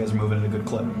there. I mean, you guys are moving at a good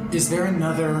clip. Is there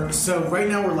another? So right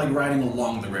now we're like riding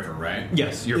along the river, right?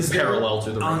 Yes, you're Is there- parallel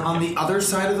to the river. On the other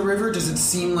side of the river, does it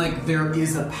seem like there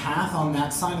is a path on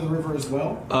that side of the river as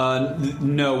well?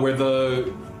 No,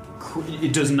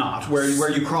 it does not. Where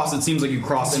you cross, it seems like you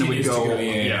cross and it would Continues go, to go,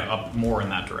 yeah. up more in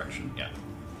that direction. Yeah.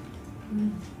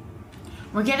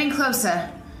 We're getting closer.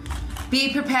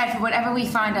 Be prepared for whatever we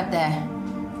find up there.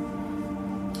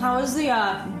 How is the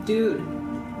dude,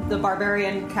 the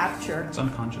barbarian capture? It's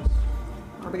unconscious.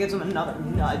 Or we give him another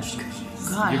nudge.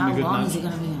 God, Give him how a good long nudge. is he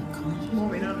gonna be unconscious? Well,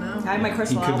 we don't know. I have my He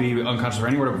crystal could out. be unconscious for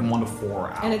anywhere from 1 to 4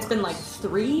 hours. And it's been like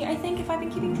 3, I think, if I've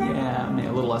been keeping track. Yeah, maybe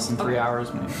a little less than 3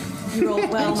 hours, maybe. You rolled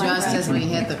well, my Just friend. as we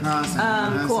hit the crossing.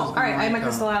 Cool. All right, I have my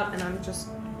crystal out, and I'm just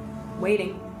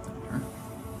waiting.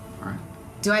 All right.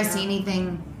 Do I see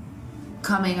anything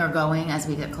coming or going as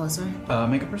we get closer?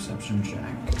 Make a perception check.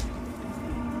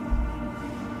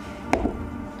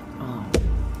 Oh,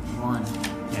 1.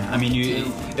 Yeah, I mean,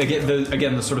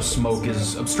 the sort of smoke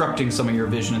is obstructing some of your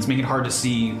vision. It's making it hard to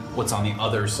see what's on the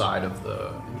other side of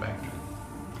the embankment.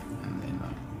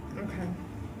 Okay.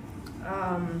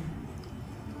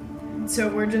 So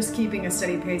we're just keeping a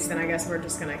steady pace, then I guess we're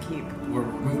just gonna keep. We're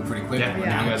moving pretty quick. Yeah, right you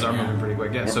now. guys are moving pretty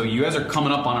quick. Yeah, so you guys are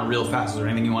coming up on it real fast. Is there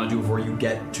anything you want to do before you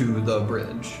get to the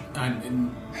bridge?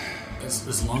 And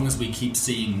as long as we keep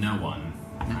seeing no one,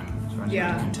 I'm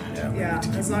Yeah. content. Yeah.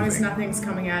 As long as nothing's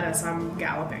coming at us, I'm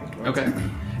galloping towards Okay.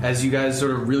 As you guys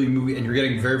sort of really move, and you're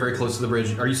getting very, very close to the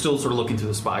bridge, are you still sort of looking through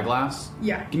the spyglass?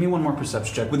 Yeah. Give me one more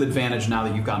perception check with advantage now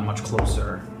that you've gotten much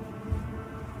closer.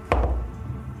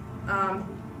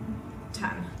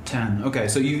 10. 10. Okay,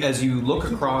 so as you look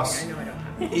across, I know I don't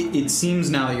have it seems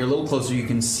now that you're a little closer, you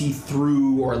can see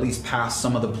through or at least past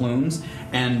some of the plumes,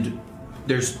 and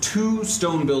there's 2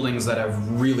 stone buildings that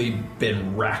have really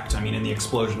been wrecked. I mean, in the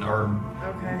explosion, or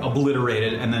Okay.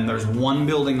 obliterated, and then there's one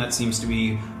building that seems to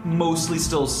be mostly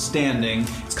still standing.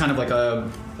 It's kind of like a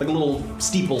little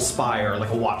steeple spire, like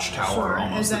a watchtower Sure.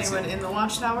 almost. Is It's- anyone in the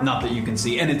watchtower? Not that you can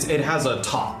see, and it has a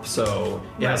top, so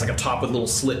it has like a top with little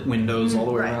slit windows all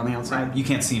the way Right, around the outside. right. You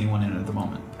can't see anyone in it at the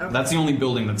moment. Okay. That's the only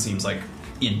building that seems like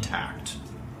intact.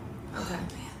 Okay.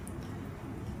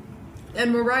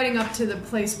 And we're riding up to the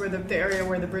place where the area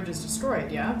where the bridge is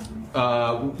destroyed, yeah?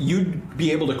 You'd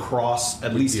be able to cross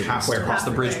at least be able to halfway across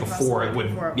the bridge halfway across before the it bridge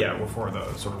would, before- before the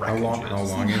sort of How wreckage long? is.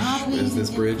 How longish is this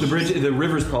bridge? The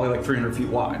river's probably like 300 feet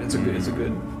wide. It's a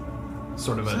good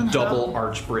sort of a double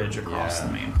arch bridge across Yeah.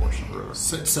 the main portion of the river.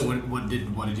 So what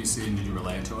did you see and did you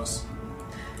relay it to us?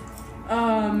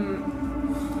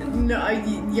 No,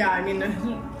 I mean,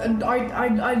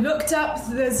 I looked up.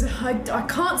 I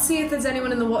can't see if there's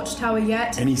anyone in the watchtower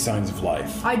yet. Any signs of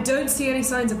life? I don't see any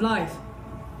signs of life.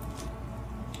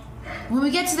 When we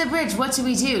get to the bridge, what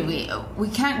do? We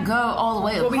can't go all the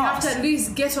way across. Well, we have to at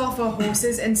least get off our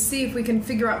horses and see if we can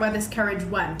figure out where this carriage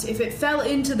went. If it fell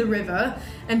into the river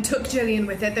and took Jillian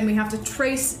with it, then we have to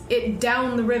trace it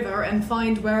down the river and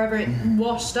find wherever it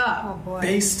washed up. Oh boy.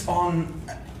 Based on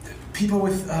people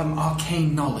with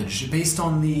arcane knowledge, based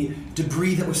on the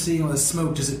debris that we're seeing or the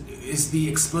smoke, is the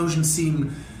explosion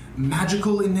seem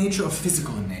magical in nature or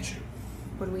physical in nature?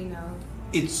 What do we know?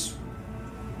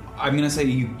 I'm gonna say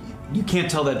you can't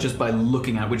tell that just by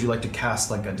looking at it. Would you like to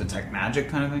cast like a detect magic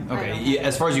kind of thing? Okay, yeah,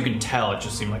 as far as you can tell, it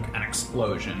just seemed like an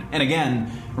explosion. And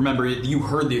again, remember, you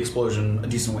heard the explosion a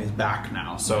decent ways back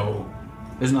now, so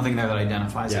there's nothing there that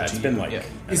identifies it to it's you. been like an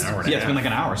hour and a it's been like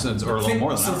an hour since, or a little more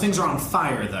than So that. things are on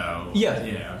fire, though. Yeah.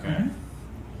 Yeah, okay. Mm-hmm.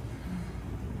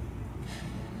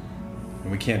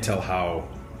 And we can't tell how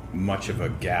much of a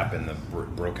gap in the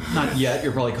broken bridge. Not yet.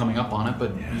 You're probably coming up on it,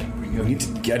 but We need to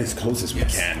get as close as we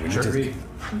can. We need to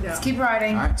Let's keep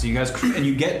riding. all right. So you guys and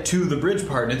you get to the bridge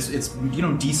part, and it's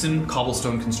decent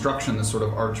cobblestone construction, this sort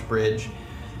of arch bridge,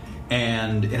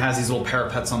 and it has these little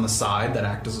parapets on the side that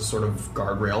act as a sort of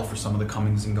guardrail for some of the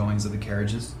comings and goings of the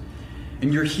carriages.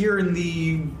 And you're here in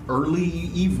the early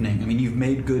evening. I mean, you've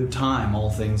made good time, all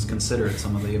things considered,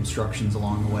 some of the obstructions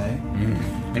along the way.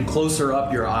 And closer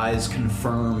up, your eyes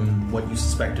confirm what you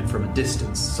suspected from a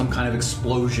distance. Some kind of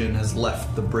explosion has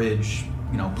left the bridge,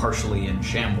 partially in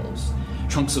shambles.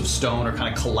 Chunks of stone are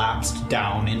kind of collapsed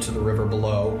down into the river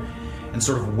below and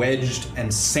sort of wedged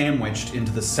and sandwiched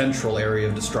into the central area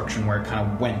of destruction where it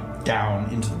kind of went down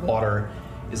into the water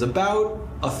is about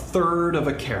a third of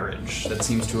a carriage that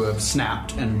seems to have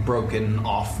snapped and broken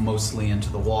off mostly into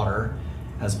the water.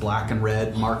 Has black and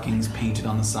red markings painted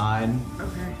on the side.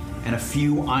 Okay. And a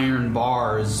few iron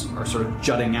bars are sort of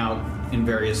jutting out in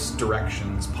various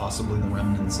directions, possibly the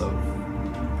remnants of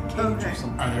cage Okay. or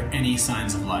something. Are there any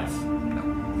signs of life?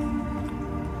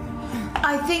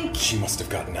 I think She must have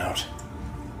gotten out.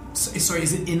 Sorry,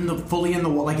 is it fully in the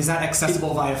wall? Like, is that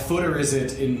accessible via foot, or is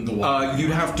it in the wall?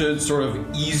 You'd have to sort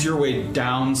of ease your way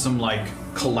down some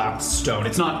collapsed stone.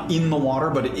 It's not in the water,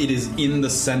 but it is in the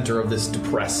center of this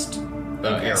depressed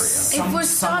area. if we're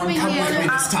stopping come here, with me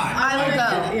this time. I will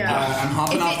go. Yeah. I'm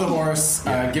hopping If off it- the horse,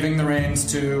 giving the reins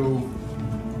to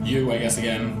you, I guess,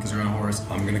 again, because you're on a horse.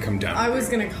 I'm gonna come down. I was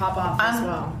gonna hop off as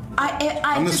well. I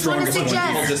I'm the just want to strongest one.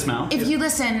 People suggest, dismount. if you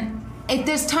listen, if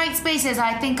there's tight spaces,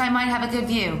 I think I might have a good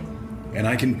view. And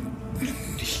I can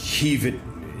heave it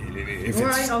if All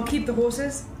it's... right, I'll keep the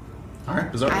horses. All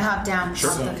right, bizarre. I hop down Sure.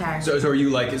 off the car. So are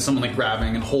you is someone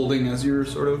grabbing and holding as you're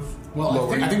sort of Well,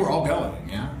 lowering? I think we're all going,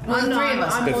 yeah? Well, the three of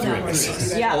us. I'm The holding three of on.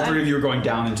 us. Yeah. All three of you are going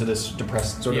down into this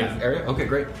depressed sort Yeah. of area? Okay,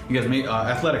 great. You guys make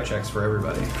athletic checks for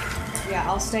everybody. Yeah,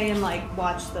 I'll stay and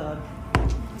watch the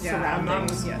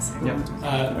surroundings. Yes. Yep.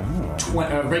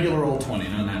 Regular old 20,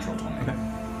 not a natural 20. Okay.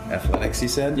 Athletics, he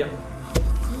said? Yep.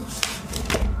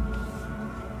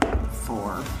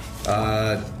 4.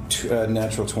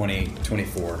 Natural 20,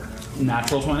 24.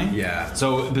 Natural 20? Yeah.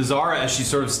 So Bizarra, as she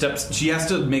sort of steps, she has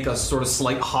to make a sort of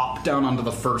slight hop down onto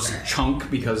the first chunk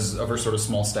because of her sort of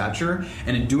small stature.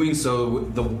 And in doing so,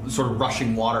 the sort of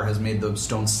rushing water has made the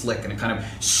stone slick and it kind of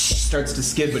starts to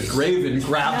skid. But Graven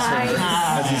grabs her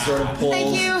as he sort of pulls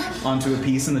Thank you. onto a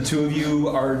piece. And the two of you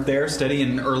are there steady,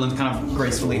 and Erland kind of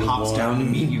gracefully hops down to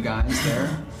meet you guys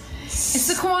there. It's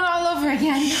the corn all over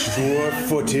again.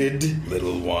 4-footed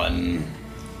little one.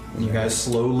 And you guys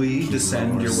slowly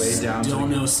descend your way down. Still to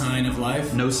the no sign of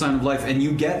life? No sign of life, and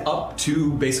you get up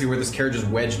to basically where this carriage is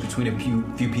wedged between a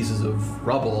few pieces of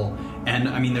rubble, and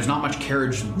I mean, there's not much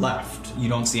carriage left. You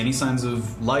don't see any signs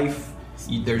of life.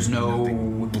 There's no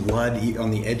Blood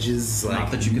on the edges.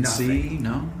 not that you can see.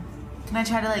 No. Can I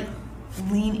try to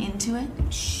lean into it?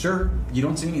 Sure. You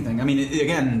don't see anything. I mean,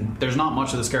 again, there's not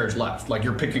much of this carriage left.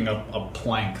 You're picking up a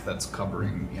plank that's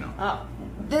covering.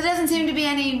 There doesn't seem to be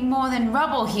any more than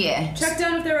rubble here. Check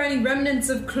down if there are any remnants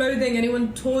of clothing.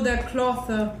 Anyone tore their cloth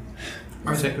or...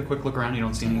 Take a quick look around. You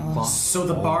don't see any cloth. So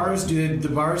the bars, do the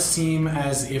bars seem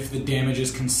as if the damage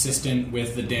is consistent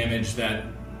with the damage that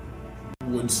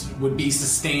would be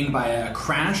sustained by a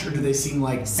crash, or do they seem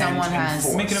like Someone bent and has-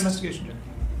 forced? Make an investigation check.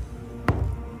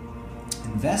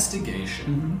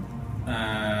 Investigation.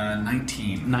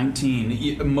 19.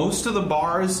 19. Most of the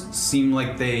bars seem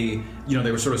like they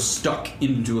were sort of stuck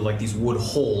into these wood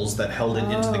holes that held it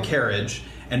into the carriage,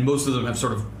 and most of them have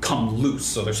sort of come loose,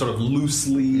 so they're sort of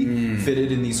loosely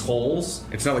fitted in these holes.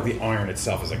 It's not like the iron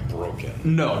itself is broken.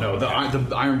 No, the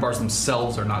iron bars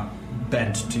themselves are not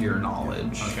bent to your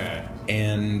knowledge. Okay.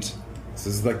 And so this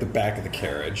is the back of the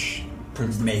carriage.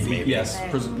 Maybe. Yes,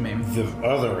 maybe. The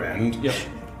other end. Yep.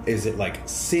 Is it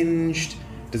singed?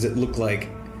 Does it look like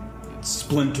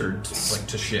splintered like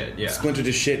to shit. Yeah, splintered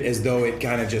to shit, as though it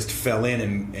kind of just fell in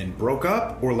and broke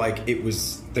up, or like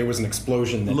there was an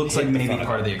explosion. That it looks hit like the maybe front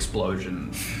part of the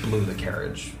explosion blew the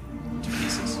carriage to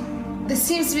pieces. There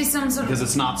seems to be some sort of... Because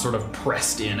it's not sort of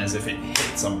pressed in as if it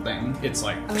hit something. It's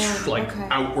like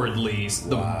outwardly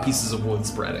the pieces of wood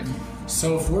spreading.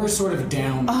 So if we're sort of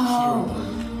down here...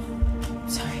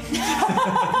 Sorry.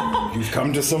 You've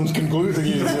come to some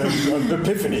conclusions,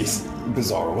 epiphanies.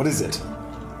 Bizarre, what is it?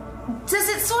 Does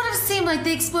it sort of seem like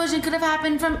the explosion could have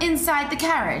happened from inside the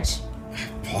carriage?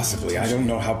 Possibly. I don't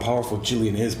know how powerful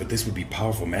Jillian is, but this would be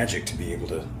powerful magic to be able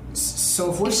to...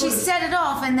 So if she set it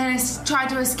off and then tried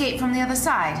to escape from the other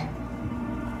side.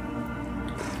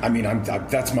 I mean,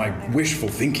 that's my wishful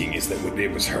thinking, is that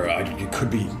it was her. It could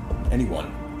be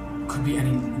anyone. Could be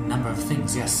any number of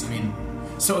things, yes. I mean...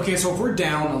 So if we're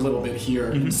down a little bit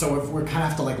here, so if we're kind of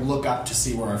have to like look up to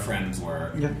see where our friends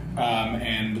were,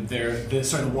 and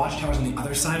the watchtower's on the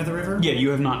other side of the river. Yeah, you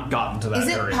have not gotten to that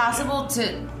area. Is it possible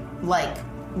to like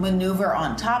maneuver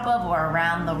on top of or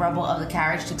around the rubble of the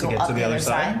carriage to go get up to the other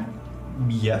side?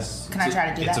 Yes. Can I try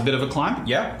to do that? It's a bit of a climb.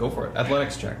 Yeah, go for it.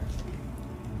 Athletics check.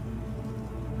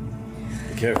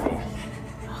 Be careful.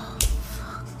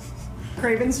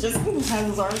 Craven's just has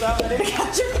his arms out ready to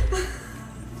catch him.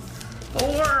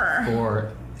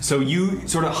 4. So you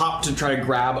sort of hop to try to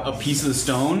grab a piece of the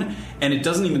stone, and it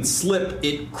doesn't even slip,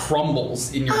 it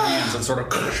crumbles in your hands and sort of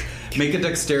make a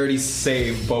dexterity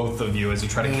save, both of you, as you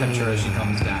try to catch her as she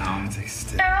comes down.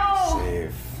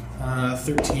 Save.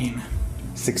 13.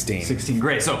 16.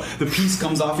 Great. So the piece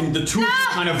comes off, and the two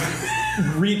kind of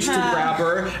reach to grab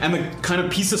her, and the kind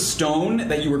of piece of stone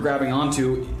that you were grabbing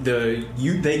onto,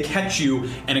 they catch you,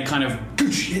 and it kind of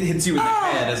hits you in the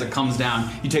head as it comes down.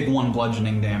 You take 1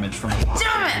 bludgeoning damage from the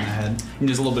head, and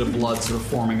there's a little bit of blood sort of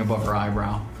forming above her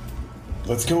eyebrow.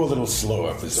 Let's go a little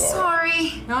slower, Bizarre.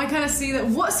 Sorry. Now I kind of see that.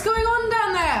 What's going on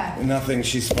down there? Nothing.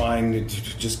 She's fine. It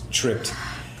just tripped.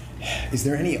 Is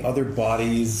there any other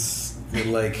bodies?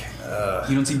 Like,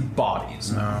 you don't see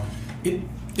bodies. No.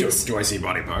 Do I see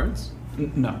body parts?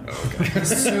 No. Oh, okay.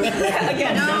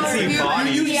 Again, you don't see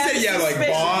bodies. You said, like,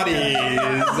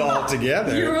 bodies all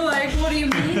together. You were like, what do you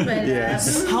mean by that?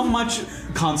 Yes. How much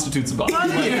constitutes a body? 60%?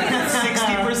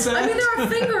 I mean, there are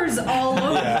fingers all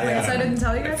over the place. I didn't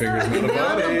tell you guys Fingers that. not a They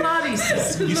are body. the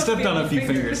bodies. You stepped on a few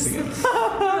fingers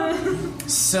together.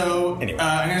 So, Anyway.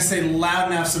 I'm going to say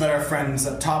loud enough so that our friends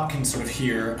up top can sort of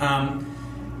hear.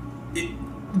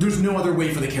 There's no other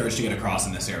way for the carriage to get across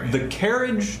in this area. The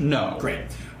carriage, no. Great.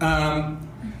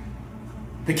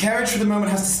 The carriage for the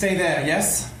moment has to stay there,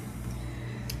 yes?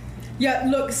 Yeah,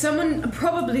 look, someone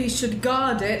probably should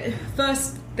guard it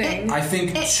first thing. I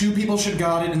think 2 people should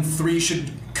guard it and 3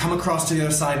 should come across to the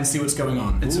other side and see what's going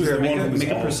on. It's Who's fair. the Make, one a, who's make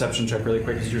a all- perception check really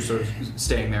quick because you're sort of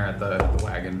staying there at the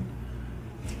wagon.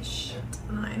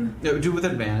 9. No, do with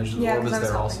advantage. The Yeah, orb is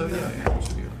 'cause I was there also. helping Yeah, it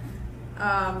should be.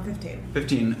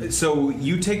 15. 15. So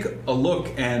you take a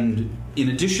look, and in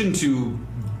addition to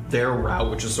their route,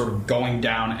 which is sort of going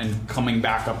down and coming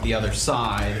back up the other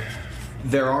side,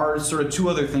 there are sort of 2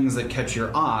 other things that catch your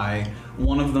eye.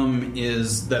 One of them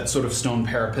is that sort of stone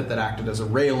parapet that acted as a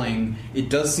railing. It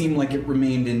does seem like it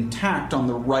remained intact on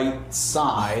the right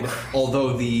side,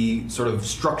 although the sort of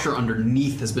structure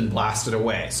underneath has been blasted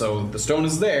away. So the stone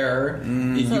is there.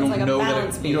 You So it's don't like a know that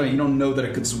balance it, beam. you don't know that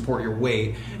it could support your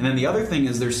weight. And then the other thing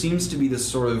is there seems to be this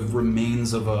sort of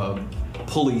remains of a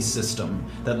pulley system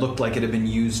that looked like it had been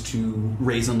used to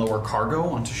raise and lower cargo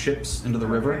onto ships into the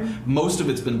river. Most of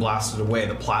it's been blasted away.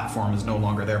 The platform is no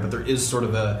longer there, but there is sort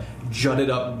of a jutted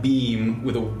up beam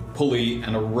with a pulley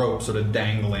and a rope sort of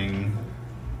dangling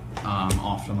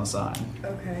off on the side.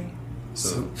 Okay.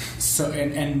 So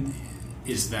and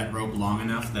is that rope long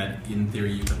enough that in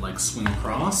theory you could like swing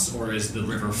across, or is the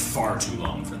river far too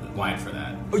wide for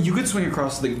that? Oh, you could swing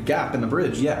across the gap in the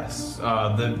bridge, yes.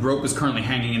 The rope is currently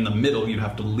hanging in the middle. You'd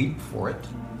have to leap for it.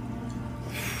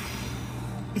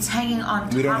 It's hanging on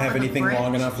top We don't have of the anything bridge.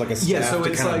 long enough, like a staff Yeah, so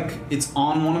to it's kind like it's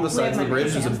on one of the sides of the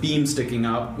bridge. There's a hands. beam sticking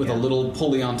up with a little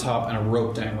pulley on top and a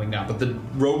rope dangling down. But the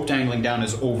rope dangling down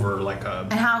is over like a.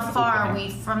 And how an far are opening.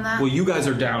 we from that? Well, you guys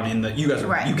are down in the. You guys are.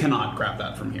 Right. You cannot grab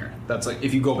that from here. That's like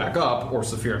if you go back up, or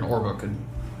Saphir and Orba could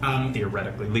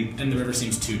theoretically leap. And the river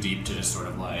seems too deep to just sort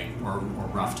of like, or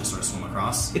rough to sort of swim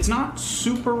across. It's not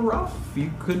super rough.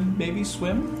 You could maybe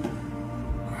swim.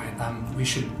 All right,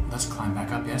 let's climb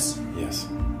back up. Yes. Yes.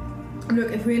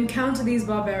 Look, if we encounter these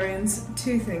barbarians,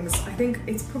 2 things. I think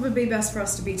it's probably best for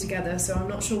us to be together, so I'm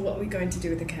not sure what we're going to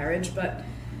do with the carriage, but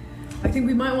I think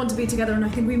we might want to be together, and I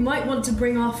think we might want to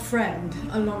bring our friend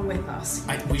along with us.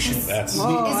 We should. That's Is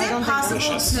it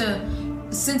possible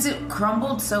to, since it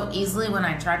crumbled so easily when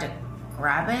I tried to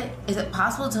grab it, is it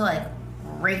possible to like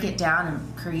break it down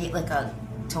and create like a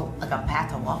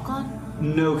path to walk on?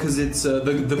 No, because it's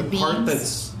the part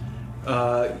beams?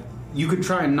 that's you could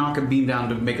try and knock a beam down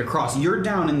to make a cross. You're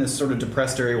down in this sort of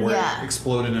depressed area where it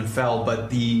exploded and fell,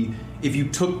 but if you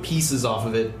took pieces off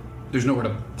of it, there's nowhere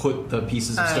to put the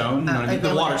pieces of stone. You know what I mean?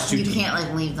 The water's too deep. You can't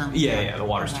like leave them. Yeah, the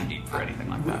water's too deep for anything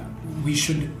like that. We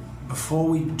should, before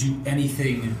we do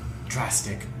anything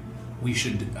drastic, we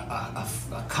should,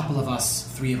 a couple of us,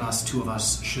 3 of us, 2 of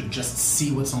us, should just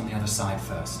see what's on the other side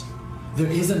first.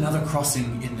 There is another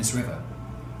crossing in this river.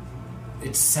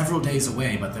 It's several days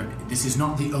away, but this is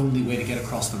not the only way to get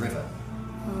across the river.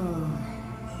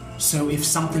 So if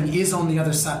something is on the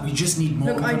other side, we just need more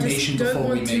information before we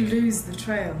make... I just don't want to lose the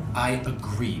trail. I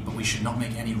agree, but we should not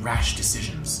make any rash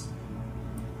decisions.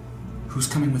 Who's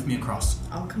coming with me across?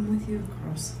 I'll come with you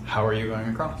across. How are you going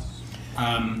across?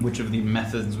 Which of the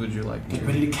methods would you like to Get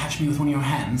ready to catch me with one of your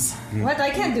hands. What?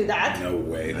 I can't do that. No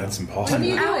way, that's impossible. What are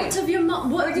you doing? Out of your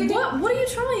what are you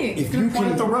trying? If you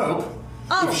can the rope.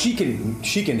 Oh. If she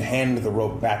can hand the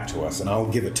rope back to us, and I'll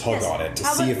give a tug on it to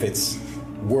see if it's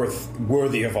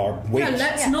worthy of our weight. Yeah,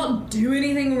 let's not do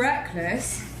anything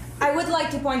reckless. I would like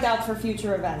to point out for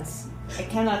future events, I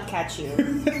cannot catch you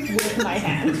with my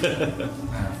hand.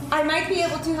 I might be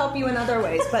able to help you in other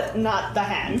ways, but not the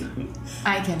hand.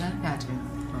 I cannot catch you.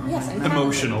 Yes, I'm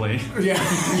emotionally. Yeah.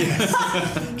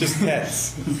 Just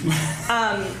pets.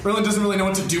 Merlin doesn't really know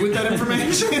what to do with that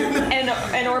information.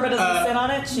 and Orba doesn't sit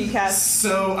on it. She casts.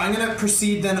 So I'm going to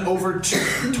proceed then over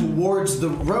towards the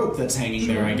rope that's hanging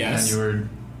there, I guess. And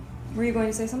Were you going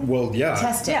to say something? Well, yeah.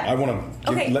 Test it. I want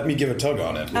to let me give a tug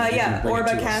on it.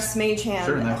 Orba casts Mage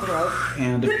Hand at the rope.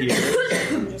 Hand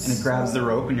appears, and it grabs the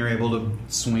rope, and you're able to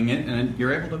swing it, and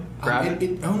you're able to grab it.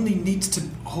 It only needs to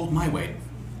hold my weight,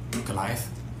 Goliath.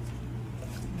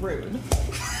 Rude.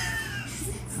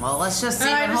 Well, let's just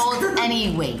see if it holds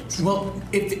any weight. Well,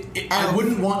 I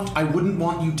wouldn't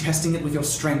want you testing it with your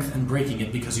strength and breaking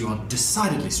it because you are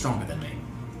decidedly stronger than me.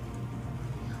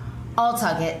 I'll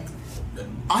tug it.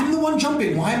 I'm the one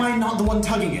jumping. Why am I not the one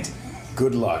tugging it?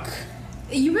 Good luck.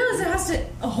 You realize it has to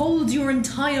hold your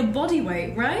entire body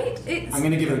weight, right? I'm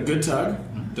going to give it a good tug.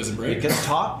 Does it break? It gets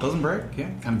taut, doesn't break.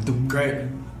 Yeah, great.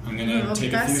 I'm going to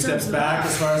take a few steps back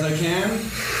as far as I can.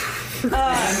 Go.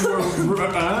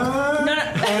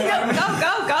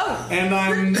 And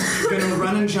I'm going to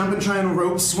run and jump and try and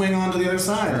rope swing onto the other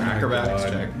side. Acrobatics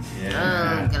check.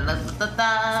 Yeah.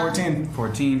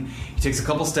 14. He takes a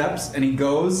couple steps and he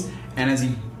goes, and as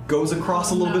he goes across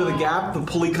a little bit of the gap, the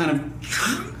pulley kind of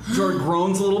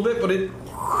groans a little bit, but it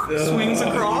swings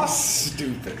across.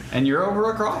 Stupid. And you're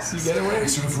over across. You get away. I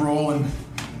sort of roll and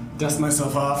dust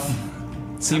myself off.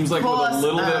 Seems like with a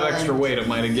little bit of extra weight it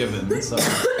might have given. So. I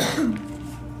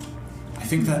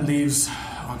think that leaves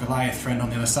our Goliath friend on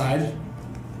the other side.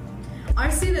 I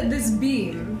see that this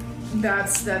beam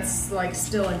that's like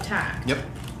still intact. Yep.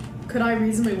 Could I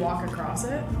reasonably walk across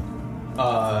it?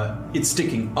 It's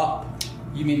sticking up.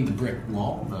 You mean the brick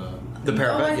wall? The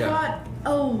parapet, I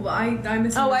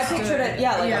misunderstood. Oh, I pictured it.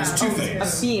 Yeah, like two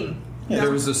things. A beam. Yeah, there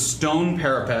was a stone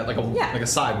parapet, like a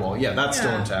sidewall. Yeah, that's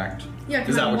still intact. Yeah,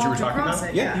 is that what you were talking about?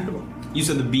 It, yeah. You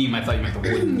said the beam. I thought you meant the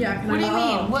wooden. Yeah. What do you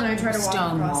mean? Can I try to walk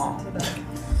stone across wall? it to the...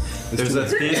 There's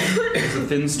a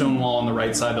thin stone wall on the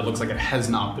right side that looks like it has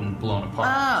not been blown apart.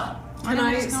 Oh. Can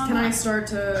I start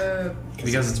to...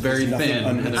 Because it's very thin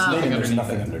and there's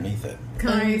nothing underneath it. Can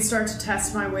I start to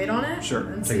test my weight on it? Sure.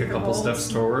 And Take a couple steps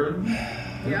forward.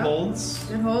 It holds.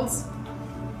 It holds.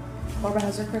 Orba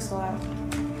has her crystal out.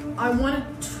 I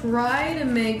want to try to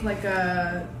make like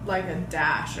a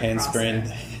dash.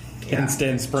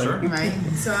 Handstand sprint. Sure. Right.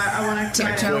 So I want to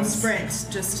try to sprint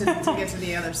just to get to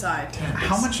the other side.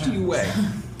 How much do you weigh?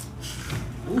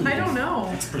 I don't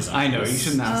know. I know, you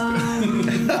shouldn't ask.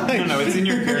 No, it's in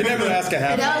your character. You never ask a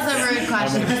half. That was a rude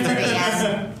question for the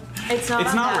end. It's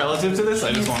not relative to this,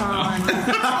 I just want to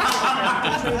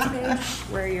know.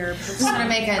 Where you're... Just want to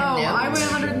make a note. I weigh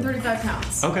 135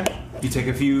 pounds. Okay. You take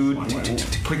a few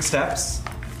quick steps.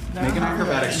 Make an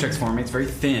acrobatics check for me. It's very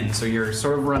thin, so you're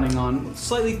sort of running on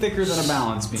slightly thicker than a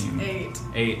balance beam.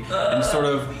 8. And sort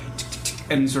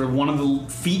of one of the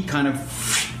feet kind of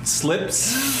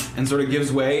slips and sort of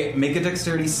gives way. Make a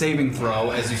dexterity saving throw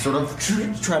as you sort of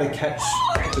try to catch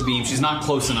the beam. She's not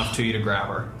close enough to you to grab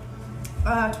her.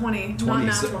 20. Not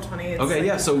natural 20. It's okay,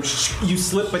 yeah, so you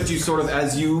slip, but you sort of,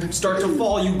 as you start to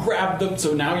fall, you grab them,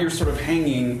 so now you're sort of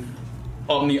hanging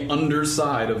on the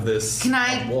underside of this Can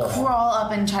I wall. crawl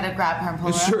up and try to grab her and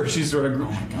pull her up? Sure, she's sort of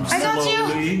I got you!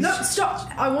 slowly. No, stop!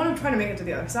 I want to try to make it to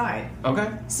the other side. Okay.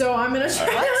 So I'm gonna try.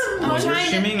 I'm Well, you're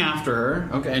trying to- shimmying after her.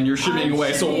 Okay, and you're shimmying I'm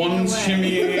away. So shimmying one's away.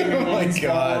 shimmying. Oh my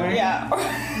god.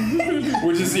 Yeah.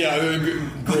 Which is,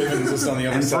 Graven's just on the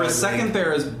other And side. for a second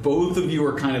there, as both of you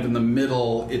are kind of in the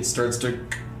middle, it starts to...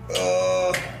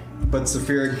 But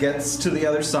Saphira gets to the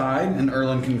other side, and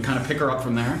Erlen can kind of pick her up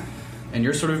from there. And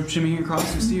you're sort of shimmying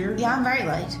across, you see her? Yeah, I'm very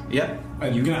light. Yep.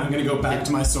 I'm gonna go back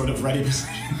to my sort of ready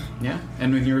position. Yeah,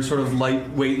 and when you're sort of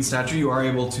lightweight in stature, you are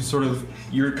able to sort of...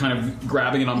 You're kind of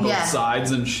grabbing it on both Yeah.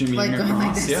 sides and shimmying Like going across.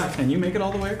 like this. Yeah, and you make it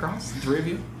all the way across, the three of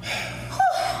you.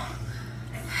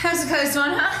 How's the coast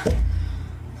one, huh?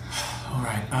 All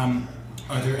right.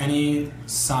 Are there any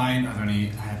stone,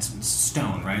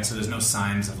 right? So there's no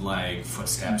signs of like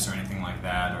footsteps or anything like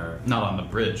that, or Not on the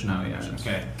bridge, no, yeah.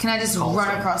 okay. Can I just Also-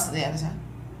 run across to the other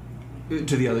side?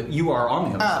 To the other... You are on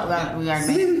the other Oh, side. well, we are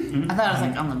made. I thought I was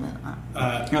like on the middle.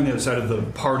 On the other side of the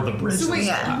part of the bridge. So wait,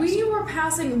 that's collapsed. we were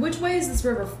passing. Which way is this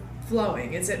river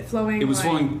flowing? Is it flowing? It was like,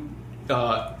 flowing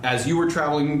as you were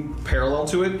traveling parallel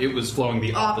to it. It was flowing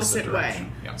the opposite way.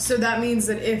 direction. Yeah. So that means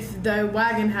that if the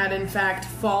wagon had in fact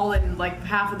fallen, like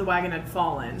half of the wagon had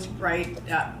fallen, right?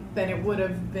 Then it would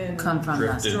have been Come from us.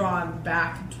 Drifted. drawn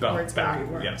back towards back, where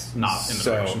we were. yes, not in the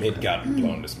So direction. it got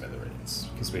blown to smithereens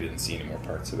because we didn't see any more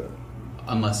parts of it.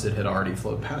 Unless it had already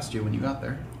flowed past you when you got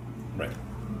there. Right.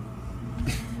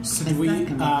 So It's do we, not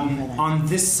gonna be over there. on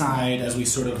this side, as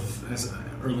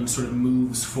Erlen sort of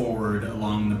moves forward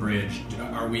along the bridge,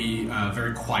 are we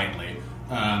very quietly?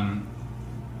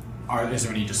 Is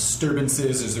there any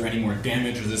disturbances? Is there any more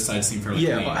damage? Or does this side seem fairly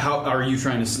clean? Yeah, how are you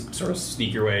trying to sort of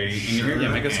sneak your way in here? Sure, Yeah,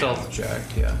 make a yeah. stealth check.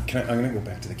 Yeah. I'm going to go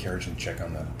back to the carriage and check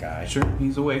on the guy. Sure,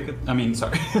 he's awake. I mean,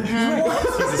 sorry. He's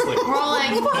asleep. We're all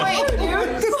like, wait,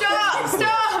 dude,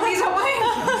 stop, he's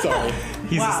awake. Sorry.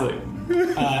 He's asleep.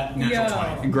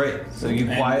 Natural 20. Great. So you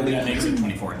And quietly... that makes it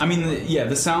 24. I mean,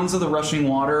 the sounds of the rushing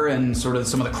water and sort of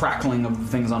some of the crackling of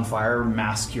things on fire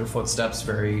mask your footsteps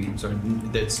very sort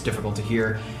of, it's difficult to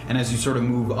hear. And as you sort of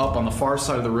move up on the far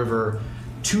side of the river,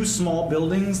 two small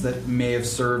buildings that may have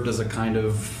served as a kind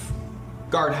of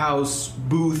guardhouse,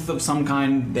 booth of some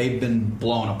kind, they've been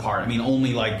blown apart. I mean,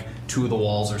 only like two of the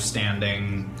walls are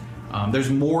standing. There's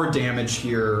more damage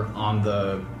here on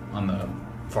the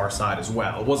far side as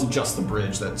well. It wasn't just the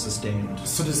bridge that sustained.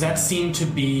 So does that seem to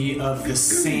be of the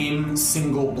same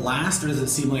single blast, or does it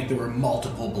seem like there were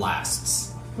multiple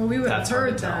blasts? Well, we would That's have hard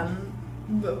heard to tell. them,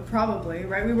 but probably,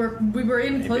 right? We were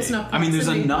in close enough. I mean, there's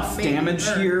proximity enough to maybe damage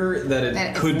heard. here that it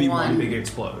That it's could be one one. big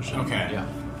explosion. Okay. Yeah.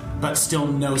 But still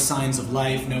no signs of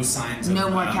life, no signs of... No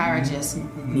more carriages.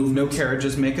 No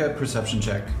carriages. Make a perception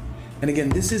check. And again,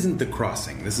 this isn't the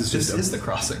crossing. This is This just is the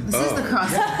crossing. This is the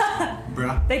crossing.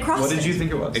 Bruh. They crossed What did it. you think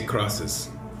it was? It crosses.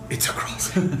 It's a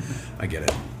crossing. I get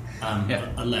it. Yeah.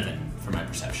 11 for my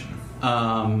perception.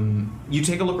 You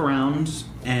take a look around,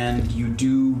 and you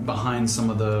do, behind some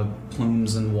of the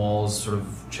plumes and walls, sort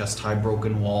of chest-high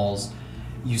broken walls,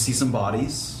 you see some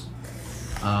bodies.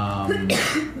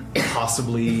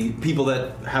 Possibly people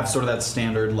that have sort of that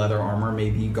standard leather armor,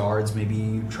 maybe guards,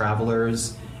 maybe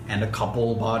travelers, and a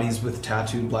couple bodies with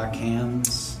tattooed black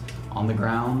hands on the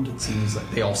ground. It seems like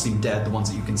they all seem dead, the ones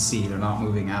that you can see. They're not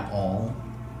moving at all.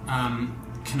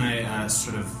 Can I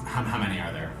sort of... How many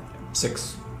are there?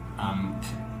 6.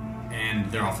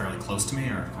 And they're all fairly close to me,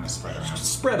 or kind of spread around?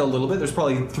 Spread a little bit. There's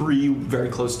probably 3 very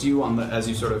close to you on the as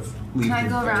you sort of leave. Can I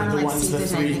go around and The like ones, see if the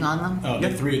there's three- anything on them? Oh,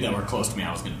 the 3 that were close to me,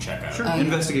 I was going to check out. Sure. Oh, yeah.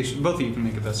 Investigation. Both of you can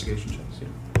make investigation checks. Yeah.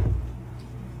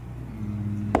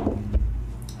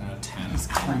 10.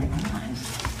 29.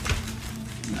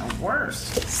 No, worse.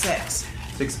 6.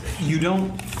 6. You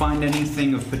don't find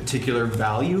anything of particular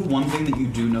value. One thing that you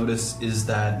do notice is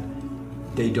that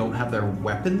they don't have their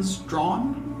weapons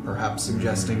drawn, perhaps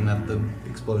suggesting that the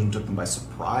explosion took them by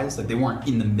surprise. Like they weren't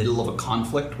in the middle of a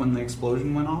conflict when the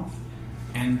explosion went off.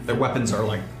 And Their weapons are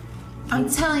like... I'm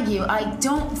telling you, I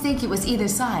don't think it was either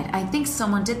side. I think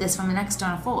someone did this from an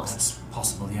external force. it's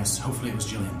possible, yes. Hopefully it was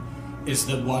Jillian. Is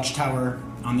the watchtower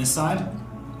on this side?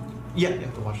 Yeah,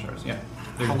 the watchtowers, yeah.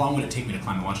 How long would it take me to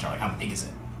climb the watchtower? Like, how big is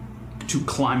it? To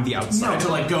climb the outside. No, to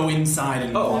like go inside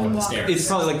and follow the stairs. It's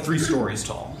probably like 3 stories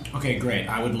tall. Okay, great.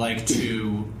 I would like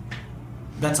to...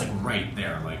 That's like right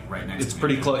there, like right next It's to me.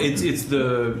 pretty close.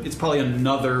 It's probably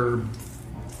another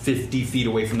 50 feet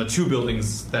away from the 2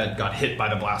 buildings that got hit by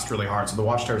the blast really hard. So the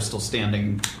watchtower is still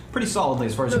standing pretty solidly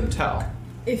as far as you can tell.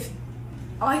 If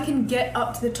I can get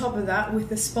up to the top of that with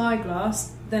the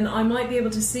spyglass, then I might be able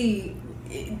to see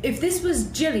if this was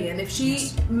Jillian. If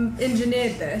she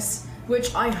engineered this,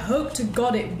 which I hope to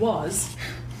God it was,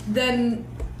 then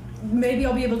maybe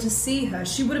I'll be able to see her.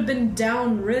 She would have been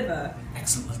downriver.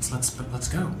 Excellent. Let's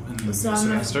go. And So I'm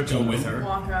gonna start to go with her.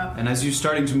 Walk up. And as you're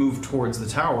starting to move towards the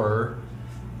tower,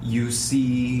 you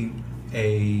see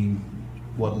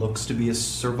what looks to be a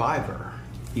survivor.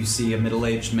 You see a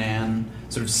middle-aged man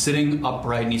sort of sitting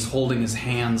upright, and he's holding his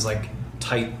hands like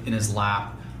tight in his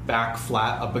lap, back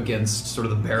flat up against sort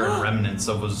of the barren remnants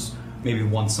of was maybe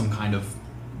once some kind of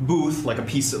booth, like a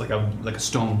piece of like a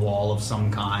stone wall of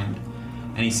some kind.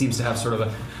 And he seems to have sort of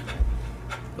a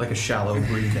shallow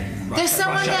breathing. There's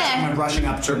someone there. I'm rushing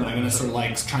up to him. I'm going to sort of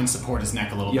like try and support his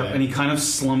neck a little bit. Yep, and he kind of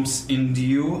slumps into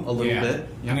you a little bit.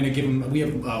 I'm going to give him. We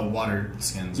have water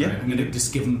skins. Yeah. Right? I'm going to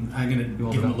just give him. I'm going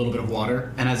to give him a little bit of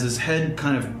water. And as his head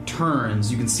kind of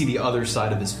turns, you can see the other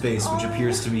side of his face, which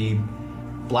appears to be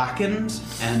blackened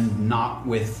and not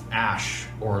with ash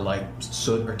or like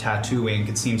soot or tattoo ink.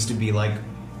 It seems to be like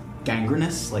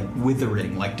gangrenous, like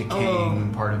withering, like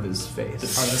decaying part of his face. The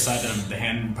part of the side the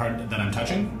hand part that I'm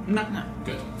touching? No.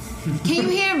 Good. Can you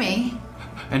hear me?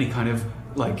 And he kind of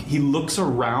like he looks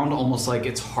around almost like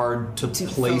it's hard to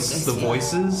place focus, the yeah.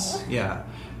 voices. Yeah.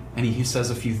 And he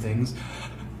says a few things.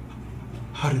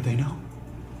 How did they know?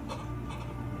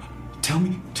 Tell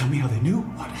me how they knew.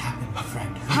 What happened, my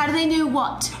friend? How do they know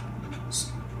what?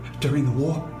 During the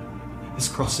war, this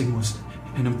crossing was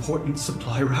an important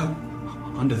supply route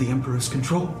under the Emperor's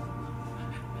control.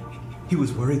 He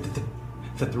was worried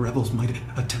that the rebels might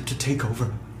attempt to take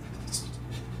over.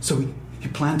 So he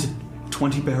planted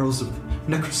 20 barrels of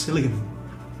necrocilium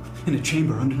in a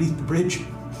chamber underneath the bridge.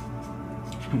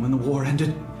 And when the war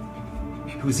ended,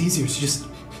 it was easier to just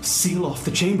seal off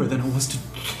the chamber than it was to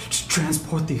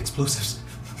transport the explosives.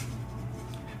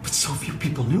 But so few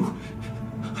people knew.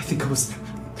 I think I was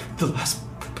the last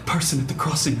person at the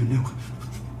crossing who knew.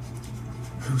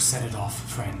 Who set it off,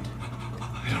 friend?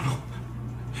 I don't know.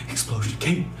 Explosion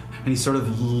came. And he sort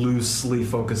of loosely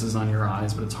focuses on your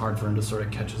eyes, but it's hard for him to sort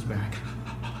of catch his back.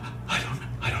 I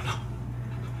don't know.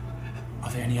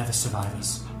 Are there any other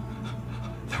survivors?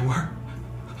 There were.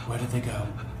 Where did they go?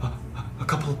 A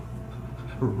couple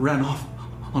ran off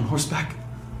on horseback.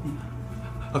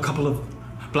 A couple of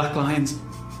black lions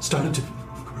started to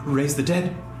raise the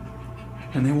dead,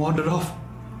 and they wandered off.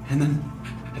 And then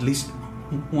at least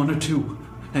one or two,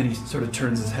 and he sort of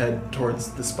turns his head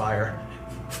towards the spire,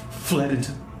 fled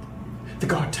into the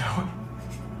guard tower.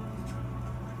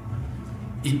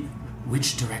 In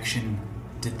which direction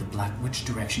did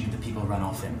the people run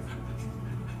off in?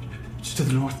 Just to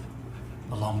the north.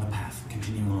 Along the path,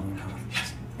 continuing along the path.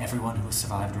 Yes. Everyone who was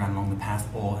survived ran along the path,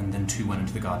 and then two went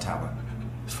into the guard tower.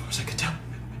 As far as I could tell.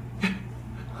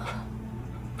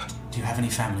 Do you have any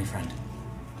family, friend?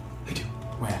 I do.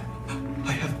 Where?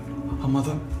 I have a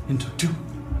mother in Tuktu.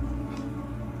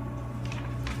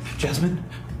 Jasmine.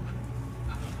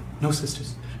 No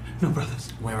sisters. No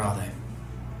brothers. Where are they?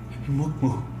 In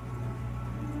Mukmu.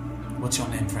 What's your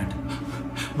name, friend?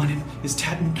 My name is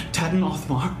Taden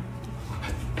Othmar.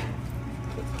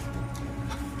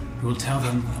 We will tell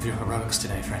them of your heroics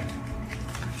today, friend.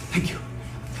 Thank you.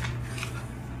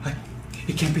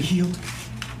 It can't be healed.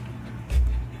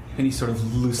 And he sort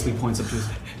of loosely points up to his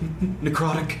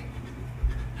necrotic.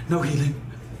 No healing.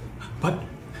 But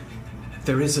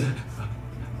there is an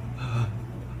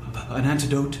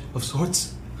antidote of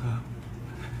sorts.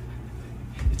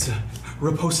 It's a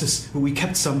Reposis. We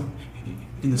kept some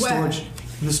in the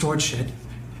storage shed.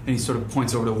 And he sort of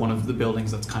points over to one of the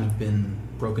buildings that's kind of been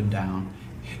broken down.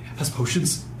 It has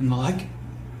potions and the like.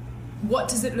 What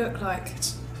does it look like?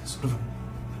 It's sort of a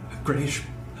grayish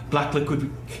black liquid.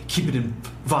 Keep it in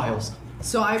vials.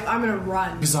 So I'm gonna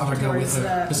run Bizarre, go with towards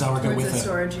her. Bizarre, go towards with the her.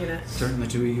 storage unit. Certainly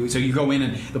to so you go in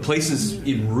and the place is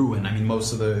in ruin. I mean,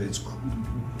 most of it's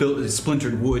built it's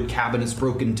splintered wood, cabinets,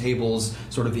 broken tables,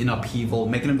 sort of in upheaval.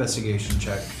 Make an investigation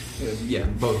check. Yeah,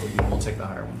 both of you. We'll take the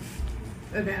higher one.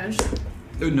 Advantage.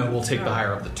 No, we'll take the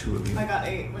higher of the two of you. I got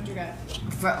 8. What'd you get?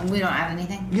 We don't have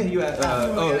anything. Yeah, you had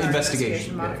Our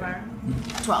investigation. modifier.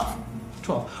 12.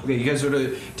 12. Okay, you guys sort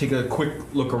of take a quick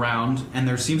look around, and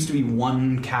there seems to be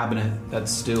one cabinet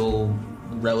that's still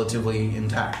relatively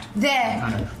intact. There.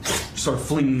 Kind of sort of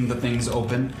fling the things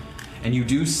open, and you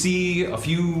do see a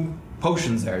few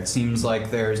potions there. It seems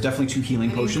like there's definitely 2 healing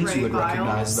Any potions. You gray would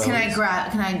recognize vials? those.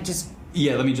 Can I just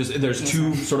Yeah, let me just... There's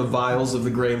two sort of vials of the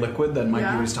gray liquid that might be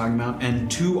what he's talking about, and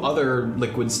two other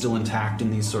liquids still intact in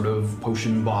these sort of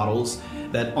potion bottles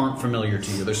that aren't familiar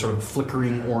to you. There's sort of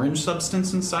flickering orange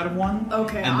substance inside of one.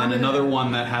 Okay. And then another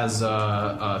one that has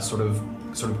a sort of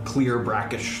clear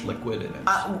brackish liquid in it.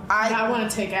 I want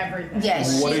to take everything.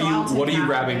 Yes. What are you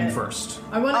grabbing first?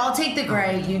 I'll take the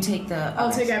gray. You take the.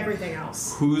 I'll take everything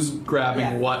else. Who's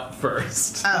grabbing what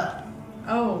first?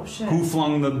 Oh shit. Who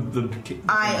flung the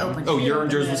I opened it. Oh,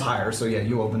 yours was higher, so yeah,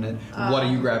 you opened it. What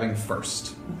are you grabbing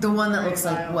first? The one that looks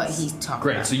like what he's talking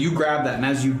Great. about. So you grab that, and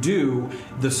as you do,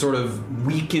 the sort of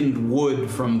weakened wood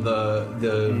from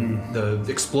the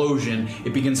explosion,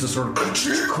 it begins to sort of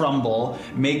crumble.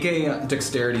 Make a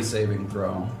dexterity saving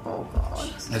throw. Oh god.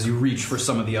 As you reach for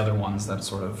some of the other ones that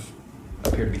sort of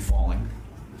appear to be falling.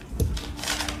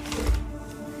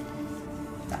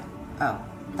 That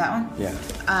one? Yeah.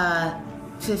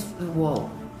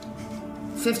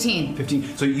 15.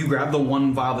 15. So you grab the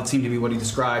one vial that seemed to be what he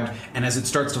described, and as it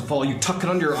starts to fall, you tuck it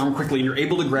under your arm quickly, and you're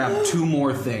able to grab two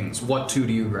more things. What two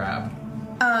do you grab?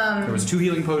 There was 2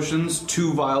 healing potions,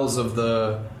 2 vials of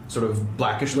the sort of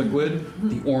blackish liquid,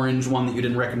 the orange one that you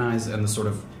didn't recognize, and the sort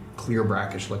of clear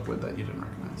brackish liquid that you didn't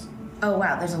recognize. Oh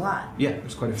wow, there's a lot. Yeah,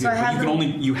 there's quite a few. So I But have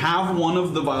you have one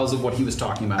of the vials of what he was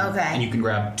talking about, Okay. and you can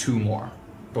grab 2 more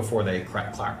before they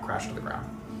crash to the ground.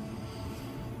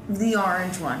 The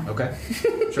orange one. Okay,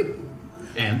 sure.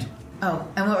 And Oh,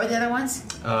 and what were the other ones?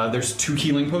 there's 2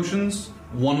 healing potions,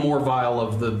 1 more vial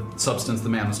of the substance the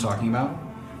man was talking about,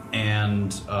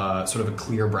 and sort of a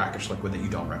clear brackish liquid that you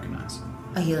don't recognize.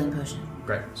 A healing potion.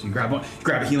 Great. So you grab one,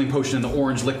 grab a healing potion in the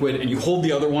orange liquid, and you hold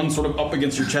the other one sort of up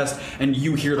against your chest, and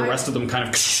you hear the rest of them kind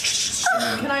of.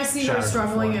 Can I see her shatter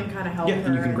struggling before. and kind of help Yeah, her?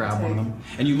 and you can grab one of them.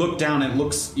 And you look down, and it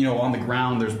looks, on the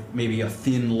ground, there's maybe a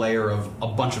thin layer of a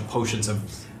bunch of potions have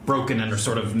broken and are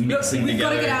sort of mixing we've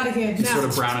together. gotta get out of here These now. sort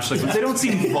of brownish liquids. They don't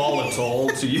seem volatile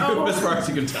to you, as far as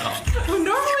you can tell. Well,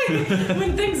 normally,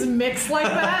 when things mix like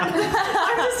that,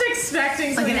 I'm just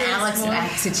expecting Like an something Alex and small.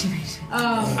 Act situation.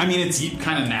 I mean, it's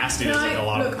kind of nasty. Can There's like a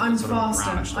lot look, of I'm sort of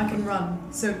brownish faster. I liquid. can run.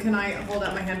 So can I hold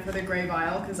out my hand for the gray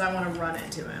vial? Because I want to run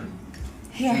it to him.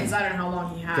 Yeah. Because I don't know how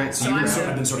long he has. Great, So so I'm I've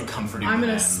gonna, been sort of comforting I'm the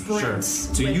gonna man. sprint. Sure.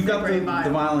 So with you got gray the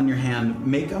vial in your hand.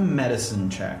 Make a medicine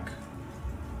check.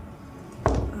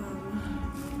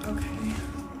 Okay.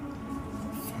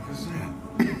 What is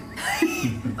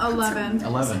that? 11.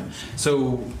 11.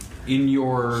 So, in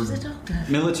your She's a doctor.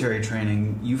 military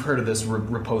training, you've heard of this,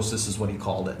 riposte is what he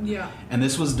called it. Yeah. And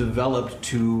this was developed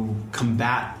to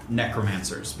combat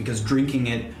necromancers, because drinking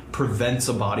it prevents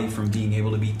a body from being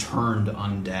able to be turned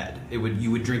undead.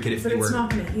 You would drink it if But you it's were... not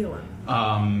going to heal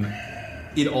him.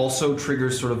 It also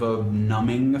triggers sort of a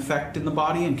numbing effect in the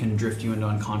body and can drift you into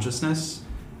unconsciousness.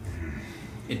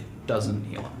 It doesn't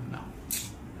heal him, no.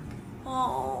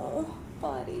 Oh,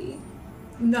 buddy.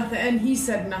 Nothing. And he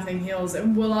said nothing heals.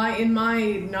 Will I, in my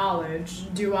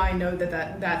knowledge, do I know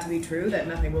that to be true? That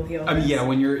nothing will heal him? I mean, yeah,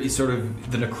 when you're sort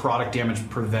of... The necrotic damage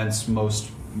prevents most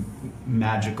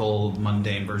magical,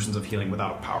 mundane versions of healing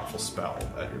without a powerful spell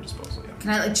at your disposal, yeah. Can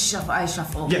I like shuffle? I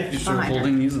shuffle. Yeah, you're sort of behind her.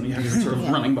 holding these and you're sort of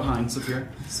Yeah. running behind Saphir.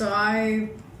 So I...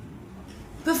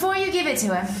 Before you give it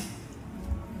to him,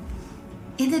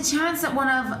 in the chance that one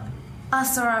of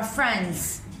us or our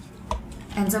friends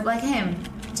ends up like him,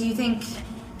 do you think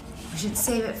we should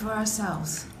save it for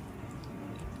ourselves?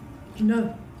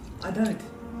 No, I don't.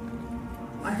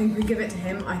 I think we give it to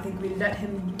him. I think we let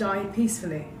him die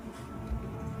peacefully.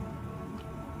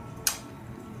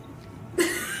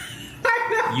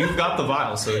 You've got the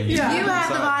vial, so you Yeah. You have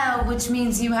the decide. vial, which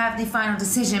means you have the final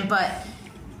decision, but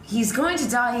he's going to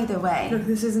die either way. Look,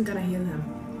 this isn't going to heal him.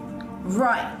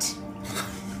 Right.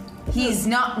 He's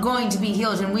not going to be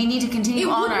healed, and we need to continue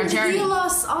on our journey. heal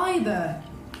us either.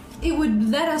 It would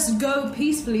let us go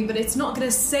peacefully, but it's not going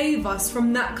to save us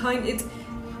from that kind. It's.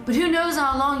 But who knows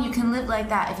how long you can live like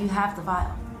that if you have the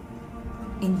vial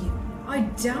in you. I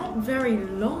doubt very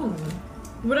long.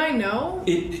 Would I know?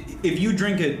 If you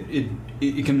drink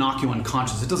it can knock you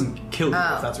unconscious. It doesn't kill you,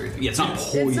 if that's what you're thinking. Yeah, it's not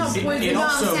poison. It's not poison. It No,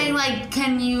 also- I'm saying, like,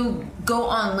 can you go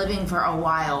on living for a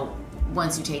while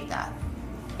once you take that?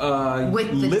 With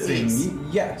the living, disease.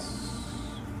 yes.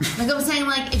 Like, I'm saying,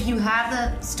 like, if you have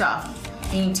the stuff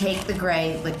and you take the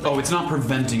gray liquid. Oh, it's not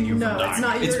preventing you No, from dying. it's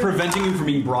not. It's You're- preventing you from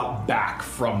being brought back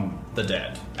from the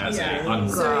dead as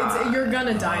So you're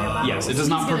gonna die no matter. Yes, it does He's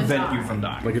not gonna prevent die. you from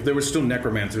dying. Like if there were still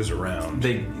necromancers around.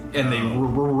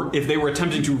 If they were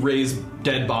attempting to raise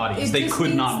dead bodies, It they just could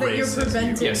means not that raise you're them.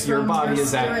 prevented Yes, your from body your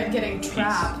is at spirit getting peace.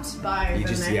 trapped by He the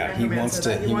just- yeah, he necromancer. wants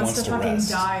to- He he wants wants to to fucking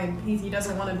rest. die in peace. He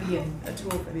doesn't want to be a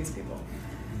tool for these people.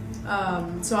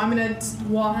 So I'm gonna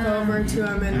walk over to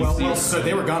him and Well, so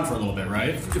they were gone for a little bit,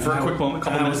 right? For a quick moment,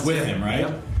 couple and I was minutes, with yeah. him, right?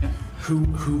 Yep, yep.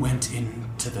 Who went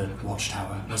into the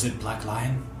watchtower? Was it Black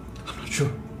Lion? I'm not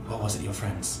sure. Or was it your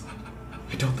friends?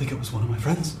 I don't think it was one of my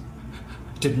friends.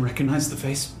 I didn't recognize the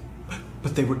face,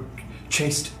 but they were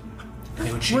chased.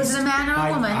 They were chased. Was it a man or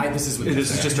a woman? This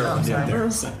is just her. Oh,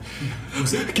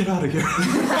 sorry. Get out of here.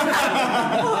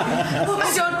 I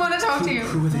don't want to talk to you.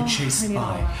 Who were they chased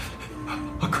by?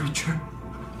 A creature.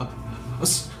 A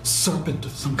serpent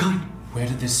of some kind. Where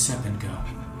did this serpent go?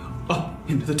 Up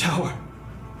into the tower.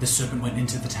 The serpent went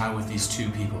into the tower with these two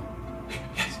people.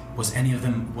 Yes. Was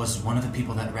one of the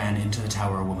people that ran into the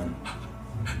tower a woman?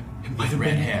 It might With have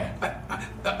red been. hair.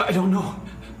 I don't know.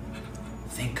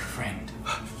 Think, friend.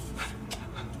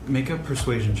 Make a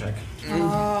persuasion check.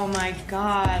 Oh my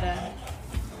god.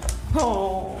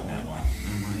 Oh.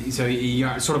 So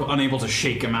you're sort of unable to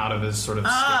shake him out of his sort of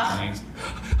stick.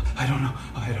 I don't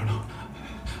know.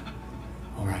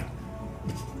 All right.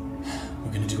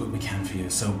 We're going to do what we can for you.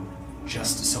 So,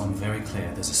 just so I'm very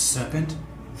clear, there's a serpent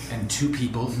and two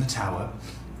people in the tower,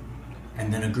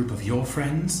 and then a group of your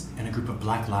friends and a group of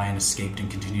Black Lion escaped and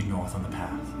continued north on the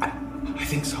path. I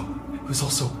think so. It was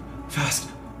also fast.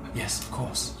 Yes, of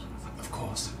course. Of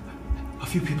course. A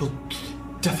few people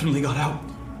definitely got out.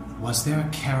 Was there a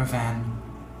caravan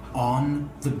on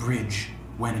the bridge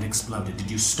when it exploded? Did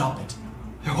you stop it?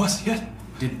 There was, yet.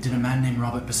 Did a man named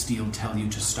Robert Bastille tell you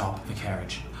to stop the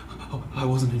carriage? Oh, I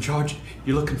wasn't in charge.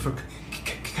 You're looking for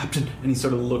Captain. And he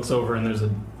sort of looks over and there's a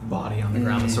body on the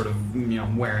ground that's sort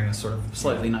of, wearing a sort of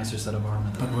slightly nicer set of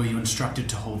armor. But were you instructed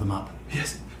to hold them up?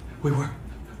 Yes, we were.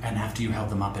 And after you held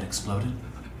them up, it exploded?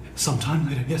 Sometime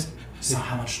later, yes. So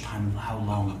how much time, how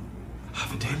long?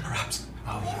 Half a day, perhaps.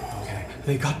 Oh, okay.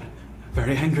 They got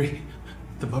very angry.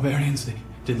 The barbarians, they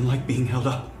didn't like being held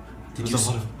up. There was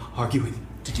a lot of arguing.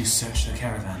 Did you search the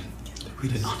caravan? We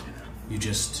did not. You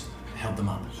just held them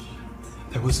up?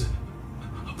 There was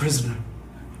a prisoner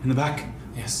in the back.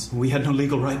 Yes. We had no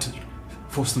legal right to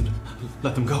force them to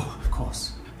let them go. Of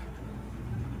course.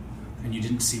 And you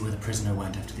didn't see where the prisoner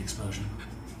went after the explosion?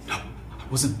 No, I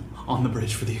wasn't on the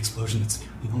bridge for the explosion. It's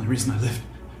the only reason I lived.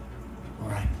 All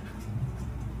right.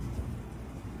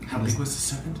 How big was the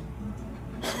serpent?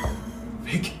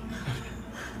 Big.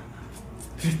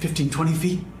 15, 20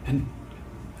 feet, and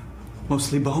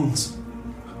mostly bones.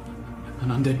 An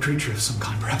undead creature of some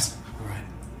kind, perhaps. All right.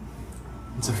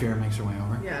 And Saphira makes her way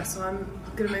over. yeah, so I'm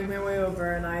gonna make my way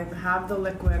over and I have the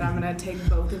liquid. I'm gonna take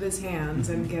both of his hands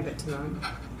and give it to him.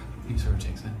 He sort of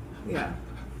takes it. Yeah.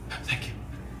 Thank you.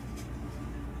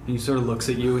 And he sort of looks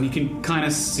at you, and he can kind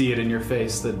of see it in your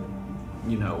face that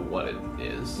you know what it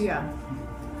is. Yeah.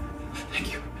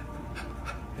 Thank you.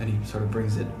 And he sort of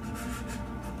brings it.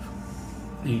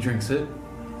 And he drinks it.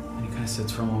 And he kind of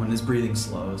sits for a moment. His breathing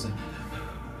slows. And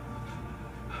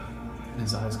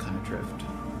his eyes kind of drift.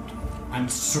 I'm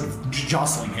sort of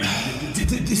jostling him.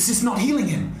 This is not healing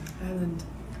him. Island.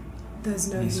 There's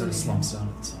no And he sort of healing. slumps down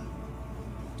at the side.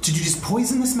 Did you just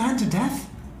poison this man to death?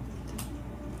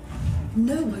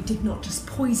 No, I did not just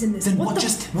poison this. Then what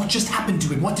just happened to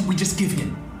him? What did we just give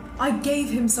him? I gave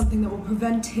him something that will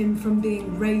prevent him from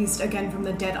being raised again from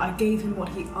the dead. I gave him what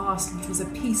he asked, which was a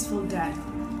peaceful death.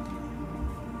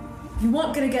 You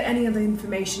weren't going to get any other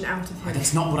information out of him.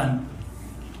 That's not what I'm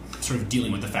sort of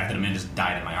dealing with, the fact that a man just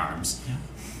died in my arms. Yeah.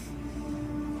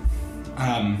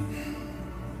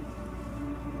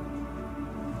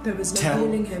 There was no Tell-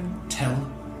 healing him. Tell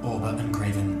Orba and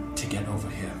Graven to get over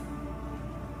here.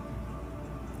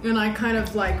 And I kind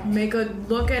of make a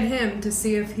look at him to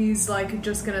see if he's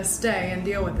just gonna stay and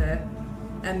deal with it,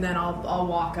 and then I'll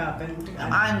walk up and.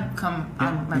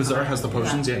 Bizarre has the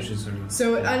potions. Yeah, she's sort of.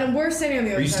 So and we're standing on the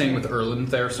other. Are you side. staying with Erland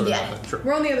there? Sort Yeah. of. Sure.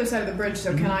 We're on the other side of the bridge,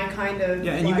 so can I kind of?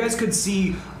 Yeah, and you guys could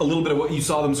see a little bit of what you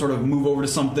saw them sort of move over to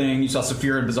something. You saw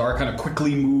Saphira and Bizarre kind of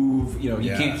quickly move. You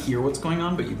Yeah. can't hear what's going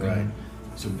on, but you can. Right.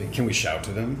 So can we shout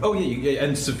to them? Oh yeah,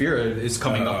 and Saphira is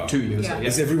coming up to you. So, Yeah.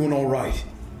 Is everyone all right?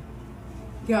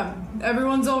 Yeah,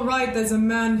 everyone's all right. There's a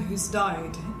man who's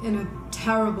died in a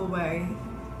terrible way.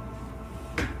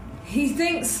 He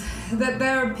thinks that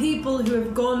there are people who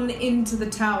have gone into the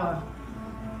tower.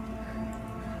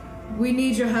 We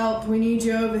need your help. We need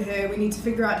you over here. We need to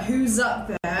figure out who's up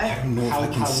there. I don't know if I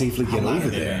can safely get over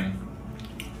there.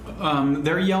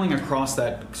 They're yelling across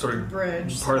that sort of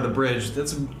Bridge. part of the bridge.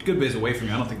 That's a good ways away from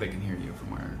you. I don't think they can hear you from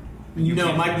where. You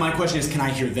No, can't- my question is, can I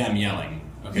hear them yelling?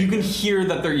 Okay. You can hear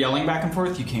that they're yelling back and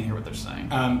forth. You can't hear what they're saying.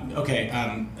 We're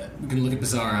gonna look at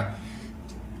Bizarra.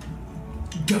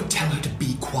 Go tell her to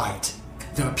be quiet.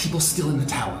 There are people still in the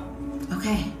tower.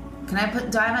 Okay. Do I have my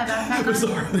backpack on?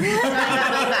 Bizarre. Do I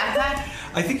have my backpack?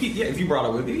 I think if you brought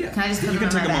it with you, yeah. Can I just put you them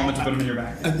can in take my a moment bag? to put them in your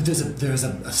bag. There's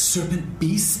a serpent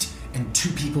beast and 2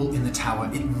 people in the tower.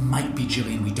 It might be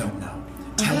Jillian, we don't know.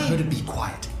 Tell Okay. her to be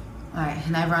quiet. Alright,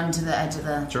 and I run to the edge of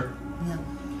the... Sure. Yeah.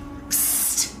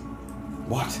 Psst!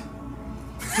 What?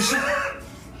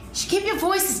 Should keep your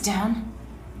voices down.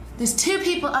 There's 2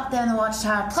 people up there in the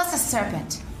watchtower, plus a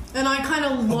serpent. And I kind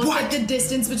of look What? at the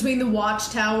distance between the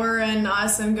watchtower and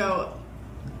us and go,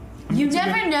 You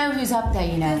never know who's up there,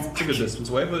 you know. It's a good distance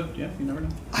away, but yeah, you never know.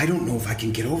 I don't know if I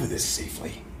can get over this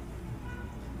safely.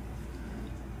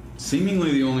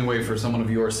 Seemingly the only way for someone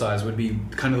of your size would be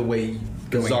kind of the way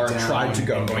Zara tried to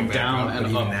go, going back down up, and but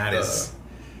even up. that is.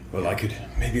 Well,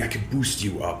 maybe I could boost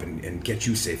you up and get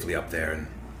you safely up there,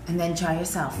 And then try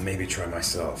yourself. and maybe try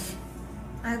myself.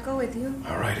 I'll go with you.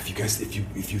 All right, if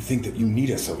you think that you need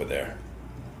us over there.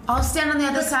 I'll stand on the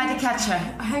other side to catch her.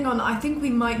 hang on, I think we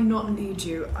might not need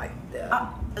you.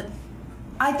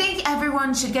 I think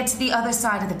everyone should get to the other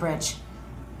side of the bridge.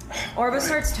 Orba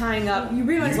starts tying up You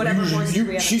realize whatever horses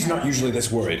we have. She's not usually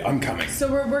this worried. I'm coming. So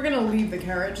we're gonna leave the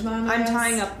carriage then? I I'm guess?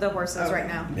 tying up the horses right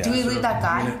now. Yeah, Do we so leave that I'm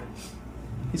guy? gonna-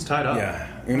 He's tied up. Yeah,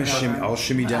 I'll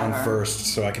shimmy down first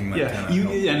so I can Yeah, kind you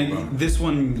of and this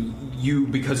one,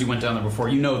 because you went down there before,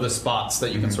 you know the spots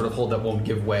that you can sort of hold that won't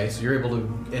give way. So you're able to.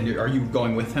 And are you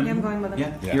going with him? Yeah, I'm going with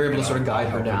him. Yeah, you're able to sort of guide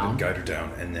her I'll down. Guide her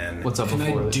down, and then What's up Can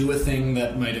before? I do a thing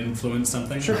that might influence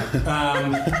something? Sure.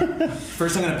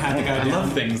 First, I'm going to pat the guy I down.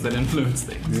 love things that influence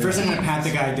things. First, I'm going to pat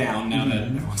the guy down now that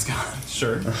everyone's gone.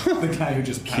 Sure. The guy who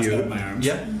just passed out my arms.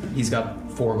 Yeah, he's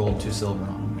got 4 gold, 2 silver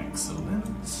on him. Excellent.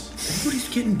 everybody's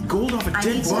getting gold off of I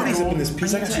dead need to- bodies up in this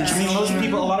piece. I need to- I mean, most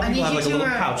people, a lot of I people need have you like a to,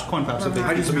 little uh, coin pouch that they.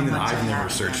 I just mean that I've How never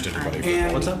much searched I anybody. have.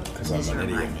 for What's up? Because I'm an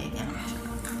idiot.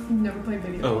 Never played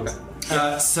video. Oh, okay.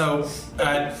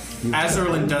 As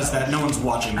Erlen does that, no one's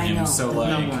watching I him, know, so but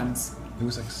like no one's. It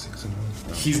was like 6 and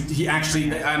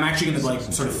 1. I'm actually gonna like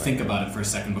sort of think about it for a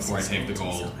second before I take the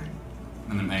gold,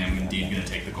 and then I am indeed gonna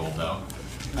take the gold though.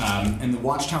 And the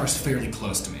watchtower's fairly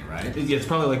close to me, right? Yeah, it's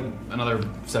probably like another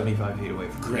 75 feet away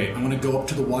from you. Great. I'm gonna go up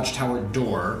to the watchtower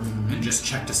door and just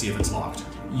check to see if it's locked.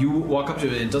 You walk up to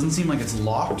it. It doesn't seem like it's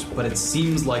locked, but it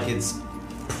seems like it's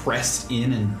pressed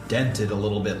in and dented a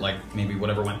little bit, like maybe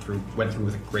whatever went through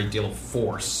with a great deal of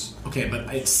force. Okay,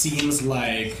 but it seems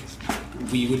like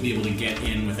we would be able to get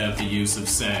in without the use of,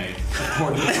 say, a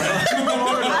portable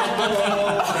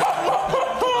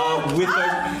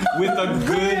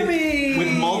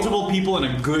With multiple people and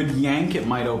a good yank, it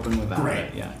might open without Great.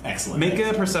 it. Yeah, Excellent. Make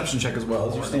a perception check as well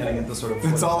as you're standing at the sort of.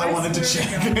 That's all I wanted to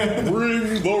check.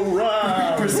 Bring the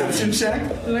rap! Perception check.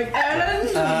 Like,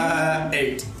 Aaron?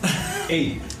 8.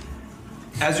 8.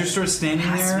 As you're sort of standing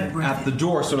Has to be there worth at it. the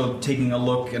door, sort of taking a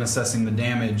look and assessing the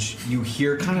damage, you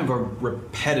hear kind of a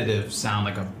repetitive sound,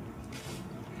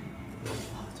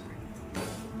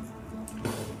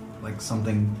 like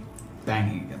something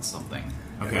banging against something.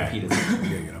 Okay. Repeatedly. We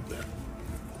gotta get up there.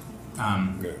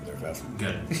 Get up there fast.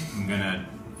 Good. I'm gonna.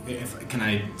 Can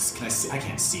I see? I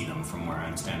can't see them from where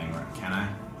I'm standing. Can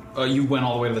I? You went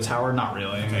all the way to the tower? Not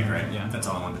really. Okay, great. Yeah. That's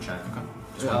all I wanted to check. Okay.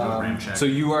 Just wanted to do a ramp check. So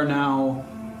you are now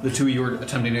the two of you are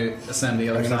attempting to ascend the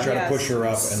other I'm gonna side. try to push her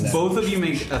up and then... Both of you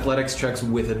make athletics checks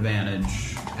with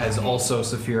advantage, as also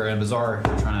Saphira and Bazaar are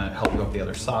trying to help you up the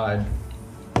other side.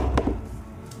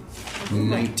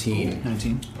 19.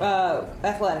 19.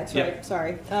 Athletics, right? Yep.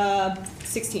 Sorry.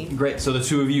 16. Great. So the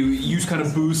two of you kind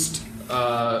of boost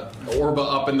Orba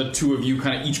up, and the two of you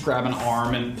kind of each grab an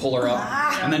arm and pull her up,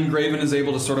 and then Graven is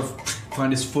able to sort of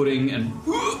find his footing and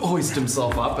hoist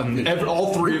himself up, and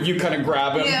all three of you kind of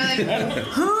grab him.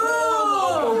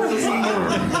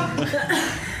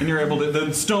 And you're able to.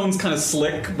 The stone's kind of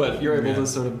slick, but you're able to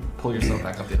sort of pull yourself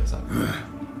back up the other side.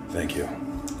 Thank you.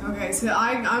 Okay, so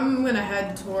I'm gonna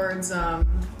head towards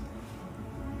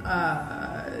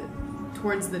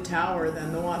towards the tower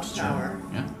then, the watchtower.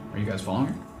 Yeah. Are you guys following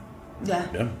her? Yeah.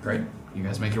 Yeah. Great. You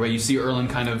guys make your way. You see Erlen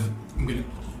kind of I'm gonna.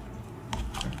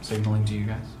 signaling to you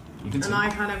guys. You can see. And I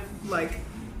kind of like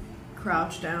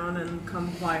crouch down and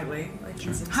come quietly. Like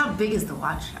he's in- How big is the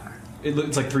watchtower?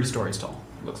 It's like 3 stories tall.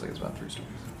 It looks like it's about 3 stories.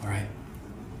 All right.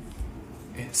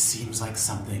 It seems like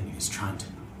something is trying to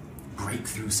break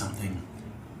through something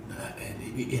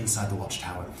inside the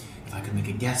watchtower. If I could make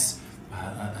a guess,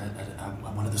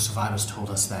 one of the survivors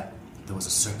told us that there was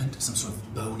a serpent, some sort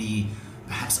of bony,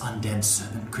 perhaps undead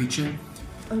serpent creature.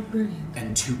 Oh, brilliant.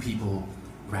 And 2 people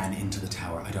ran into the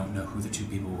tower. I don't know who the 2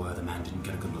 people were. The man didn't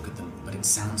get a good look at them. But it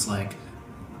sounds like,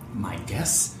 my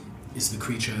guess is the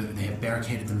creature, they have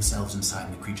barricaded themselves inside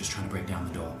and the creature's trying to break down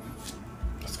the door.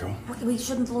 Let's go. We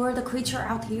shouldn't lure the creature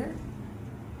out here?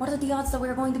 What are the odds that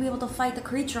we're going to be able to fight the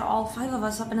creature, all 5 of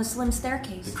us, up in a slim The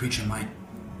staircase? creature might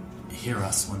hear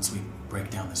us once we break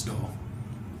down this door.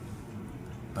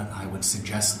 But I would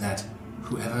suggest that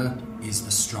whoever is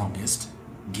the strongest,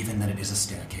 given that it is a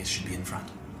staircase, should be in front.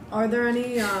 Are there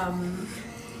any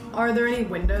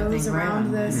windows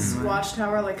around this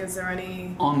watchtower? Like, is there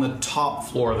any? On the top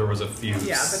floor, there was a few. Yeah,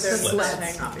 but there's slits.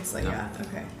 slitting, obviously. Yeah.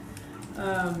 Okay.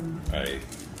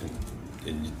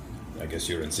 I guess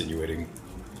you're insinuating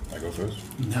I go first?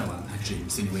 No, I'm actually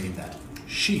insinuating that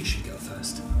she should go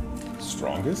first.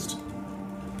 Strongest?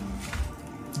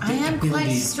 I am quite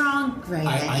ability- strong, Graven,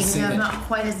 I even say though I'm that- not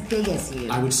quite as big as you.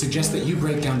 I would suggest that you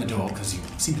break down the door, because you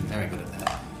seem to be very good at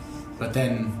that. But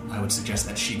then I would suggest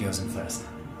that she goes in first.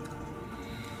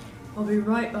 I'll be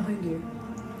right behind you.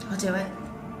 I'll do it.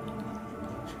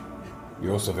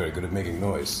 You're also very good at making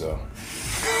noise, so.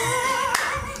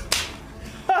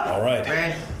 All right.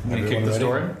 I'm going to kick this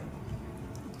door.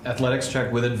 Athletics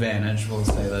check with advantage. We'll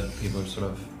say that people are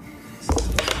sort of.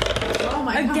 Oh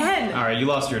my god. Again! All right, you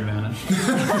lost your advantage.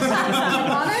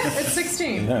 On it? It's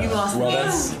 16. Yeah. You lost Well, me.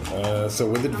 that's so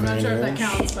with I'm advantage. not sure if that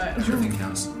counts, but. Everything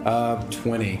counts.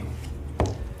 20.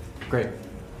 Great.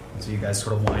 So you guys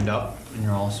sort of wind up, and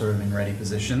you're all sort of in ready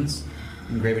positions.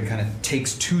 And Graven kind of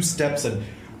takes 2 steps and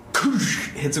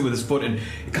hits it with his foot, and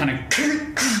it kind of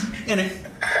and it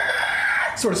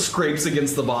sort of scrapes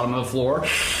against the bottom of the floor.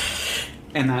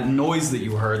 And that noise that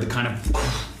you heard, the kind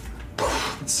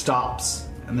of it stops,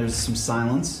 and there's some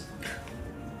silence,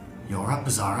 You're up,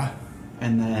 Bizarra.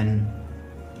 and then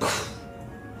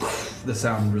the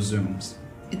sound resumes.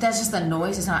 That's just the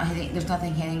noise. It's not hitting. There's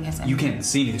nothing hitting us. You can't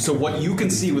see anything. So what you can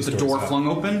see with the door flung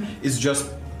open is just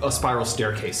a spiral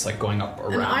staircase, like going up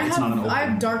around. And I It's not an open.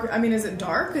 have dark. I mean, is it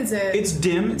dark? Is it? It's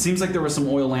dim. It seems like there were some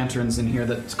oil lanterns in here.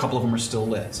 That a couple of them are still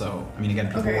lit. So I mean, again,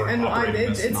 people Okay, were and operating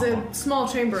this. it's not a long. small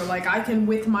chamber. Like I can,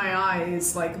 with my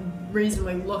eyes, like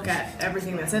reasonably look at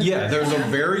everything that's in Yeah, there. there's a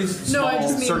very small No, I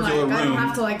just mean circular like I room. don't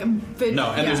have to like. No, and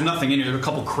yeah. there's nothing in here. There's a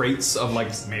couple crates of like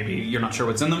maybe you're not sure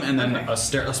what's in them, and then Okay. a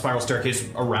spiral staircase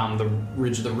around the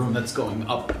ridge of the room that's going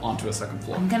up onto a second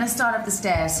floor. I'm gonna start up the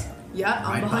stairs. Yeah,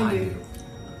 I'm Right behind you.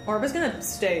 Orba's gonna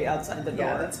stay outside the door.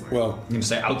 Yeah, that's smart. Well, You can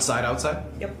say outside.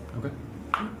 Yep. Okay.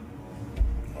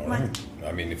 all right.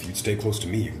 I mean, if you stay close to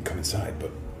me, you can come inside,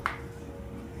 but.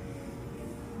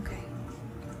 Okay.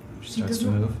 She starts to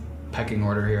move. Pecking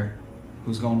order here.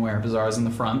 Who's going where? Bizarre's in the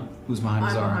front. Who's behind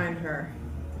I'm Bizarre? behind her.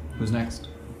 Who's next?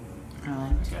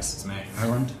 Um, I guess it's me.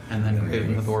 Ireland, and then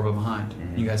Graven with Orba behind.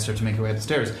 You guys start to make your way up the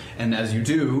stairs, and as you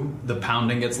do, the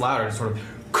pounding gets louder. It's sort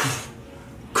of.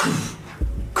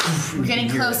 We're getting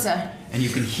closer. And you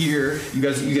can hear you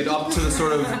get up to the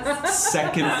sort of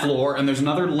second floor, and there's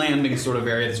another landing sort of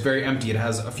area that's very empty. It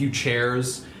has a few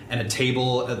chairs and a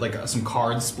table, like some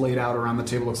cards splayed out around the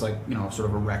table. Looks like sort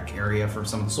of a rec area for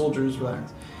some of the soldiers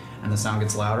relax. And the sound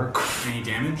gets louder. Any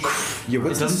damage? Yeah,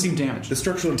 It doesn't seem damaged. The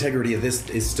structural integrity of this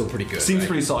is still pretty good. Seems right?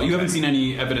 pretty solid. You haven't seen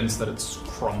any evidence that it's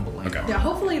crumbling. Okay. Yeah,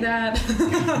 hopefully that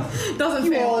doesn't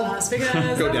fail all on us because go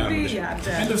that would down be with it. dead.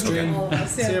 End of stream. All of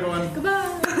us, yeah. See everyone. Goodbye.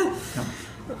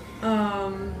 You're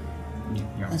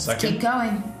on Let's second. keep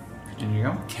going. Continue to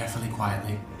go. Carefully,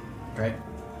 quietly. Great.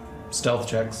 Stealth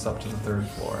checks up to the third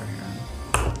floor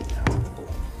here.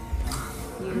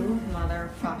 You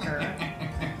motherfucker.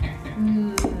 19.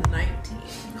 Am I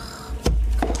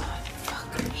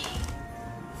gonna be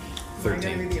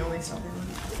 13. the only stealthy one?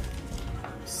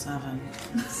 7.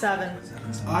 7.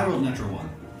 I rolled natural 1.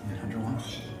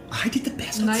 I did the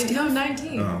best. on 19. No,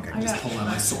 19. Oh, okay. I Just got pull out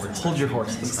my sword. Hold your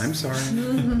horses. I'm sorry.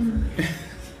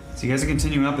 So you guys are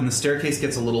continuing up, and the staircase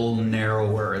gets a little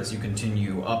narrower as you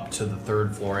continue up to the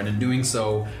third floor. And in doing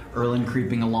so, Erlen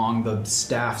creeping along, the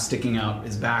staff sticking out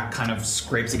his back, kind of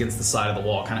scrapes against the side of the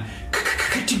wall, kind of.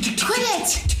 Quit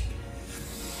it!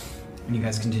 And you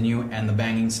guys continue, and the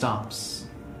banging stops,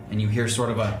 and you hear sort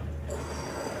of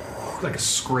like a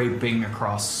scraping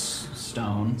across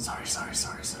stone. Sorry. It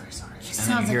And sounds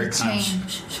then you hear like a it kind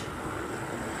change.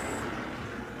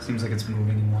 of seems like it's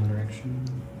moving in one direction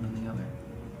and the other.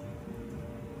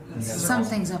 And you guys are all-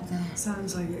 Something's up there.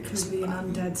 Sounds like it could be an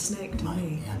undead snake to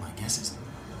me. Yeah, my guess is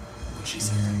what she Here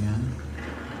said. again.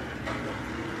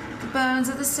 The bones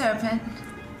of the serpent.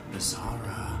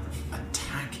 Bizarra,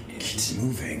 attack it. Keep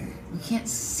moving. We can't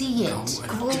see it.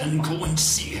 Go and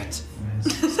see it.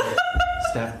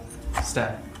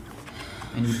 Step.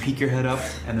 And you peek your head up,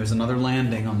 and there's another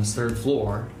landing on this third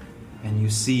floor, and you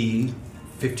see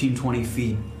 15-20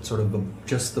 feet, sort of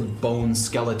just the bone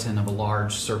skeleton of a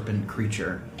large serpent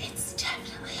creature. It's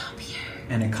definitely up here.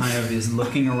 And it kind of is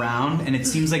looking around, and it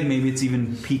seems like maybe it's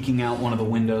even peeking out one of the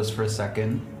windows for a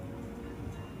second.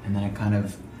 And then it kind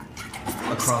of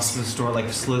across the store like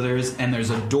slithers, and there's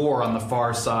a door on the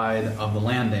far side of the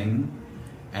landing,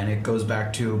 and it goes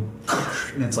back to,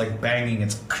 and it's like banging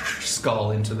its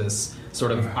skull into this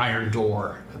sort of iron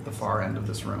door at the far end of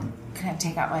this room. Can I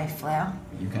take out my flail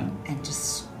You can. and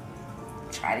just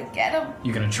try to get him?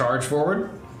 You gonna charge forward?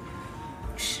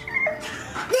 Sure.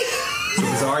 So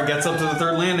Bizarre gets up to the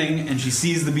third landing, and she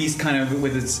sees the beast kind of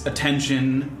with its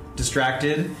attention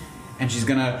distracted, and she's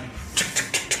gonna.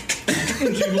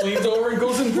 And she leans over and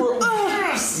goes in for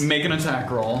make an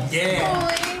attack roll. Yeah.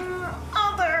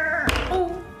 Other.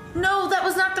 Oh no, that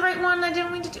was not the right one. I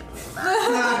didn't mean to do.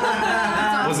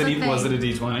 Was it a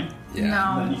D20?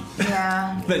 No.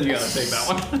 Yeah. Then you gotta take that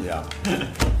one. Yeah.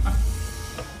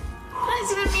 I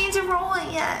didn't mean to roll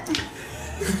it yet.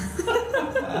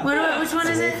 Which one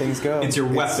is it? Things go. It's your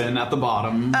weapon at the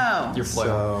bottom. Oh. Your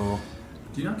flail. So,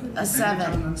 Do you not get A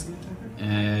 7.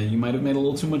 You might have made a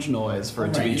little too much noise for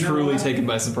it to be truly taken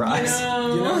by surprise.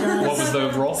 What was the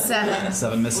roll? 7.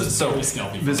 7 misses. So very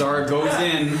stealthy. Bizarre goes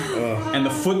in, and the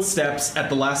footsteps at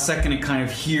the last second it kind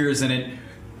of hears, and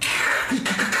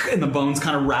the bones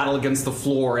kind of rattle against the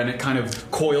floor, and it kind of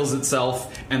coils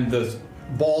itself, and the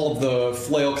ball of the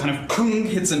flail kind of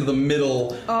hits into the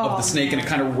middle of the snake, and it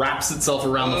kind of wraps itself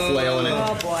around the flail, and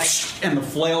and the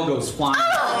flail goes flying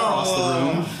across the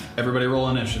room. Everybody roll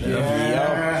initiative.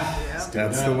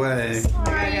 that's the way.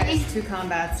 Alright, guys, 2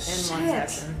 combats in 1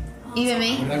 session. Even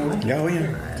me? Oh,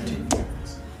 yeah.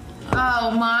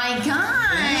 Oh my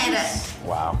god!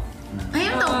 Wow. I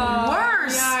am the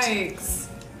worst! Yikes.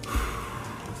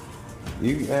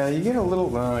 You get a little.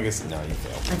 Well, I guess no, you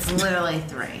failed. It's literally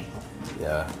 3.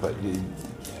 Yeah, but you.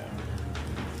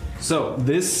 So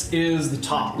this is the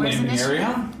top Where's landing initiative?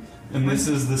 area, and this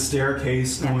is the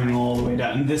staircase going all the way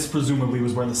down. And this presumably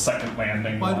was where the second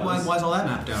landing was. Why's all that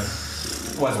mapped out?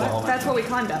 That's what we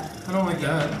climbed up. I don't like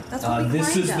that. That's what we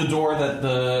This climbed is up. the door that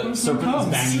the serpent is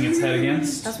banging its head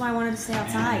against. That's why I wanted to stay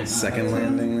outside. Second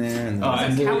landing there. And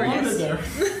And Cowardice. there.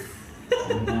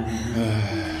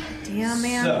 Damn,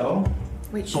 man. so,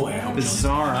 Wait,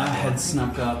 Bizarra had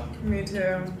snuck up Me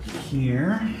too.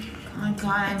 here. Oh my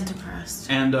god, I'm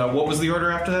depressed. And what was the order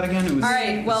after that again? It was All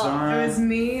right, well, Bizarra, It was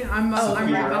me. I'm right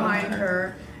Sophia. behind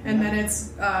her, and then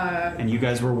it's and you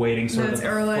guys were waiting sort then of it's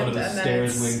at the foot Erland, of the and then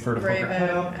stairs, it's waiting for her to poke her head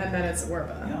Raven, up. and then it's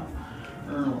Orba.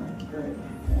 Yeah. Erland, great.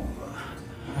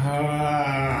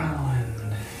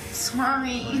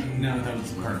 Sorry. No, that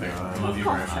was perfect. I love you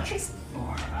very much.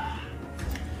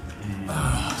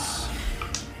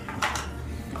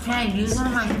 Can I use one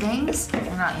of my things? Or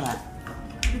not yet?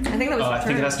 I think that was I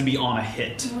think it turn. has to be on a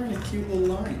hit, Wearing a cute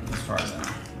little line. as far as I know.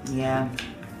 Yeah.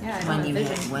 Yeah, I When know you the hit,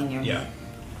 vision. when you're. Yeah.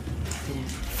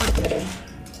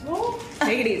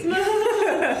 Take it easy.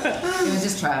 It was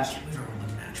just trash.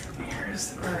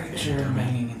 Here's the creature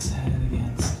banging its head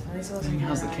against.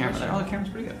 How's the camera there? Oh, the camera's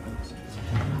pretty good.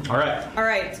 All right. All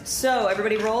right, so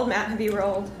everybody rolled. Matt, have you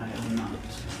rolled? I am not.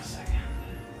 Just a second.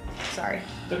 Sorry.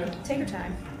 Okay. Take your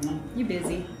time. You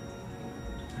busy.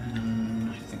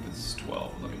 I think it's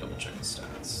 12. Let me double check the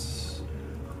stats.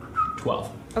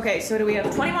 12. Okay, so do we have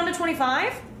 21 to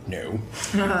 25? no.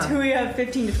 Do we have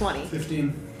 15 to 20?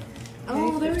 15.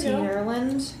 Oh, there we 15 go.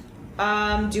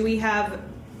 Ireland. Do we have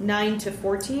 9 to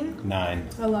 14? 9.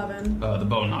 11. The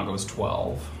bone naga was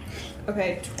 12.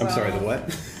 Okay, 12. I'm sorry. The what?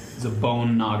 It's a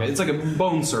bone naga. It's like a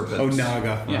bone serpent. Oh,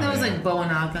 Naga. Yeah. That was like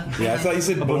Boanaga. Yeah, I thought you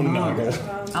said bone Naga.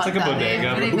 Naga. It's like a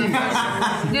bodega.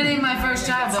 Good ain't my first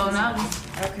job, Boanaga.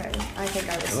 Okay, I think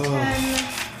I was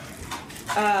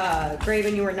 10.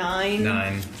 Graven, you were 9.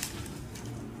 9.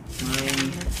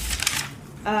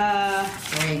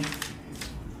 3.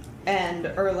 And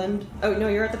Erland. Oh, no,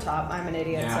 you're at the top. I'm an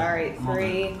idiot. Yeah. Sorry. I'm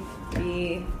okay. 3,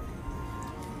 B.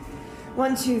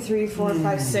 1, 2, 3, 4,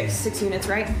 5, 6. 6 units,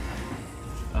 right?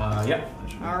 Yeah.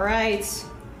 All right.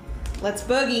 Let's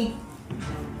boogie.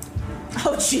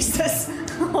 Oh, Jesus.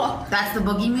 That's the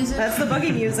boogie music? That's the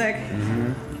boogie music.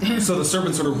 So the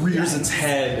serpent sort of rears its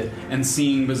head, and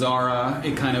seeing Bizarra,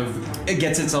 it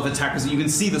gets itself attacked. You can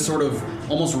see the sort of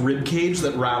almost rib cage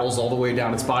that rattles all the way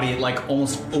down its body. It like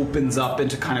almost opens up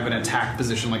into kind of an attack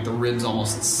position, like the ribs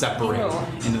almost separate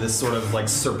Ew. into this sort of like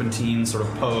serpentine sort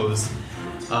of pose.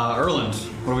 Erland,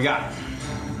 what do we got?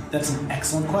 That's an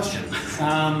excellent question.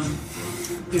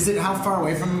 Is it how far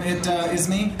away from it is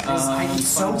me? I'm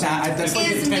so bad. That's like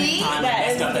the Is 10th me? time I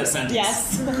messed up that sentence.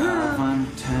 Yes.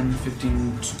 5, 10,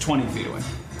 15, 20 feet away.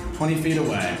 20 feet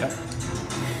away. Yep.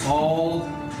 All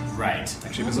right.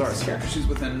 Actually, Bizarra's here because she's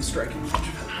within striking range of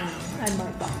it. I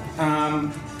might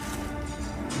bump.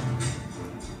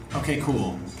 Okay,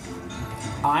 cool.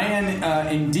 I am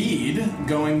indeed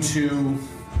going to.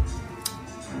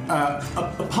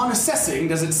 Upon assessing,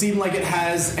 does it seem like it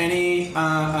has any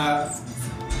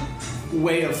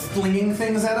way of flinging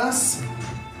things at us?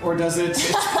 Or does it? This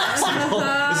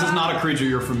is not a creature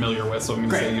you're familiar with, so I'm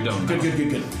going to say you don't know.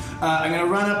 Good. I'm going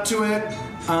to run up to it,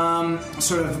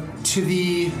 sort of to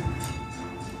the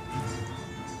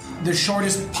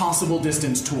shortest possible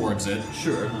distance towards it.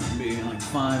 Sure, that would be like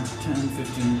 5, 10,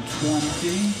 15,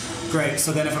 20. Great,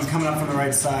 so then if I'm coming up from the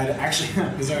right side, actually,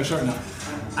 Bizarre short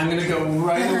enough, I'm going to go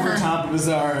right over top of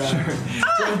Bizarre. Sure.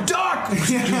 Duck!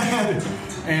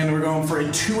 And we're going for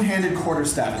a two-handed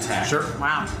quarterstaff attack. Sure.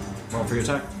 Wow. Roll for your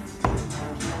attack.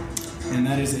 And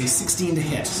that is a 16 to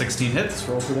hit. 16 hits.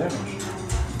 Roll for damage.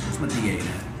 Where's my D8?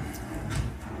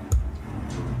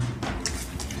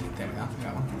 There we go.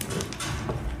 Got one.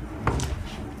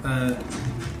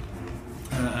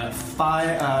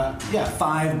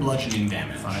 5 bludgeoning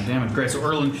damage. 5 damage. Great. So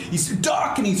Erlen, he's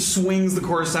duck and he swings the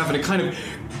quarterstaff and it kind of,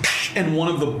 and one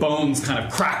of the bones kind of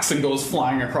cracks and goes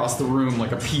flying across the room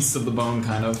like a piece of the bone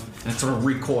kind of, and it sort of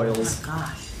recoils. Oh,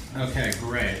 gosh. Okay,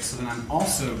 great. So then I'm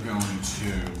also going to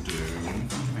do...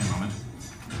 Give me a moment.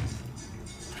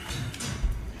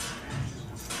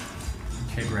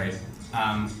 Okay, great.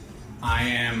 I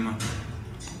am...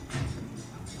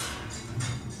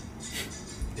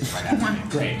 It's right after me.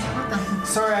 Great.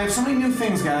 Sorry, I have so many new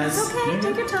things, guys. It's okay,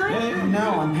 take your time.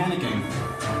 No, I'm panicking.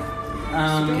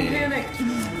 Don't panic.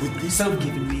 So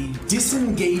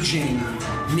disengaging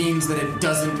means that it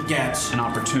doesn't get... An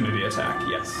opportunity attack,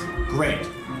 yes. Great.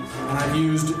 And I've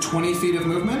used 20 feet of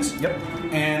movement. Yep.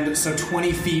 And so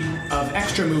 20 feet of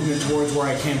extra movement towards where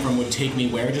I came from would take me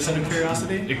where, just out of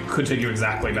curiosity? It could take you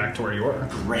exactly back to where you were.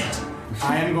 Great.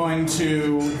 I am going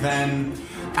to then,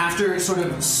 after sort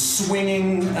of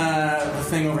swinging the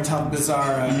thing over top of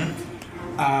Bizarre,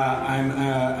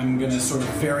 I'm going to sort of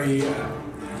very...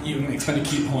 you can expend a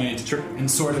key point and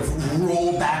sort of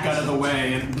roll back out of the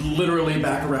way and literally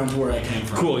back around to where I came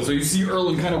from. Cool. So you see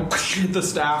Erlen kind of hit the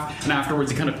staff, and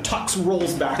afterwards he kind of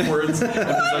rolls backwards, and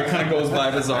Bizarre kind of goes by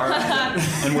Bizarre.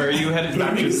 And where are you headed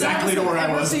back to? Exactly to where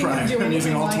I was prior. I'm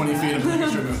using all 20 feet of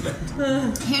extra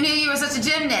movement. Who knew you were such a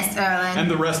gymnast, Erlen? And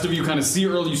the rest of you kind of see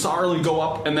Erlen. You saw Erlen go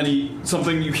up, and then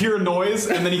you hear a noise,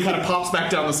 and then he kind of pops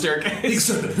back down the staircase. Big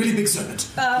serpent, really big serpent.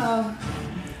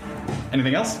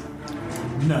 Anything else?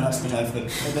 No, that's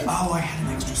the oh, I had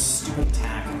an extra stupid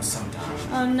attack. I'm so dumb.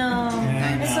 Oh no.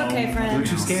 Yeah, It's no. okay, friend. We're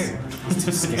too scared.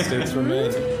 Mistakes were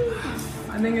made.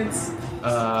 I think it's...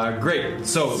 Great.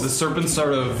 So the serpent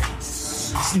sort of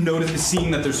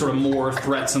seeing that there's sort of more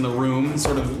threats in the room,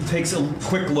 sort of takes a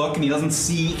quick look, and he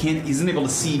isn't able to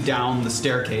see down the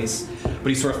staircase, but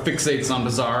he sort of fixates on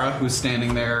Bizarra, who's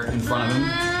standing there in front of him,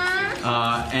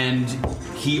 and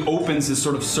he opens his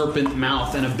sort of serpent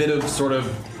mouth, and a bit of sort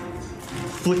of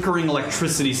flickering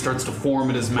electricity starts to form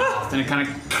in his mouth, and it kind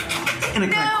of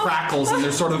crackles, and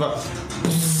there's sort of a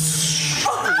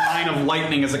line of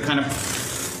lightning as it kind of.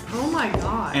 Oh my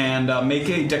god. And make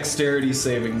a dexterity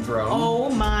saving throw. Oh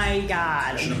my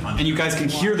god. And you guys can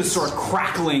hear this sort of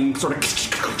crackling, sort of.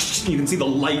 You can see the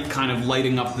light kind of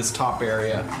lighting up this top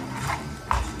area.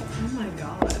 Oh my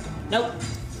god. Nope.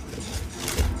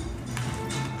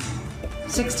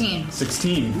 16.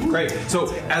 Great.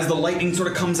 So as the lightning sort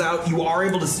of comes out, you are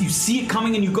able to you see it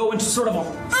coming, and you go into sort of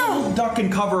a duck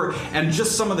and cover, and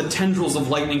just some of the tendrils of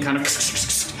lightning kind of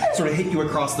sort of hit you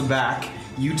across the back.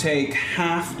 You take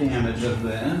half damage of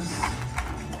this.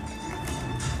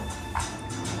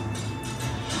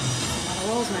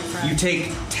 Rolls, my friend. You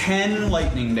take 10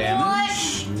 lightning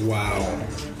damage. Wow.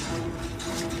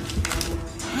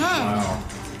 Wow.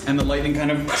 And the lightning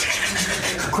kind of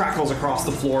crackles across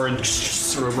the floor and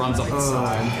sort of runs up its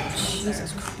side.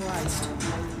 Jesus Christ.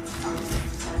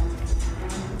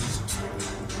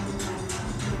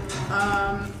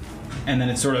 And then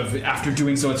it sort of, after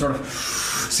doing so, it sort of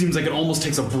seems like it almost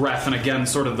takes a breath, and again,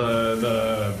 sort of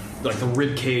the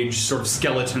rib cage sort of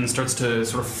skeleton starts to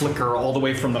sort of flicker all the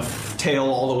way from the tail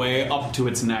all the way up to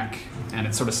its neck, and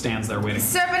it sort of stands there waiting.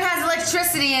 Serpent has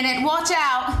electricity in it. Watch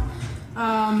out.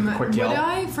 Would yell.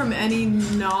 I, from any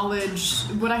knowledge,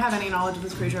 would I have any knowledge of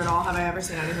this creature at all? Have I ever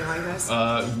seen anything like this?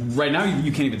 Right now,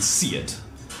 you can't even see it.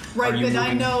 Right, Are you but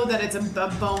I moving? know that it's a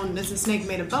bone. It's a snake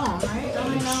made of bone, right?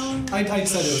 Don't I know? I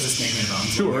said it was a snake made bone.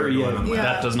 Sure, yeah. Yeah.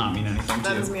 That does not mean anything That to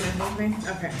you. doesn't mean anything to me?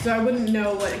 Okay. So I wouldn't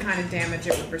know what kind of damage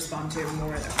it would respond to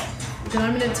more. Then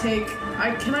I'm gonna take...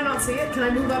 can I not see it? Can I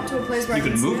move up to a place where You I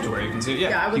can can see move it? to where you can see it. Yeah,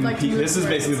 Yeah, I would you can like to move This to is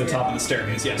where I basically can the see top it. of the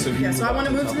staircase. Yeah, so if you Yeah, so I want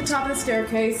to up move to the top of the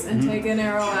staircase and take an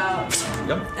arrow out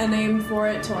Yep. and aim for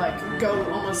it to go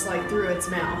almost through its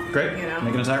mouth. Great. You know?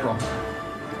 Make an attack roll.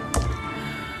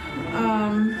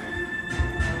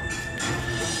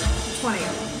 20.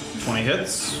 20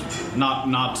 hits. Not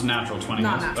natural 20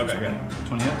 Not hits. natural Okay, 20. good.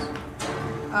 20 hits.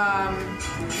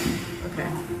 Okay.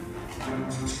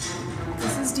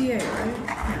 This is D8, right?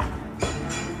 Yeah.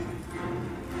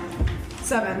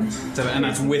 7. And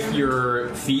that's with your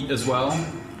feet as well?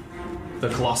 The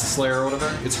Colossus Slayer or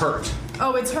whatever? It's hurt.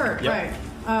 Oh, it's hurt, Yep. right.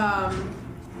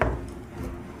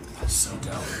 So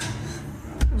dope.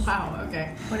 Wow, okay.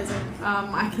 What is it?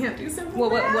 I can't do simple Well,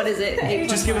 math. what is it?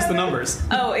 Just give us the numbers.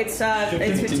 Oh, it's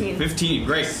 15. 15,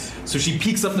 great. So she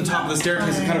peeks up the top of the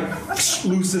staircase and kind of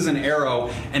looses an arrow,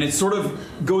 and it sort of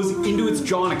goes into its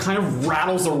jaw and it kind of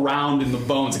rattles around in the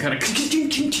bones. It kind of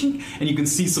and you can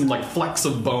see some like flecks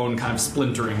of bone kind of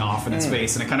splintering off in its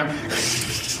face, and it kind of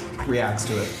reacts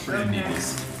to it.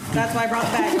 That's why I brought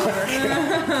the bag over.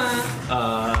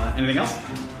 Anything else?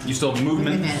 You still have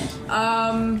movement?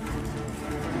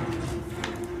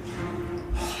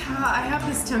 I have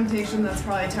this temptation that's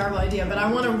probably a terrible idea, but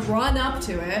I want to run up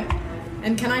to it.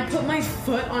 And can I put my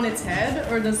foot on its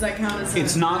head, or does that count as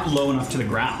It's not low enough to the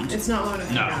ground. It's not low enough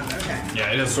to No. the ground, okay.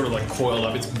 Yeah, it is sort of like coiled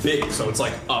up. It's big, so it's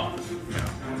like up.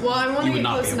 Well, I want You to would get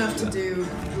not close be able enough to to do do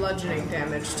bludgeoning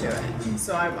damage to it.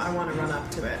 So I want to run up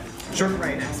to it. Sure.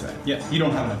 Right next to it. Yeah, you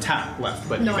don't have an attack left,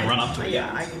 but you can run up to it. Yeah,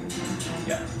 I can.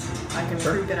 Yeah. I can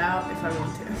Sure. prove it out if I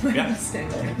want to. Yeah.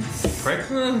 Stand there. Great.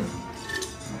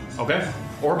 Okay.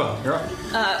 Orba, you're up.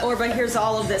 Orba hears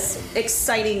all of this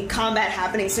exciting combat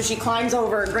happening, so she climbs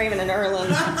over Graven and Erlen,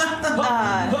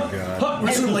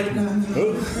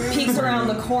 peeks around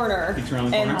the corner,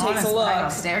 and takes a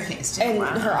look. Staircase too. And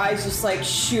Wow. her eyes just like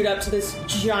shoot up to this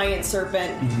giant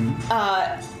serpent.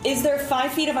 Is there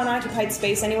 5 feet of unoccupied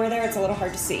space anywhere there? It's a little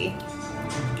hard to see.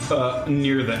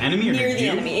 Near the enemy or Near the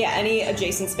you? enemy, yeah. Any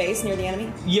adjacent space near the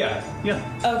enemy? Yeah.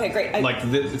 Okay, great. Like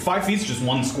the 5 feet's just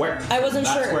one square. I wasn't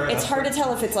That sure. square, It's that hard to square.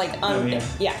 tell if it's like Oh, yeah.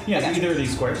 I gotcha. either of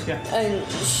these squares. Yeah. And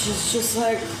she's just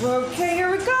like, okay,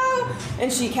 here we go.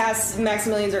 And she casts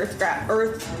Maximilian's Earth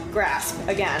Grasp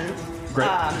again. Great.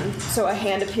 So a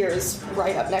hand appears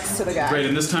right up next to the guy. Great,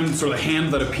 and this time, sort of the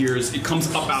hand that appears, it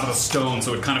comes up out of the stone,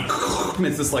 so it kind of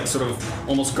it's this like sort of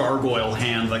almost gargoyle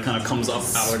hand that kind of comes up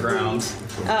out of the ground.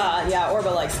 Yeah,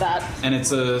 Orba likes that. And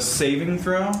it's a saving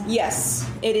throw. Yes,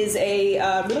 it is a.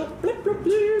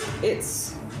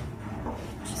 It's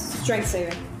strength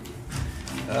saving.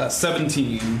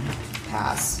 17.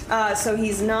 Pass. So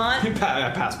he's not.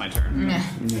 I passed my turn. That's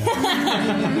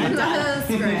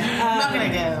great. I'm not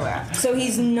gonna go anywhere. So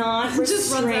he's not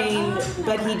Just runs out. restrained,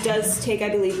 but he does take, I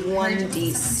believe,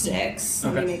 1d6.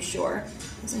 Let Okay. me make sure.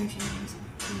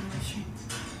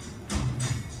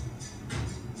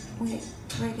 Wait,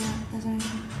 right now.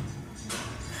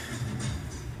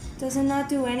 Does it not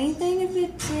do anything if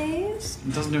it saves?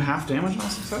 It doesn't do half damage on a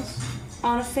success?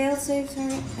 On a failed save,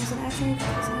 sorry, as an action,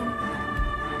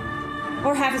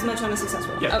 or half as much on a success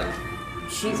roll. Yeah. Okay.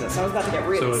 Jesus, I was about to get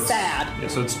really it's, sad. Yeah,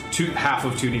 so it's half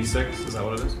of 2d6. Is that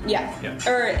what it is? Yeah. Yeah.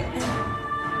 Or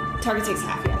target takes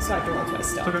half. Yeah, so I have to roll twice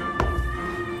still. Okay.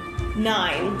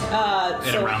 9.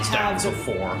 And it rounds down, so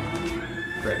 4.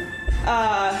 Great.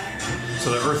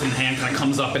 So the earthen hand kind of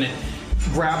comes up and it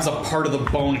grabs a part of the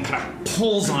bone and kind of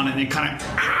pulls on it and it kind of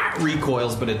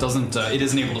recoils, but it doesn't. It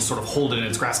isn't able to sort of hold it in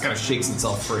its grasp. Kind of shakes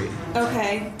itself free.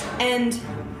 Okay, and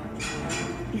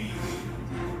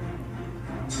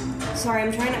sorry,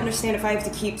 I'm trying to understand if I have to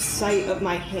keep sight of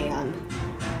my hand.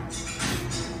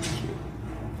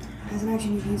 As an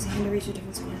action, you can use the hand to reach a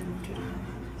different spot.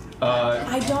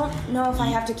 I don't know if I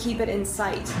have to keep it in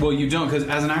sight. Well, you don't, because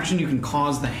as an action, you can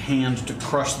cause the hand to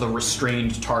crush the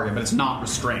restrained target, but it's not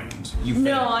restrained. You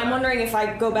No, failed I'm that. wondering if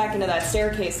I go back into that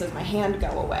staircase, does my hand go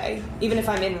away? Even if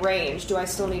I'm in range, do I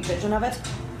still need vision of it?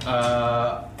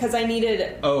 Because I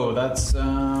needed. Oh, that's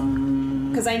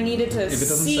Because I needed to If it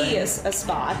doesn't see say. a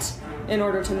spot in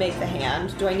order to make the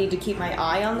hand. Do I need to keep my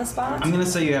eye on the spot? I'm gonna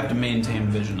say you have to maintain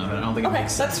vision of it. I don't think it Okay,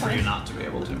 makes sense that's for you fine. not to be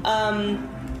able to.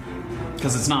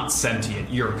 Because it's not sentient,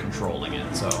 you're controlling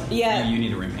it, so Yeah. you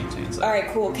need to maintain it. All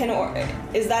right, cool.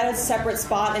 Is that a separate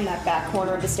spot in that back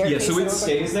corner of the staircase? Yeah, so that it we're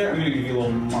stays there. I'm gonna give you a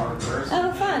little marker.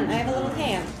 Oh, fun! I have a little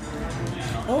hand.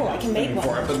 Oh, I can make For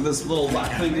one. it, but this little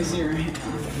black thing is here.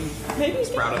 Maybe.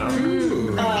 Sprout it out.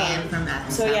 And from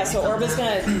that. So yeah, so Orba's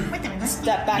gonna Wait a minute.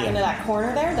 step back into that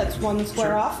corner there. That's one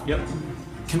square off. Yep.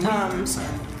 Can we? Sorry.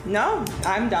 No,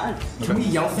 I'm done. Can we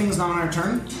yell things on our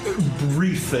turn?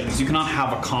 Brief things. You cannot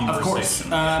have a Of conversation.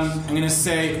 course. I'm gonna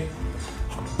say,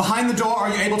 behind the door, are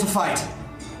you able to fight?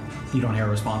 You don't hear a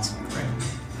response. Right.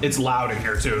 It's loud in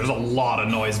here too. There's a lot of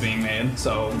noise being made.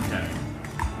 So. Okay.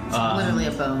 Literally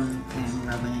a bone thing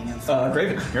rubbing against.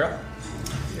 Graven, you're up.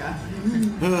 Yeah.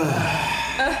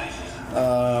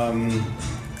 I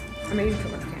made too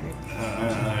much candy.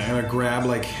 I'm gonna grab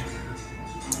like.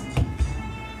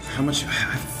 How much? I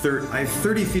have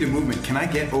 30 feet of movement. Can I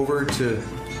get over to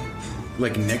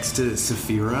like next to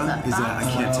Saphira? Is that,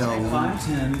 I can't tell. 5,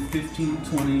 10, 15,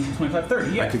 20, 25,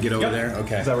 30. Yeah. I could get over there?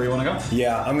 Okay. Is that where you want to go?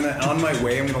 Yeah, I'm gonna, on my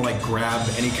way, I'm gonna like grab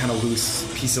any kind of loose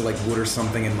piece of like wood or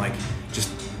something and like just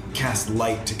cast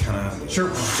light to kind of Sure.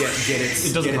 get it.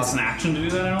 It doesn't cost an action to do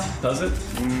that at all, does it?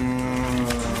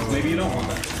 Maybe you don't want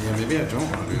that. Yeah, maybe I don't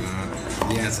want to do that.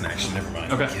 Yeah, it's an action. Never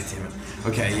mind. Okay. God damn it.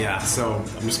 Okay, yeah. So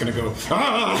I'm just gonna go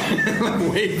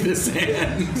wave this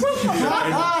hand,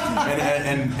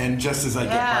 and just as I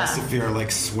get by Saphira, like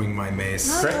swing my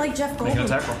mace. Oh, you're like Jeff Make an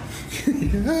Goldblum.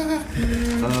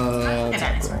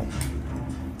 attack roll.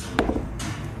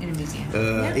 In a museum.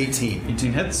 18.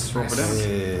 18 hits. Roll for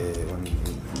damage.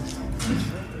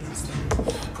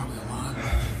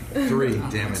 3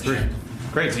 damage. 3.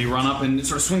 Great. So you run up and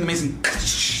sort of swing the mace and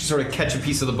sort of catch a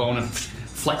piece of the bone and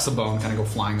flex a bone, kind of go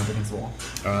flying up against the wall.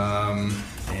 And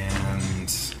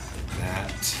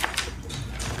that.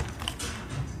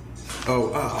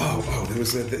 There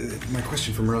was my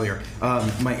question from earlier.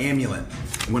 My amulet.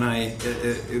 When I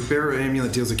bearer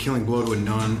amulet deals a killing blow to a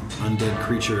non-undead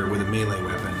creature with a melee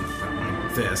weapon, like my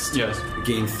fist. Yes.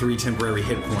 Gain 3 temporary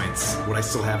hit points. Would I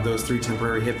still have those 3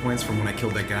 temporary hit points from when I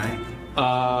killed that guy?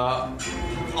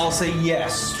 I'll say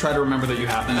yes. Try to remember that you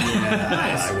have them.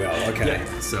 I will. Okay.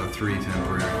 Yeah. So 3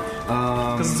 temporary.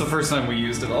 Because it's the first time we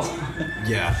used it all.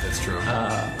 Yeah, that's true.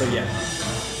 But yeah.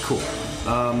 Cool.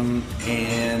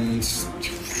 And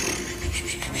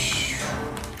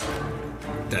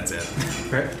that's it.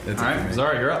 Great. That's all it right, for me.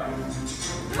 Zara, you're up.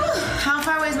 How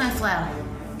far away is my flail?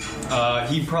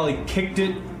 He probably kicked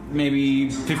it maybe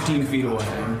 15 feet away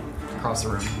across the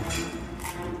room.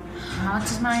 How much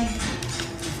is my...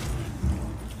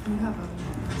 You have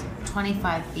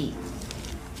 25 feet.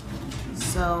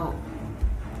 So...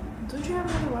 Don't you have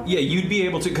another weapon? Yeah, you'd be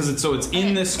able to, because it's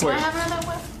in this Do I square. have another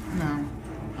weapon? No.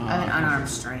 I have an unarmed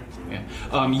strike. Yeah.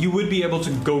 You would be able to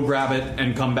go grab it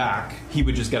and come back. He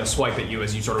would just get a swipe at you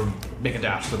as you sort of make a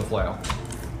dash for the flail.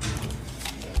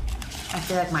 I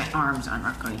feel like my arms are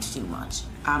not going to do much.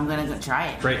 I'm gonna go try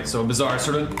it. Great. So Bizarre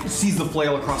sort of sees the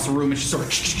flail across the room and she sort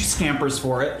of scampers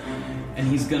for it. And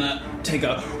he's gonna take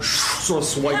a sort of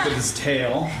swipe with his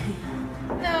tail.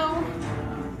 No.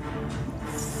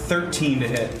 13 to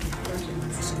hit.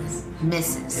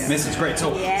 Misses. Misses, great.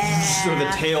 So sort of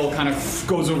the tail kind of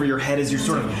goes over your head as you're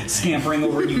sort of scampering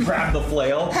over and you grab the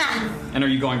flail. And are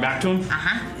you going back to him?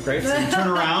 Uh-huh. Great. So you turn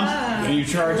around and you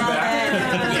charge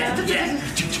back.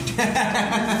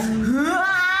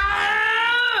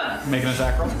 Make an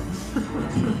attack roll.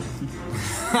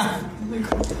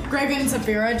 Graven and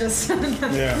Saphira just...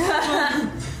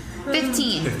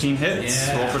 15. 15 hits.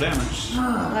 Roll for damage.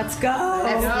 Let's go.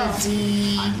 That's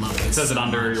the It says it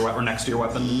under your weapon or next to your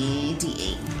weapon.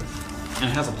 D8. And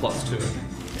it has a plus too, I think.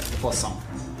 Yeah, plus some.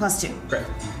 Plus 2. Great.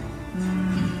 I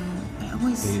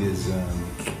always... 8 is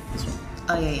this one.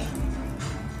 Oh, yeah.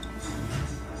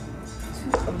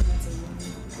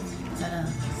 Is that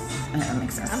that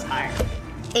makes sense. I'm tired.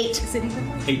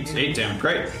 8. 8 damage.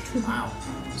 Great. Wow.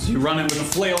 So you run in with the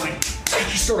flail and it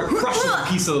sort of crushes a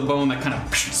piece of the bone that kind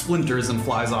of splinters and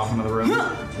flies off into the room.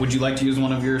 Would you like to use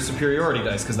one of your superiority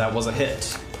dice? Because that was a hit.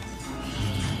 Spend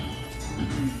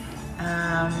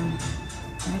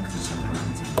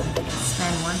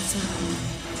 1 second.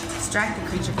 Distract the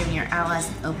creature, giving your allies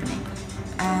an opening.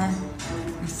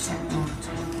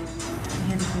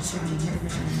 Hear the creature,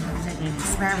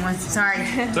 spend 1. Sorry.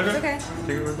 It's okay. Okay.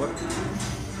 Take it what?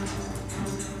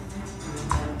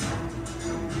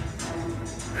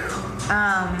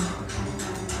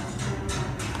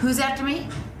 Who's after me?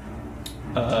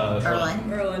 Erlen.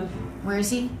 Merlin. Where is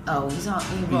he? Oh, he's on.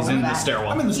 He He's rolled in back. the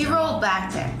stairwell. He rolled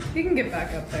back there. You can get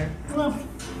back up there. I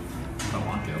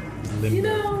want to. You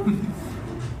know.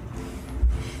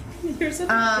 You're such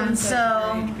a princess.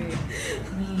 So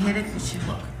when you hit a creature,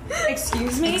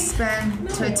 Excuse me? expend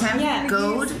to attempt Yeah.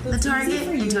 goad the target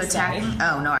for you into to attacking.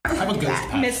 Oh no, I How about did Ghost that.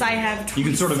 Pass? Miss, I have. You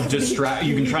can sort of distract.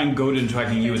 You can try and goad it into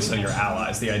attacking you instead of your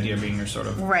allies. The idea being you're sort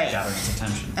of Right. gathering its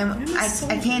attention. And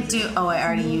I can't do. Oh, I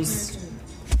already used.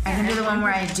 I can do the one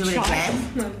where I do it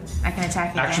again. I can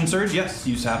attack again. Action surge, yes,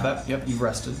 you have that. Yep, you've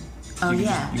rested. Oh, you can,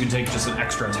 yeah. You can take just an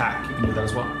extra attack. You can do that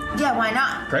as well. Yeah, why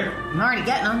not? Great. I'm already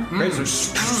getting them. Great. So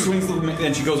she swings,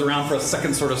 and she goes around for a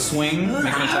second sort of swing,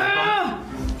 make an attack roll.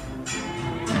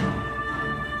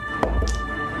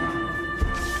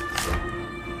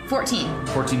 14.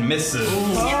 14 misses.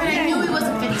 I knew he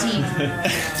wasn't 15.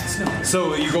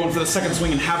 So you're going for the second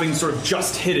swing, and having sort of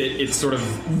just hit it, it sort of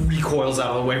recoils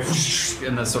out of the way,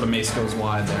 and the sort of mace goes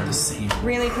wide there.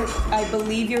 Really quick, I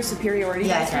believe your superiority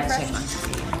Yeah, I dice tried to refreshed.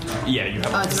 change mine. Yeah, you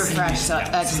have. Oh, it's refreshed, so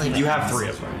I just leave it. You have 3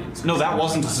 as well. No, that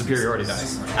wasn't a superiority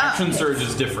dice. Action surge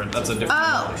is different. That's a different.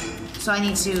 Oh, ability. So I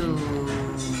need to.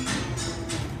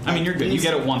 I mean, you're good. You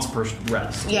get it once per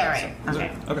rest. Yeah, right.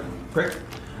 Okay. Okay, great.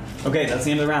 Okay, that's the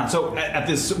end of the round. So at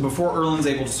this, before Erlin's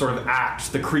able to sort of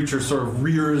act, the creature sort of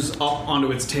rears up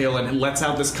onto its tail and lets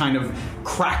out this kind of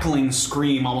crackling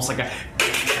scream, almost like a...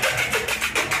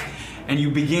 And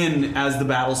you begin, as the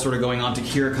battle's sort of going on, to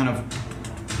hear kind of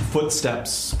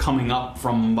footsteps coming up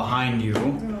from behind you.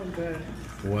 Oh, good.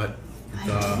 What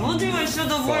the? Told you I should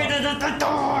have waited at the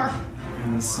door.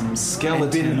 And some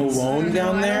skeletons Been alone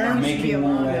down there? making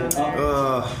their way up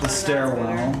the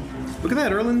stairwell. Look at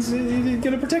that, Erlin's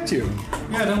gonna protect you.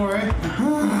 Yeah, don't worry.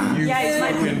 Yeah,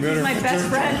 he's my best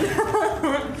friend.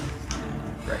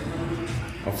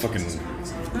 Oh, fucking.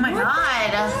 Oh my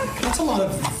god.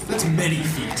 That's many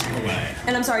feet away.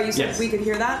 And I'm sorry, you said Yes. we could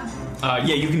hear that?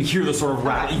 Yeah, you can hear the sort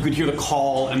of you could hear the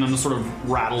call and then the sort of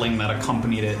rattling that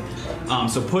accompanied it.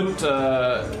 So put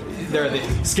the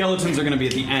skeletons are going to be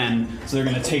at the end, so they're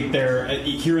going to take their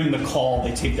hearing the call.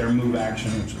 They take their move action,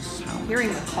 which is how.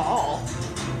 Hearing the call.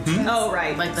 Oh,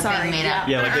 right. Like the sorry. thing made up.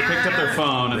 Yeah, like they picked up their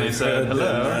phone and they said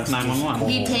hello 911.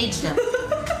 He paged him.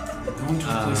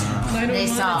 They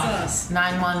saw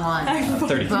 911.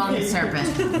 30. Bone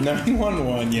serpent.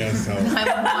 911, yes.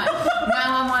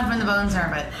 911 from the bone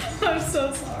serpent. I'm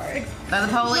so sorry. By the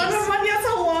police. Yes,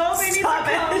 hello. They need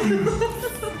to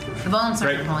come. The bone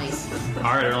serpent Great. police. All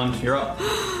right, Erland, you're up.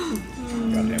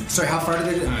 Goddamn. Sorry, how far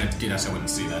did they? I guess I wouldn't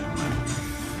see that.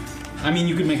 I mean,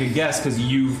 you could make a guess because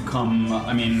you've come.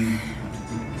 I mean,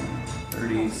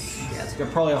 30. Yeah, it's got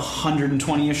probably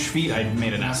 120-ish feet. I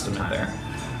made an estimate there.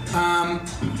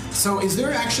 So is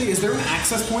there an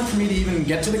access point for me to even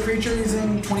get to the creature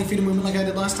using 20 feet of movement like I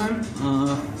did last time?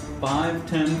 5,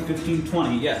 10, 15,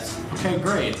 20. Yes. Okay,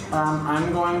 great.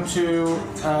 I'm going to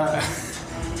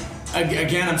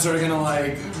again. I'm sort of gonna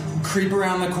like creep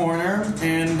around the corner,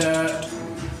 and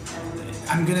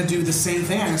I'm gonna do the same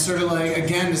thing. I'm sort of like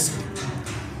again just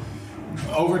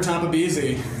over top of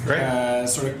Beezy. Great.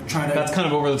 Sort of trying to. That's kind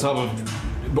of over the top of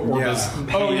Orba's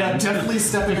hand. Oh yeah, definitely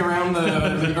stepping around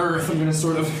the earth. I'm gonna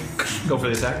sort of Go for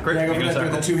the attack. Great. go Make for an that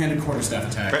attack. with the two-handed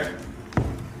quarterstaff attack. Great.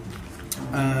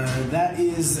 That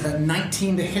is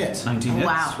 19 to hit. 19 hits.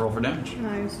 Wow. Roll for damage.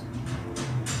 Nice.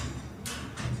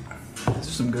 These are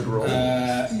some good rolls.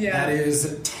 That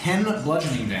is 10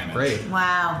 bludgeoning damage. Great.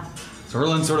 Wow. So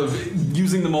Erlen sort of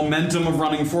using the momentum of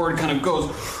running forward kind of goes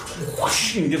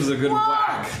whoosh and gives a good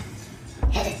whack.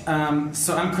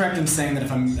 So I'm correct in saying that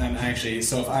if I'm actually,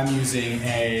 so if I'm using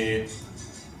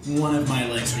one of my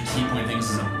like sort of key point things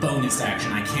as a bonus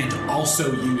action, I can't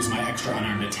also use my extra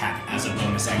unarmed attack as a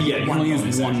bonus action. Yeah, you can One only bonus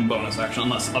use action. one bonus action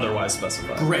unless otherwise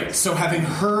specified. Great. So having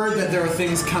heard that there are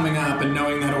things coming up and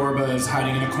knowing that Orba is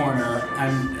hiding in a corner,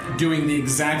 I'm doing the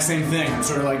exact same thing. I'm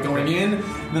sort of like going in,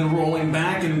 then rolling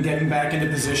back and getting back into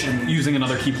position. Using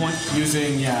another key point.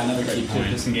 Using, another key To point.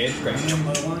 disengage. Great.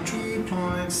 One key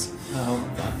points. Oh,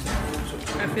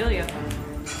 I feel you.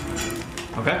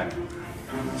 Okay.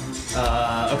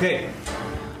 Okay.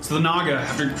 So the Naga,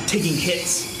 after taking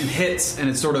hits, and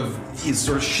it sort of is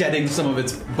shedding some of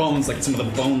its bones, like some of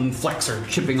the bone flecks are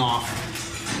chipping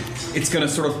off. It's gonna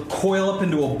sort of coil up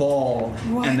into a ball,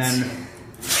 and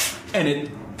it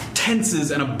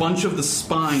tenses, and a bunch of the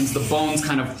spines, the bones,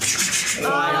 kind of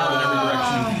fly out in every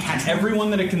direction. And everyone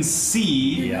that it can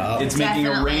see, it's making a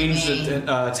Definitely ranged me.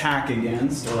 attack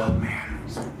against. Oh man.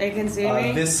 They can see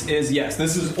me. This is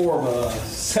Orba,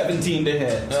 17 to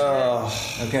hit.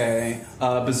 Okay.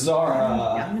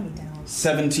 Bizarra,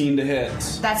 17 to hit.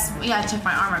 That's I took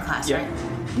my armor class, Yeah. right?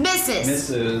 Misses.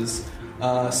 Misses.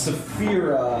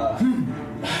 Saphira,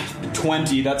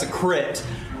 20. That's a crit.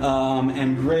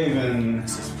 And Graven,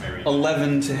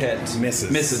 11 to hit.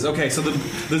 Misses. Okay, so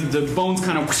the bones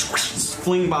kind of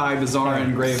fling by Bizarra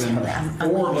and Graven.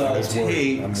 Orba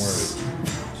takes. I'm worried.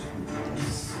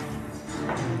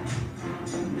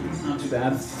 Not too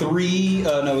bad.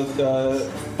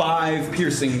 5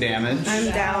 piercing damage. I'm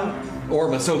down.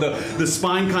 Orba. So the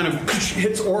spine kind of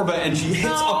hits Orba, and she hits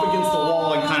up against the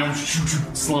wall and kind of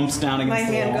slumps down against My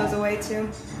the hand wall. goes away too.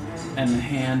 And the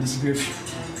hand disappears.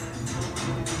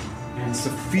 And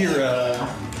Saphira,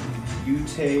 you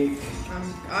take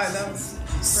That was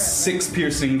 6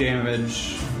 piercing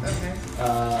damage. okay.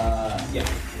 Yeah,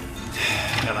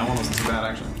 that one wasn't too bad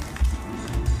actually.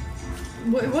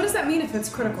 What does that mean if it's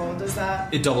critical? Does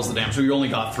that? It doubles the damage. So you only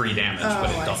got 3 damage, but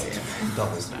I it see.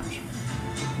 doubles the damage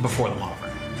before the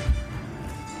modifier.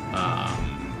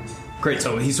 Great.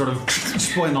 So he sort of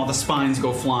and all the spines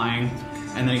go flying,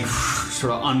 and then he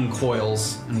sort of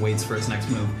uncoils and waits for his next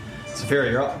move. Saphira,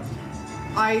 you're up.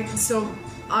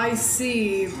 I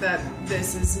see that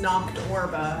this has knocked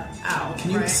Orba out.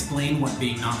 Can you right? explain what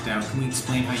being knocked out? Can we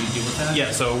explain how you deal with that?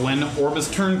 Yeah, so when Orba's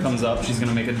turn comes up, she's going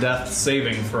to make a death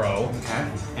saving throw. Okay.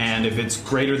 And if it's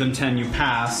greater than 10, you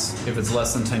pass. If it's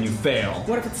less than 10, you fail.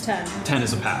 What if it's 10? 10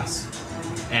 is a pass.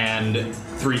 And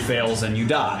 3 fails and you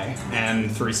die. And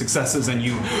 3 successes and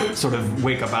you sort of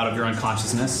wake up out of your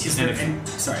unconsciousness. Is and there if any,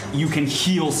 sorry. you can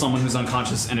heal someone who's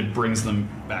unconscious and it brings them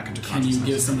back into Can consciousness.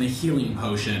 you give someone a healing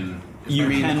potion? if You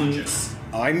they're can- unconscious?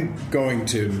 I'm going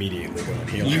to immediately go and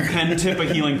heal You her. can tip a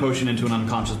healing potion into an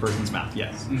unconscious person's mouth,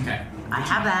 yes. Okay. I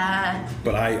have that.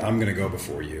 But I'm going to go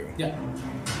before you. Yeah.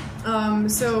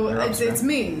 So You're up, it's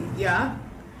me, yeah?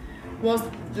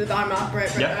 Well, I'm up, right?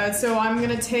 Yeah. So I'm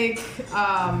gonna take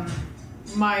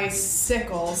my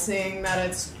sickle, seeing that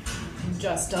it's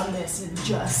just done this, and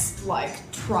just,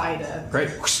 like, try to...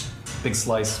 Great. Big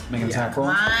slice. Make an attack roll.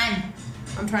 Come on.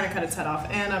 I'm trying to cut its head off,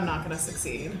 and I'm not gonna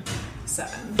succeed.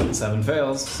 7. 7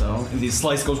 fails. So the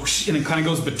slice goes whoosh, and it kind of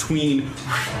goes between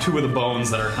 2 of the bones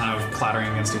that are kind of clattering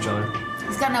against each other.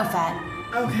 He's got no fat.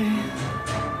 Okay.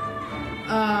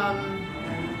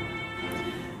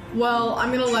 Well,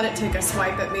 I'm gonna let it take a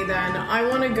swipe at me then. I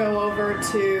want to go over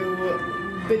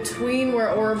to between where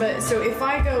Orba... So if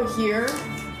I go here,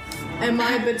 am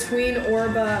I between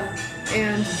Orba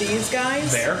and these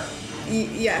guys? There?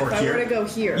 Yeah, Or if I here? were to go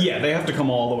here. Yeah, they have to come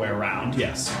all the way around.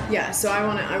 Yes. Yeah, so I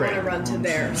want to Great. run to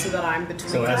there so that I'm between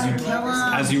So them.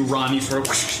 as you run, he sort of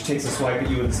whoosh, takes a swipe at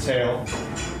you with his tail.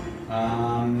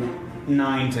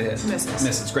 9 to hit. Misses.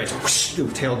 Misses. Great. So whoosh, your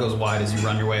tail goes wide as you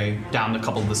run your way down a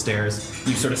couple of the stairs.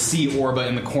 You sort of see Orba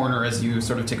in the corner as you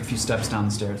sort of take a few steps down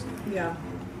the stairs. Yeah.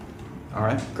 All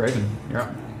right, Graven, you're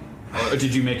up.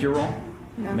 Did you make your roll?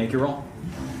 No. Make your roll.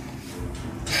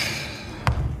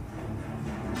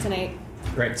 It's an 8.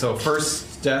 Great. So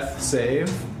first death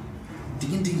save.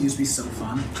 D&D used to be so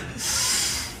fun.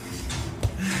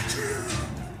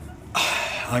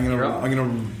 I'm You're up.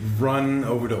 gonna run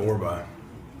over to Orba.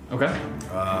 Okay.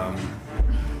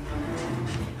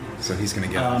 So he's gonna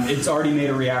get. It's already made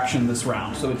a reaction this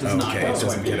round, so it does not okay, go it doesn't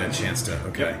swipe get you. a chance to.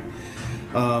 Okay.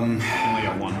 You only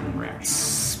got 1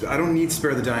 reaction. I don't need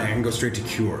spare the dying. I can go straight to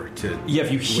cure. To Yeah,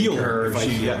 if you heal her, if I she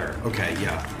heal her. Okay,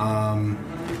 yeah. I'm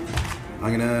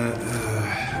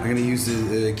gonna use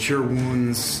the cure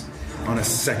wounds on a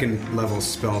 2nd level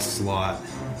spell slot.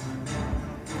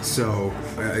 So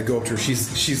I go up to her.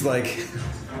 She's like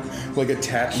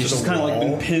attached She's to just the kind of wall. like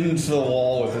been pinned to the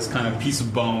wall with this kind of piece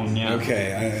of bone. Yeah.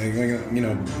 Okay, I'm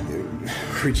gonna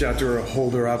reach out to her,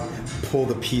 hold her up, pull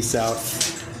the piece out,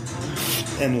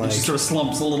 and like She sort of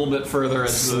slumps a little bit further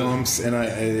as slumps, and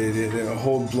I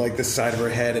hold like the side of her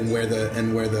head and where the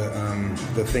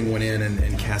thing went in,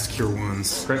 and cast cure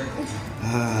wounds. Great.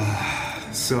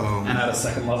 So And at a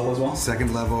 2nd level as well.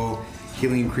 2nd level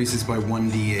healing increases by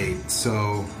 1d8,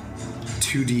 so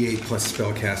 2d8 plus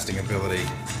spellcasting ability,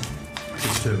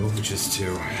 which is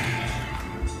 2.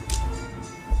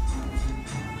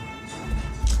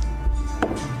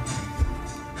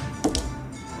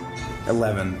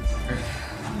 $11.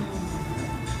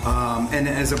 And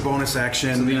as a bonus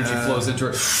action, So the energy flows into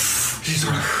her. She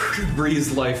sort of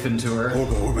breathes life into her.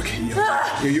 Orba, can you?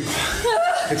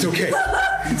 It's okay.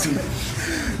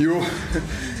 You're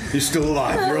still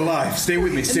alive. You're alive. Stay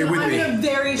with me. Stay with I'm me. gonna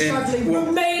very sharply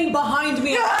remain behind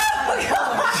me.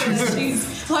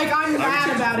 She's like, I'm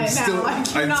mad about it now.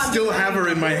 Like, you're I not still have her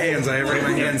in my hands. I have her in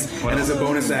my hands. And as a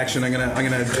bonus action, I'm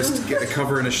gonna just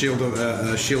cover in a shield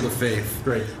of faith.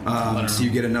 Great. So you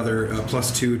get another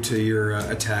 +2 to your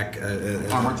attack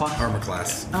Armor class? Armor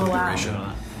class. Oh, wow. duration.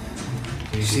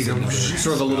 You see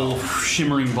sort of a little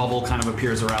shimmering bubble kind of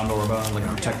appears around Orba, like a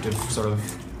protective sort of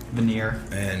veneer.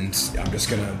 And I'm just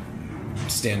gonna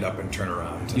stand up and turn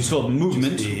around. You still have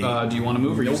movement. Just be- Do you want to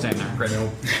move or you Nope. staying there? Great.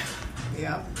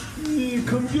 Yeah.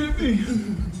 Come get me.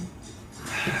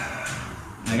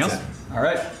 Anything else? All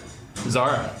right.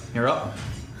 Zara, you're up.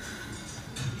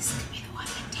 This could be the one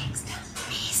that takes down the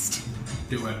beast.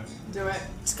 Do it. Do it.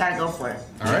 Just gotta go for it.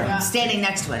 All right. Yeah. I'm standing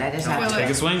next to it. I just have to. Take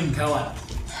a swing. Kill it.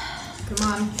 Come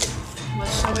on.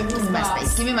 Let's show it Give who's me my space.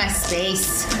 boss. Give me my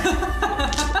space.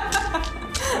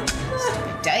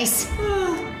 Stupid dice.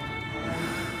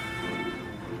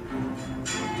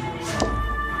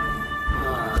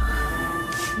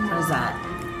 What is that?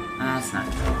 That's not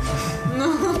good.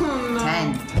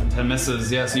 10. 10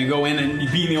 misses, yeah. So you go in,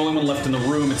 and being the only one left in the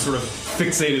room, it's sort of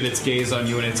fixated its gaze on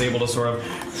you, and it's able to sort of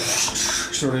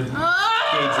gauge your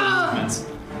movements.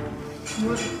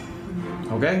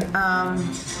 Okay.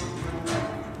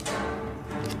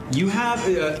 You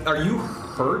have. Are you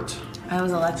hurt? I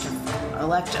was they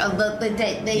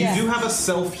You do have a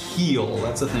self heal.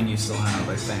 That's a thing you still have,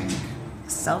 I think.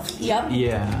 Self-heal? Yep.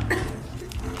 Yeah.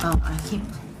 Oh, I keep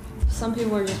Some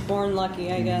people are just born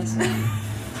lucky, I guess.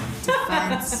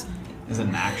 defense. Is it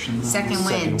an action? though? Second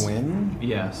wind. win?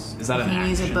 Yes. Is that You an can action?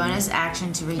 use a bonus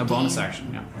action to regain A bonus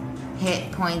action, yeah.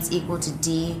 hit points equal to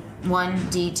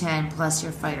D10 plus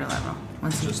your fighter level.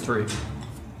 Once you- Just 3.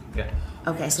 Yeah.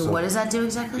 Okay, so what does that do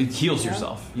exactly? It heals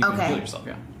yourself. You can Okay. heal yourself,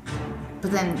 yeah.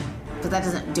 But that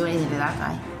doesn't do anything to that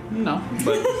guy. No,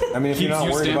 but I mean, if you're Keeps not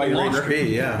you worried about standing your longer.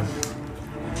 HP, yeah.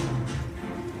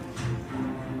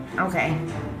 Okay.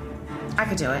 I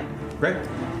could do it. great.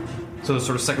 So the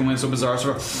sort of second wind, so Bizarre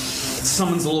sort of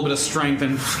summons a little bit of strength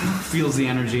and feels the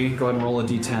energy. Go ahead and roll a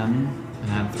d10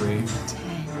 and add 3.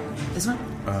 10. This one?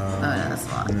 Oh, no, that's a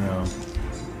lot. No.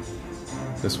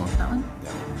 This one. That one?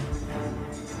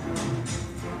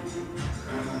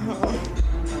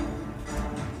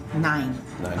 9.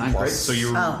 9, great. So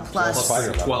you Oh, plus-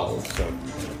 fighter level, 12. So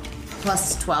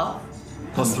Plus 12?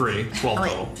 Plus 3, 12 Oh, wait.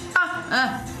 total.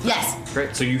 Yes.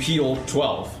 Great, so you heal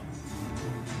 12.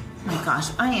 Oh my gosh,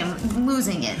 I am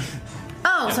losing it.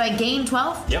 Oh, so I gain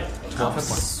 12? Yep, 12 hit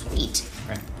points. Sweet.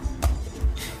 Right.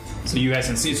 So you guys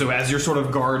can see, so as you're sort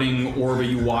of guarding Orba,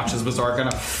 you watch as Bizarre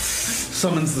kind of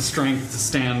summons the strength to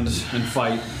stand and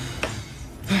fight.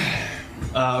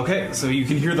 Okay, so you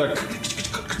can hear the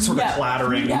sort of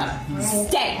clattering. Yeah.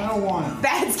 Stay. I don't want it.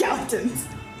 Bad skeletons.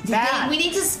 Bad. We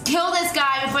need to kill this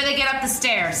guy before they get up the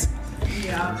stairs.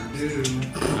 Yeah.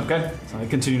 Okay, so they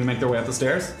continue to make their way up the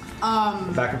stairs.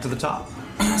 Back up to the top.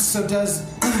 So does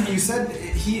you said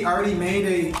he already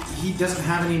made he doesn't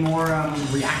have any more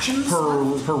reactions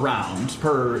Per round,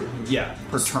 per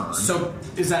turn. So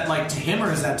is that like to him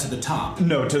or is that to the top?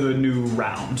 No, to the new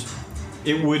round.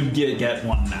 It would get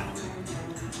one now.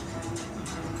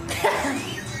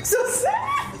 So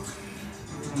sad.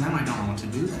 Now I don't know what to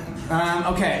do then.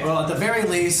 Okay, well at the very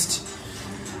least.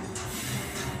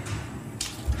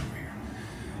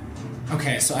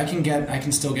 Okay, so I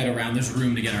can still get around. There's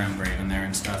room to get around Graven there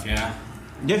and stuff, yeah?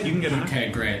 Yeah, you can get it. Okay,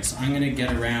 great. So I'm gonna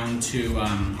get around to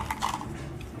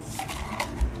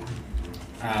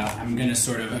I'm gonna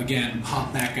sort of again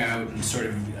pop back out and sort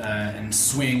of and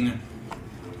swing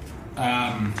 2,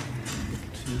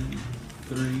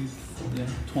 3,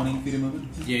 20 feet of movement.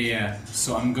 yeah.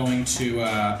 So I'm going to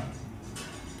I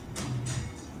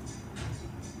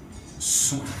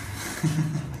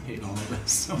hate all of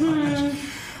this so much.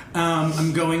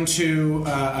 I'm going to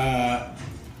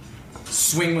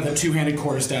swing with a two-handed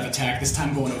quarterstaff attack. This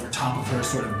time going over top of her,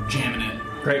 sort of jamming it.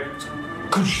 Great.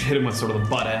 Hit him with sort of the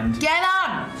butt end. Get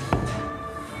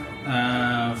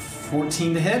on!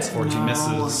 14 to hit. 14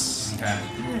 misses. Okay.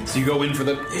 So you go in for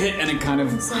the hit, and it kind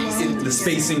of the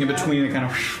spacing in between it kind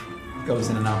of goes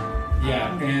in and out.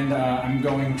 Yeah, and I'm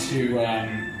going to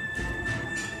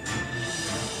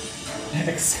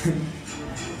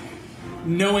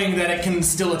knowing that it can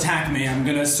still attack me, I'm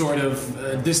gonna sort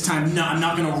of this time I'm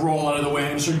not gonna roll out of the way.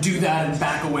 I'm just gonna do that and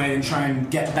back away and try and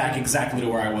get back exactly to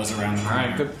where I was around the corner. All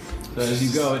right, good. So as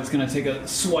you go, it's going to take a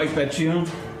swipe at you.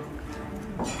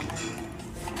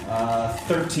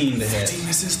 13 to hit.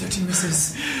 13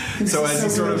 misses. So as he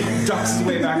sort of ducks his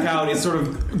way back out, it sort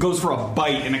of goes for a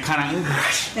bite, and it kind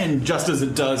of, and just as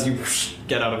it does, you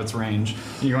get out of its range.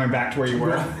 You're going back to where you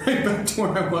were. Right back to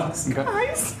where I was. Okay.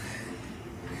 Nice.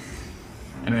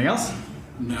 Anything else?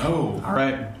 No. All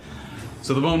right.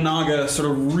 So the Bone Naga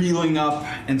sort of reeling up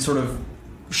and sort of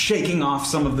shaking off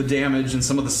some of the damage, and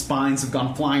some of the spines have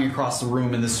gone flying across the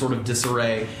room in this sort of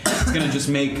disarray. It's going to just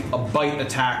make a bite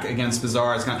attack against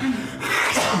Bizarre. It's going to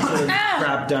sort of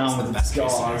grab down with its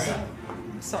jaws.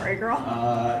 Sorry, girl.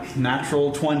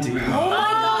 Natural 20. Oh my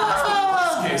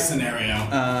god! Case scenario.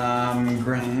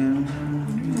 Graham.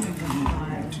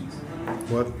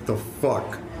 what the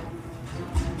fuck?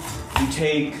 You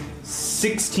take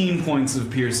 16 points of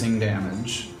piercing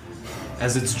damage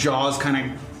as its jaws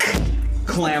kind of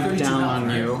clamp down on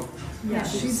you, Yeah,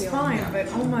 she's fine, but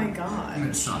oh my god.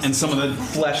 and some of the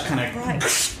flesh kind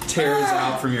of tears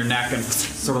out from your neck, and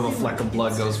sort of a fleck of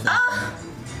blood goes from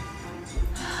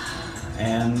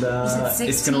and said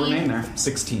it's going to 16? remain there.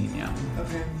 16, yeah.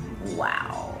 Okay.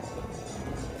 Wow.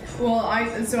 Well,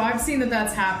 I've seen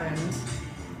that's happened,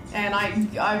 and I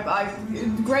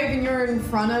Graven, you're in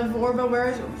front of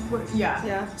Orba. Yeah.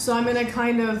 Yeah. So I'm gonna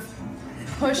kind of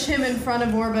push him in front of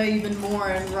Orba even more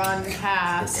and run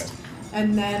past,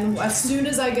 and then as soon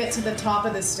as I get to the top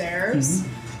of the stairs,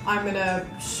 I'm gonna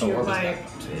shoot Orba's my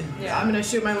back. I'm gonna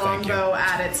shoot my longbow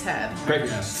at its head. Great.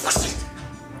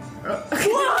 Cool.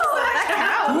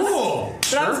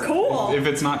 That was cool. If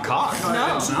it's not cocked,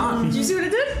 No. It's not. Did you see what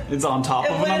it did? it's on top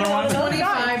of It went another on one. top.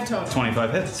 25 total.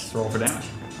 25 hits. Roll for damage.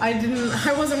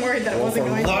 I wasn't worried that it wasn't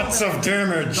going Lots of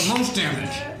damage. The most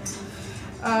damage.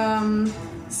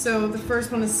 So the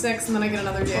first one is 6, and then I get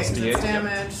another D8 because it's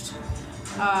damaged.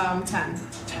 10.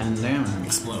 10 damage.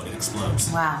 Explode. It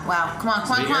explodes. Wow. Come on.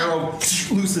 The arrow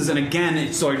looses, and again,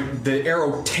 the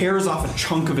arrow tears off a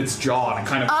chunk of its jaw, and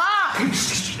kind of,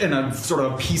 and a sort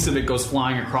of a piece of it goes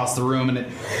flying across the room, and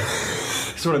it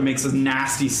sort of makes a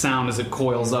nasty sound as it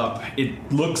coils up.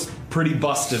 It looks pretty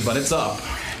busted, but it's up.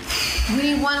 We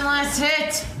need one last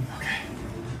hit. Okay.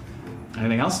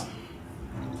 Anything else?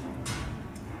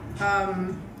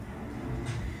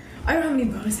 I don't have any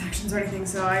bonus actions or anything,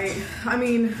 so I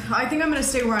think I'm gonna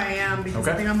stay where I am because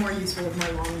I think I'm more useful with my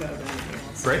longbow than anything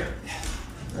else. Great.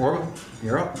 Orba,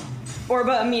 you're up.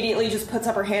 Orba immediately just puts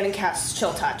up her hand and casts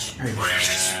Chill Touch.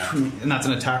 And that's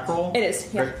an attack roll? It is,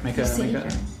 yeah. Great. Make an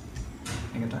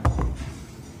attack.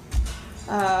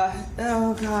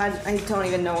 Oh god, I don't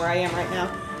even know where I am right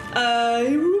now.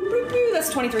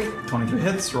 That's 23. 23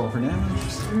 hits, roll for damage.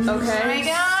 Okay. Oh my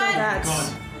god! So that's...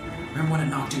 God. Remember when it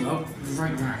knocked you out?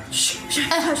 Right there.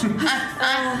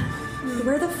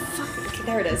 Where the fuck? Okay,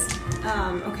 there it is.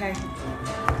 Okay.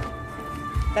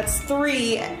 That's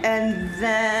 3, and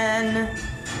then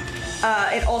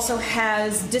it also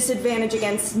has disadvantage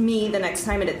against me the next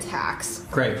time it attacks.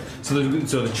 Great. So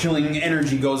the chilling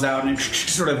energy goes out and it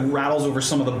sort of rattles over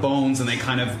some of the bones, and they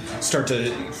kind of start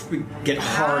to get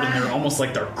hard, and they're almost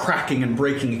like they're cracking and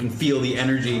breaking. You can feel the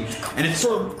energy, and it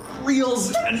sort of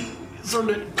reels and sort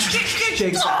of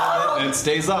shakes out of it, and it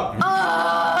stays up.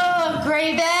 Oh,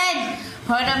 Graven!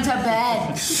 Put him to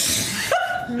bed.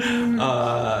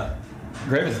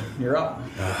 Graven, you're up.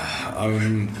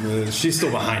 She's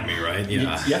still behind me, right?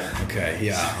 Yeah. Yeah. Okay,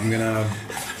 yeah. I'm gonna...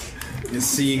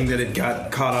 Seeing that it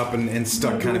got caught up and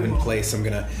stuck kind of in place, I'm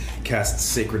gonna cast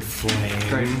Sacred Flame.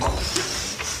 Great.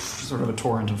 Sort of a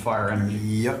torrent of fire energy.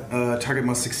 Yep. Target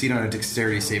must succeed on a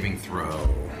dexterity saving throw.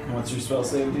 What's your spell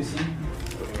save, DC?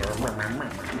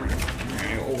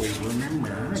 I always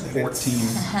remember. 14.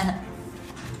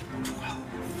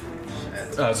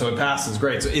 So it passes.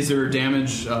 Great. So is there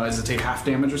damage? Does it take half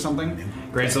damage or something?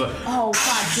 Great. So Oh, god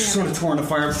damn sort of torn to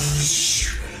fire,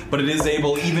 but it is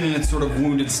able, even in its sort of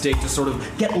wounded state, to sort of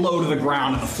get low to the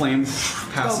ground, and the flame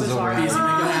passes over. Easy, make it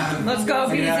happen. Let's go,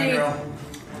 Make it happen, BZ. girl.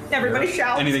 Everybody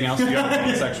shout. Anything else? Do you have a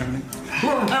bonus section?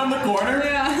 Around the corner.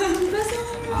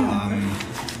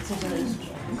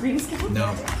 Green scout?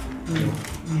 No.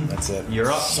 That's it.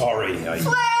 You're up. Sorry.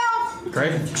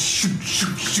 Great.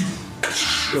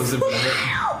 Goes in for the hit.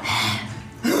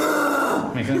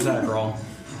 Make an attack roll.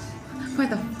 Where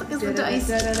the fuck is the dice?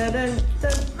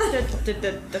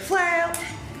 The flail.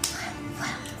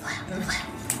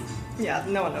 Yeah,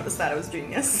 no one noticed that. It was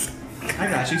genius. I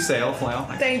got you. Sail, flail.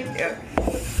 Thank you.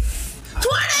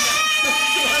 20!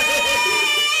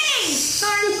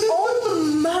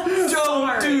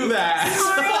 Don't do that.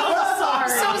 I'm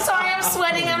so sorry. I'm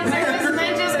sweating. I'm nervous, and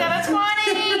I just got a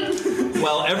 20.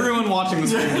 Well, everyone watching the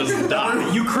stream just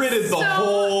died. You critted the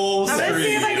whole I'm gonna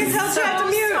see if I stream. can tell chat to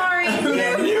mute. Sorry.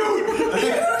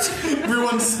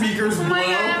 Everyone's speakers Oh blow. my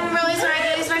god, I'm really sorry. I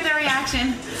didn't expect that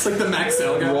reaction. It's like the Max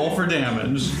Cell guy. Roll for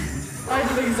damage. I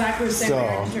did exactly the same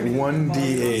So, thing.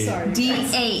 1d8. Sorry.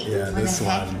 D8. Yeah, what this the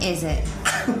heck one. is it?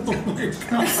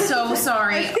 I'm so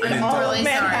sorry. I'm All really of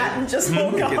Manhattan sorry. just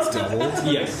woke It gets up. doubled.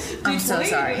 Yes. I'm so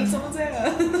sorry.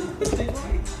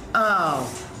 Oh.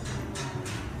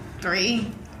 3?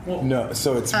 No,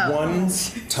 so it's Oh. 1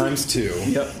 times 2.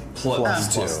 Yep. Plus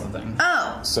Plus the thing.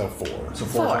 Oh. So 4. So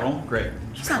 4 4. total. Great.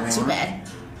 It's not too bad.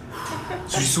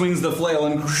 So she swings the flail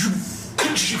and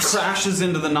she crashes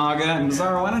into the Naga. And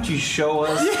Bizarro, why don't you show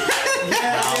us?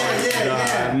 Yeah.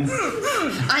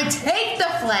 I take the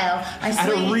flail. I At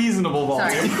swing a reasonable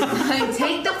Sorry. volume. I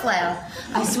take the flail.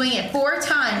 I swing it 4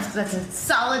 times because that's a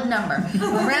solid number.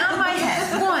 Around my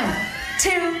head. 1,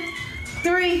 2,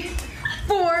 3,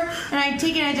 4, and I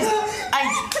take it.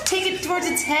 I take it towards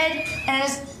its head, and I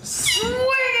just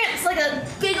swing it. It's like a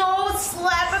big old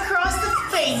slap across the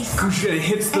face, It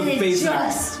hits the and it face.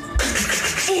 just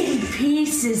in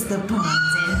pieces. The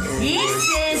bones in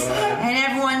pieces, and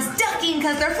everyone's ducking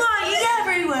because they're flying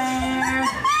everywhere.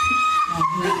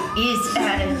 And he is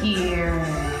out of here.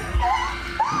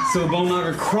 So the Bone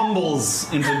Naga crumbles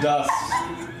into dust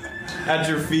at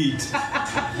your feet.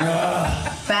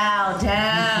 Bow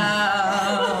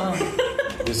down.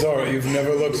 Bizarro, you've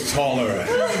never looked taller.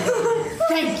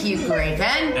 Thank you,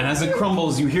 Graven. And as it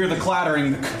crumbles, you hear the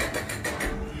clattering.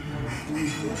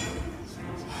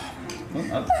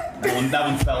 That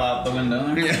one fell out the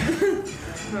window.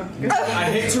 I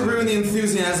hate to ruin the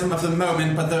enthusiasm of the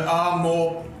moment, but there are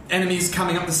more enemies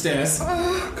coming up the stairs.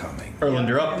 Coming. Erland,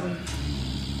 you're up.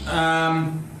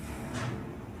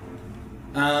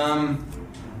 They're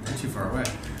too far away.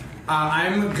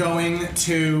 I'm going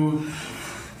to...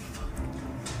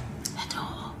 The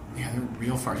door. Yeah, they're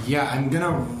real far. Yeah, I'm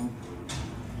gonna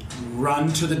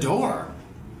run to the door.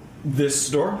 This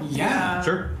door? Yeah.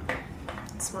 Sure.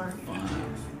 Smart. 5,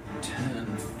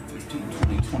 10, 15,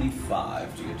 20,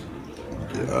 25 to get to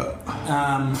the door.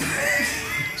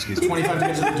 Excuse me. 25 to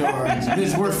get to the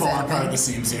door. We're falling apart at the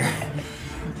seams here.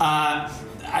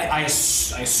 I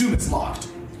assume it's locked.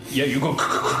 Yeah, you go.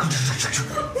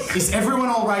 Is everyone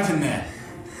all right in there?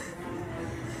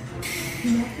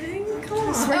 Come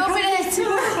on. Open it!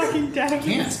 Fucking dead. I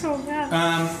can't. So bad.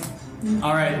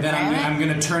 All right, then I'm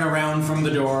going to turn around from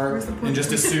the door and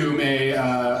just assume a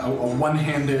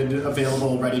one-handed,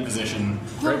 available, ready position.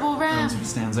 Portable ram.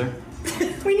 Stands there.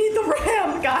 We need the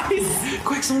ram, guys.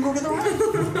 Quick, someone go to the ram.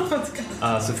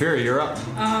 Saphira, you're up.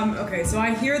 Okay, so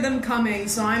I hear them coming,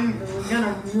 so I'm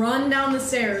gonna run down the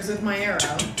stairs with my arrow.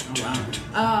 10,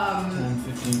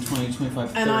 15, 20,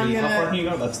 25, 30. And I'm How gonna- far can you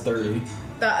go? That's 30.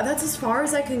 That's as far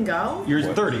as I can go. You're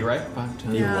 30, right? 5,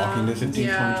 10, Yeah. walking to 15,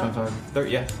 Yeah. 20, 25,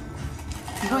 30. Yeah.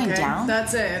 You going Okay, down?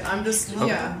 that's it. I'm just, Okay.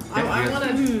 yeah. Yeah, I you want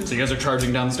guys- to, So you guys are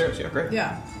charging down the stairs. Yeah, great.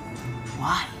 yeah.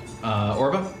 Why?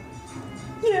 Orba?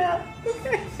 Yeah.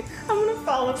 Okay. I'm gonna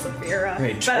follow Saphira.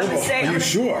 Great. But I'm gonna stay. Are you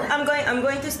sure? I'm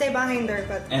going to stay behind her.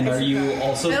 But And are you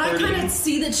also And I 30? kind of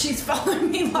see that she's following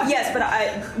me. Like, Yes, but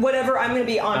whatever. I'm gonna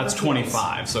be on. That's her heels.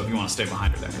 25, so if you want to stay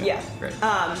behind her there. Yeah. Great.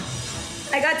 I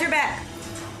got your back.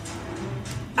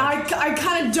 I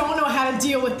kind of don't know how to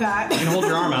deal with that. You can hold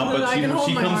your arm out, but I can hold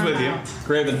she my comes arm with you. out.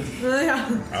 Graven. Yeah.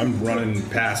 I'm running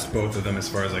past both of them as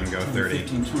far as I can go. 30.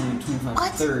 15, 20, 25,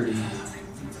 What? 30.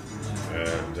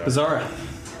 And, Bizarra.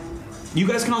 You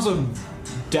guys can also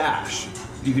dash.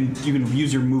 You can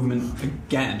use your movement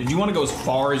again. Did you want to go as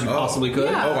far as you possibly could?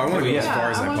 Yeah. Oh, I want to go as Yeah, far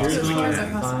as I I want to go as possibly far as I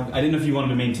can. possibly. I didn't know if you wanted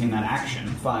to maintain that action.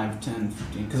 5, 10,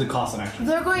 15, because it costs an action.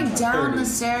 They're going down 30. the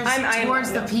stairs I'm-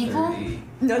 towards the people? 30.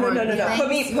 No. Or Put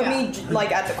me things?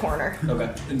 like at the corner. Okay.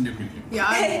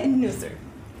 Yeah. No, sir.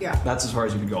 Yeah. That's as far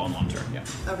as you could go on one turn, yeah.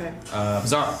 Okay.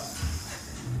 Bizarra.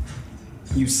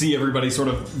 You see everybody sort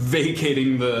of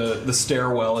vacating the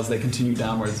stairwell as they continue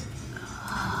downwards.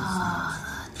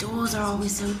 Doors are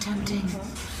always so tempting.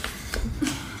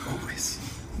 Always.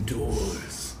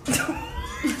 Doors.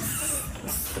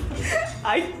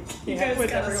 I can't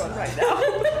with everyone right now.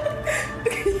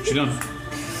 She's done.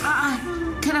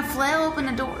 Can a flail open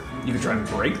a door? You can try and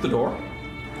break the door.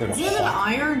 Is it an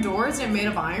iron door? Is it made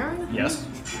of iron? Yes.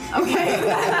 Okay.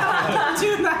 I'll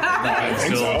do that. I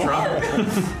still try.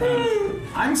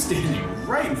 I'm standing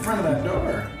right in front of that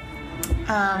door.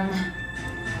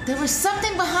 There was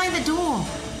something behind the door.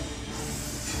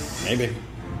 Maybe.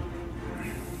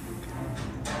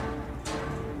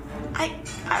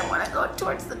 I want to go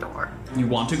towards the door. You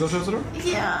want to go towards the door?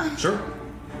 Yeah. Sure.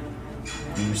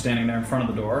 And you're standing there in front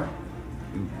of the door.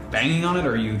 You banging on it,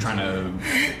 or are you trying to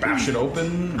bash it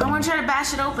open? I want to try to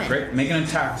bash it open. Great. Make an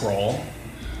attack roll.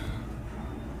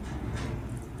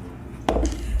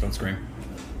 Don't scream.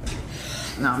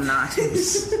 No, I'm not.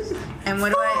 And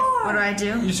what do I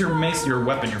do? Use your mace, your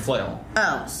weapon, your flail.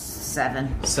 Oh,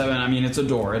 7. 7. I mean, it's a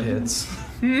door. It hits.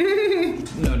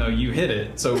 No, you hit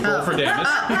it. So roll for damage.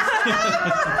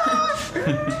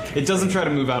 It doesn't try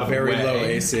to move out of the Very way. low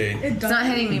AC. It's not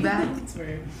hitting me back. It's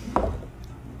weird.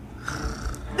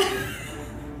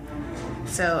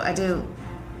 So I do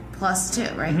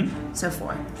 +2, right? Mm-hmm. So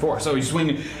 4. 4. So you swing,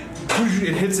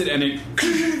 it hits it, and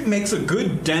it makes a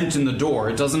good dent in the door.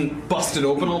 It doesn't bust it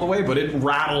open all the way, but it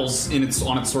rattles on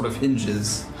its sort of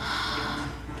hinges.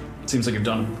 It seems like you've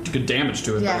done good damage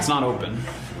to it, Yeah. but it's not open.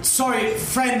 Sorry,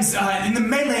 friends, in the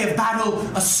melee of battle,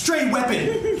 a stray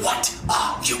weapon. What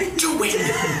are you doing?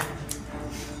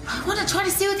 I want to try to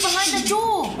see what's behind the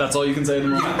door. That's all you can say at the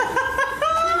moment.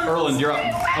 Erland, you're up.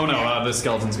 Oh no, the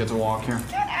skeletons get to walk here.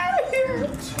 Get out of here.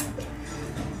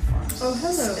 Oh,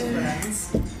 hello, friends.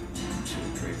 2,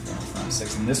 3, 4, 5,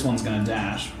 6, and this one's gonna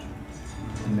dash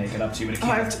and make it up to you, but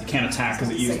it can't attack because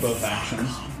it used both actions.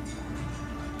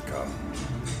 Come.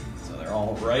 So they're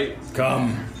all right.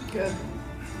 Come. Good.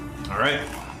 All right,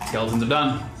 skeletons are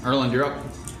done. Erland, you're up.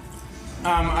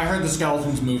 I heard the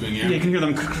skeletons moving, Yeah, you can hear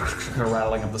them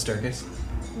rattling up the staircase.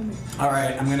 All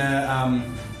right, I'm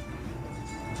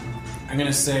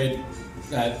gonna say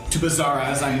to Bizarra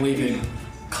as I'm leaving,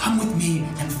 come with me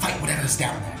and fight whatever's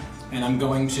down there. And I'm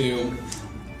going to.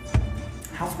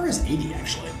 How far is 80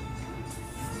 actually?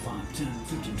 5, 10,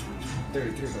 15, 20,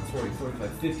 30, 35, 40,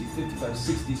 45, 50, 55,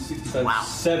 60, 65,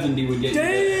 70 would get you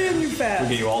there. Damn, you Would fast.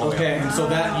 get you all the way Okay, up. and so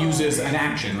that uses an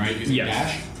action, right? Using Yes.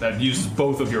 dash. That uses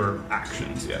both of your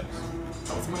actions, yes.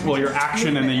 Well, your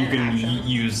action, and then you can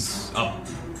use up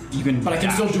You can, but I can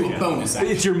dash, still do a yeah. bonus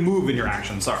action. It's your move and your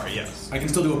action. Sorry, yes. I can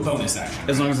still do a bonus action.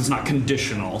 As long as it's not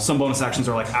conditional. Some bonus actions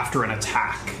are like after an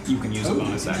attack, you can use a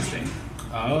bonus action.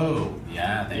 Oh,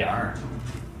 yeah, they are.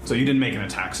 So you didn't make an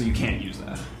attack, so you can't use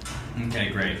that. Okay,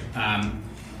 great.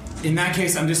 In that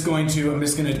case, I'm just going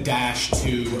to dash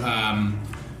to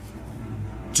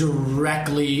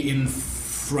directly in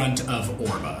front of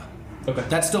Orba. Okay.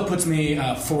 That still puts me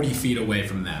 40 feet away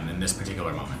from them in this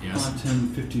particular moment, yes? 5, 10,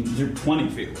 15, you're 20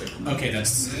 feet away from them. Okay,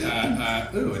 that's... in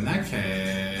that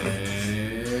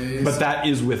case... But that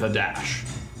is with a dash.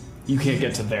 You can't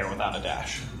get to there without a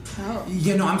dash. Oh.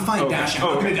 Yeah, no, I'm fine dashing.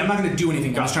 I'm not going to do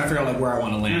anything. I'm just trying to figure out where I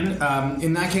want to land. Mm-hmm.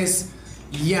 In that case,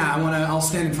 yeah, I'll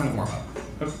stand in front of Orba.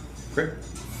 Okay, great.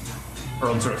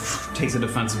 Erlen sort of takes a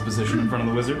defensive position in front of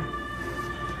the wizard.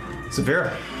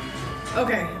 Severa.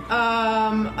 Okay,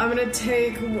 I'm gonna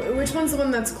take... Which one's the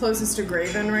one that's closest to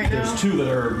Graven right now? There's two that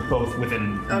are both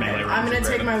within melee range. I'm gonna of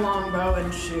take Graven. my longbow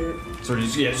and shoot. Sort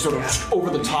of over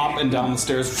the top and down the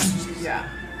stairs. Yeah.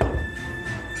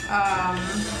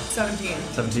 17.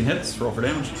 17 hits. Roll for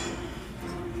damage.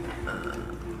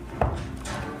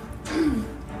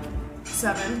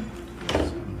 7.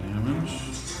 Damage.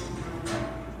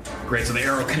 Great, so the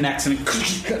arrow connects and it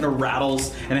kind of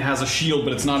rattles, and it has a shield,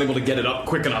 but it's not able to get it up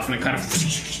quick enough, and it kind of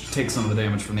takes some of the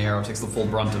damage from the arrow, takes the full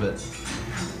brunt of it.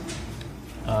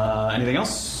 Anything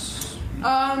else?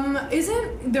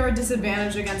 Isn't there a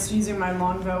disadvantage against using my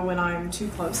longbow when I'm too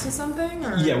close to something?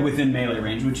 Or? Yeah, within melee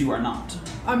range, which you are not.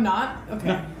 I'm not? Okay.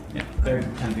 No. Yeah, they're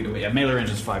 10 feet away. Yeah, melee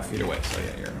range is 5 feet away, so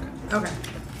yeah, you're okay. Okay.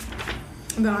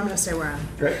 And then I'm gonna stay where I am.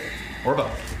 Great.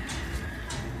 Orba.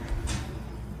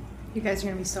 You guys are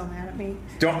gonna be so mad at me.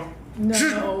 Don't.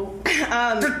 No.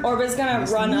 Orba's gonna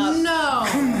run up No!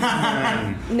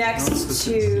 next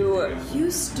to...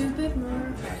 You stupid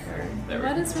motherfucker.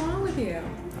 What is wrong with you?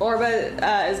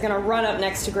 Orba is gonna run up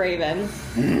next to Graven.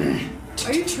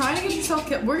 Are you trying to get yourself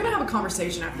killed? We're gonna have a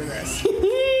conversation after this.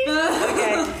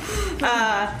 Okay.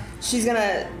 She's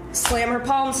gonna slam her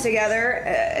palms together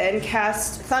and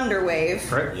cast Thunder Wave.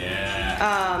 Right.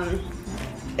 Yeah.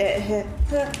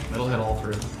 It'll hit all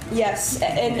three. Yes,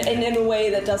 and in a way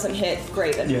that doesn't hit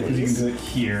Graven. Yeah, because you can please. do it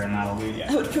here, and that'll be,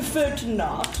 I would prefer to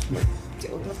not.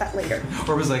 Deal with that later.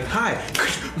 Orba's like, hi.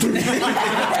 Can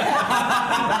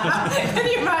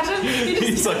you imagine?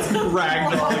 He's like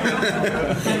ragdoll.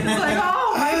 It's like,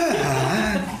 oh my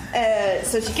God.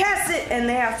 So she casts it, and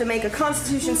they have to make a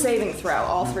Constitution saving throw,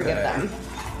 all three of them.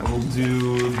 I will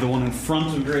do the one in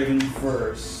front of Graven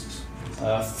first.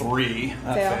 3.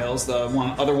 That Fail. fails. The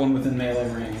other one within melee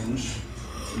range.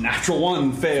 Natural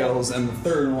 1 fails, and the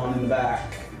third one in the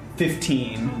back,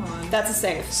 15. That's a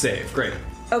save. Save. Great.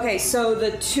 Okay, so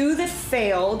the 2 that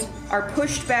failed are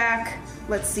pushed back,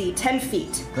 let's see, 10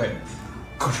 feet. Great.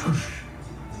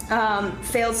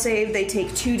 Failed save, they take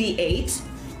 2d8.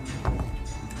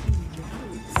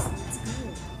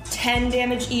 10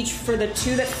 damage each for the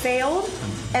 2 that failed,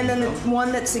 and then the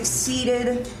one that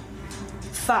succeeded,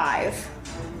 5.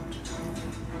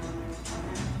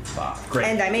 Great.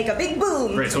 And I make a big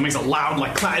boom. Great, so it makes a loud,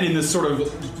 like, clap in this sort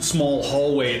of small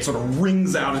hallway. It sort of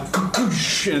rings out,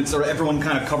 and sort of everyone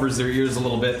kind of covers their ears a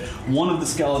little bit. One of the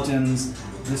skeletons,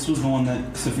 this was the one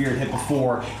that Saphir had hit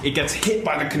before, it gets hit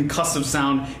by the concussive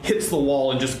sound, hits the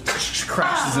wall, and just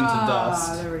crashes into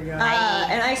dust. There we go.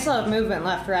 And I still have movement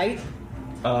left, right?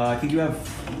 I think you have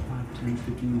 5, 10,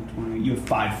 15, 20. You have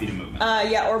 5 feet of movement.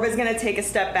 Yeah, Orba's gonna take a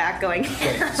step back, going.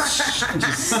 It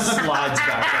just slides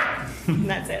back up. And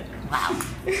that's it.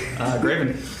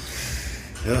 Graven.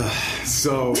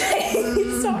 So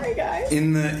Sorry, guys.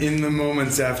 in the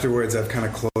moments afterwards, I've kind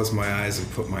of closed my eyes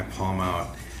and put my palm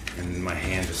out, and my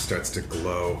hand just starts to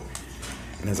glow.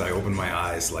 And as I open my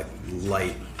eyes, like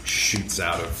light shoots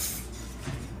out of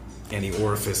any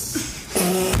orifice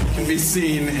can be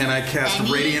seen, and I cast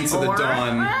Radiance of the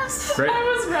Dawn. Great. I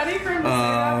was ready for him to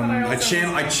say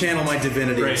that, but I channel my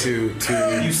divinity Great. to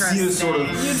You see this sort of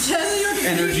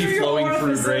energy flowing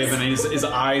through Graven, and his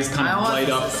eyes kind of light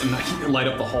up and light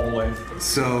up the hallway.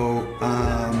 So,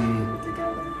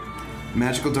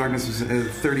 magical darkness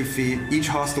is 30 feet. Each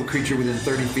hostile creature within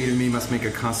 30 feet of me must make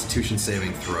a Constitution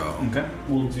saving throw. Okay.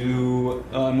 We'll do.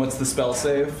 What's the spell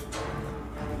save?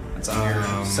 That's on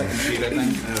your second sheet, I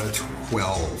think.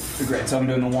 12. Great. So I'm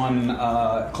doing the one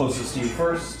closest to you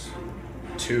first.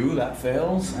 2, that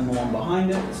fails, and the one behind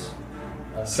it.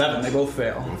 7, they both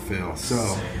fail. Will fail. So,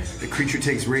 the creature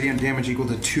takes radiant damage equal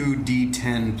to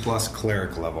 2d10 plus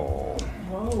cleric level.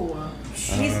 Whoa.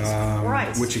 Jesus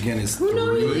Christ. Which again is Who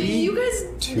knows? 3. You guys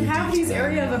have these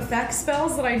area of effect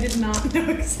spells that I did not know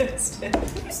existed.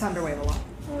 Thunder Wave a lot.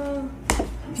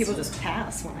 People just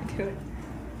pass when I do it.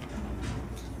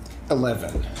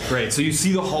 11. Great. So you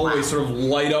see the hallway sort of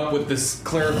light up with this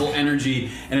clerical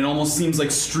energy, and it almost seems like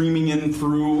streaming in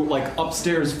through, like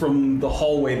upstairs from the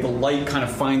hallway, the light kind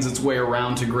of finds its way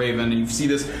around to Graven, and you see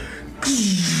this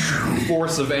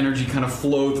force of energy kind of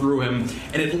flow through him,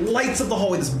 and it lights up the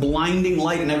hallway, this blinding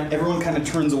light, and everyone kind of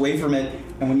turns away from it,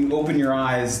 and when you open your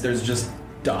eyes, there's just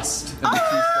dust.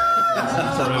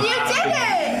 And You did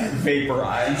it!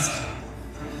 Vaporized.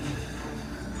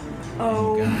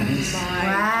 Oh my.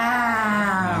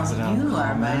 Wow. Exit out You the are a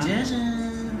combat.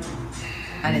 magician.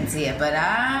 I didn't see it, but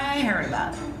I heard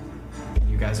about it.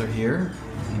 You guys are here.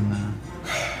 And,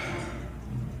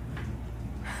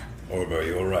 Orba,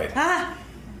 you all right?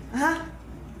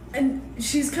 And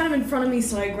she's kind of in front of me,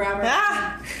 so I grab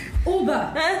her.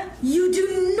 Orba, you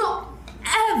do not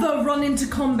ever run into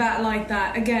combat like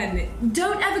that again.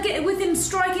 Don't ever get within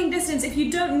striking distance if you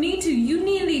don't need to. You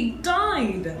nearly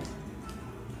died.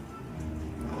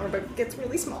 Orba gets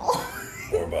really small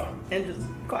Orba, and just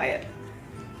quiet.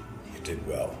 you did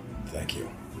well. Thank you.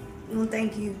 Well,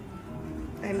 thank you.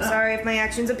 I'm sorry if my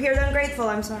actions appeared ungrateful.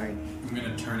 I'm sorry. I'm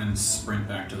gonna turn and sprint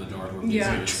back to the door where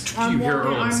Yeah. Giz is. I'm You hear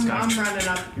walking- Erlen's I'm kind of- running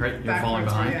up. right, you're falling backwards,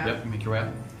 behind. yeah. Yep, you make your way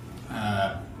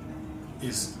up.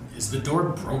 Is the door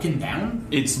broken down?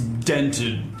 It's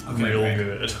dented Okay, real right.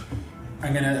 good.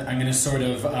 I'm gonna sort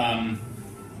of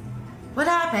What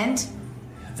happened?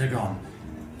 They're gone.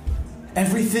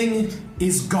 Everything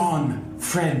is gone,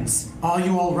 friends. Are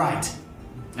you all right?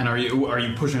 And are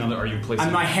you pushing on the? Are you placing?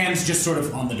 And my hand's just sort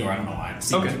of on the door. I don't know why. It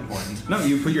seems Okay. important. No,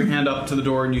 you put your hand up to the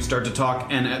door and you start to talk.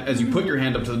 And as you put your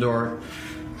hand up to the door,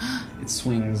 it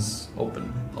swings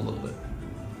open a little bit.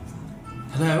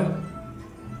 Hello?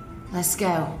 Let's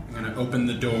go. I'm gonna open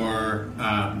the door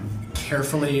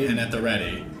carefully and at the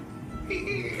ready.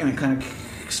 And it kind of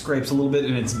scrapes a little bit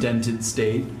in its dented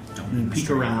state. And you peek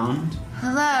around.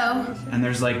 Hello. And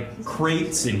there's like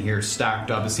crates in here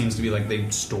stacked up. It seems to be like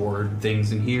they've stored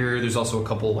things in here. There's also a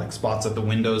couple like spots at the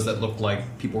windows that look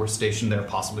like people were stationed there,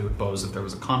 possibly with bows if there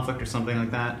was a conflict or something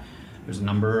like that. There's a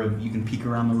number of, you can peek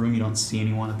around the room. You don't see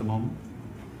anyone at the moment.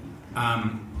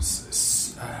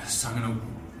 So I'm gonna...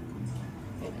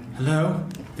 Hello?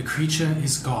 The creature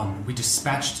is gone. We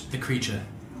dispatched the creature.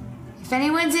 If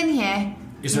anyone's in here,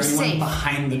 Is there you're anyone safe.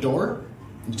 behind the door?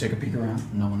 You take a peek around.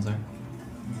 No one's there.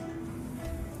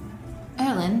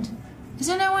 Erland, is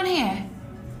there no one here?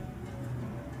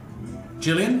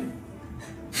 Jillian?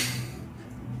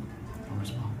 No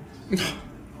response.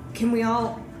 Can we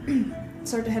all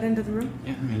start to head into the room?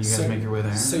 Yeah, I mean, you guys make your way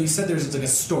there. So you said there's like a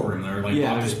storeroom there, like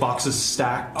yeah, boxes. there's boxes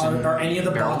stacked. Are any of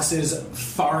the barrels. boxes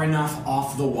far enough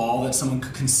off the wall that someone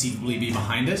could conceivably be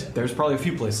behind it? There's probably a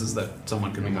few places that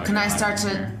someone could be hiding. Can I start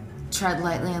behind to here. tread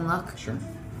lightly and look? Sure.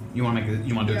 You want to make it,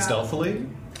 you want to do it Yeah. stealthily?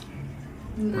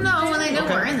 No, when they know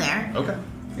Okay. we're in there. Okay.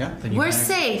 Yeah. Then you We're kinda-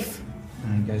 safe.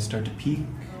 And you guys start to peek,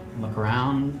 look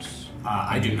around.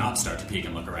 I do not start to peek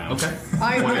and look around. Okay.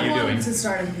 I What are you want doing? to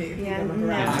start and peek. Yeah, look no.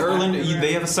 around. Erland,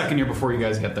 they have a second here before you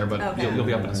guys get there, but Okay. you'll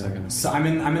be up in a second. So I'm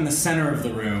in the center of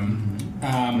the room.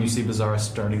 You see Bizarra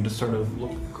starting to sort of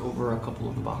look over a couple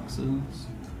of the boxes.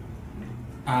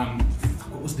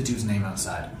 What was the dude's name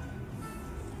outside?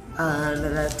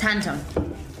 Tantum.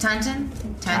 Tanton?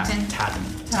 Tanton? Tatten.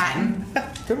 Tatten.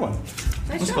 Good one.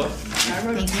 Thank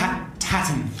you.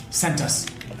 Tatton sent us.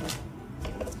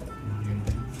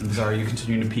 And Bizarra, you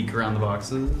continue to peek around the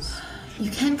boxes. You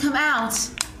can come out.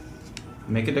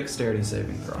 Make a dexterity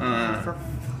saving throw. For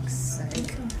fuck's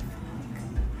sake.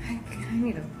 I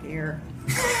need a beer.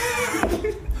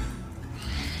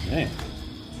 Hey.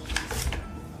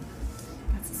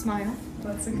 That's a smile.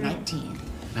 That's a good. 19.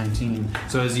 19.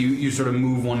 So as you sort of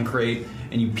move one crate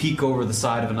and you peek over the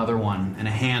side of another one, and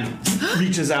a hand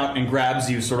reaches out and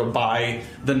grabs you sort of by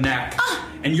the neck,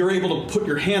 and you're able to put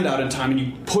your hand out in time and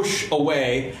you push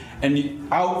away,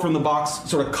 and out from the box,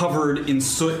 sort of covered in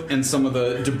soot and some of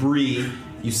the debris,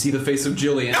 you see the face of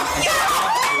Jillian.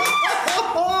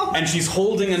 And she's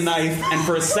holding a knife, and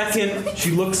for a second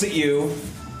she looks at you,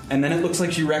 and then it looks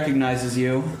like she recognizes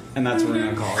you, and that's what we're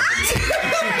gonna call it.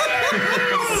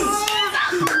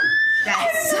 That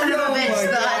son of a bitch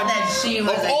thought that she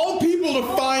was Of a... all people to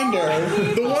find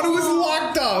her, the one who was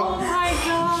locked up. My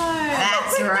God.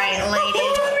 That's right, lady.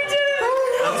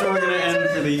 That's where we're gonna end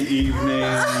for the evening.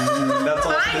 That's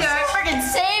all. Find her. I freaking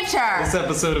saved her. This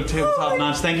episode of Tabletop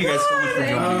Notch. Thank you guys so much for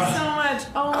joining Thank you us. so much.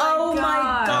 Oh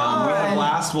my God. We have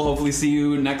last blast. We'll hopefully see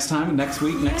you next time, next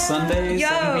week, next Sunday,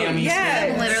 7 p.m. Eastern.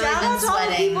 I've literally Shout been out to all the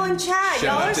sweating. people in chat. Shout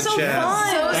Y'all out are to so chat. fun.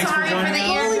 So Thanks for sorry for joining the us.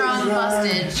 eardrum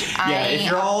bustage. Yeah, if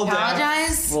you're all deaf,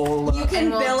 apologize. we'll, You can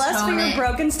And we'll bill us for tone your it.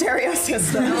 broken stereo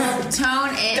system. Tone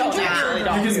it Don't down. actually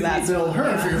don't do that. Bill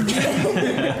her for your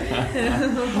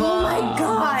Oh my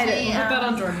god. I bet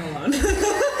on Jordan alone.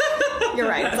 You're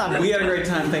right. It's on me. we had a great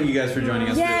time. Thank you guys for joining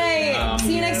us. Yay! Really.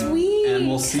 See you next week. And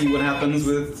we'll see what happens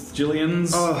with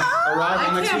Jillian's arrival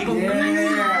I next can't week. believe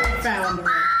you found her.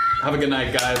 Have a good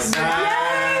night, guys.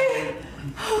 Yay!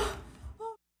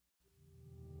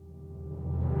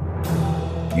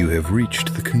 You have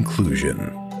reached the conclusion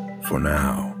for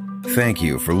now. Thank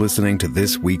you for listening to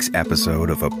this week's episode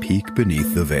of A Peek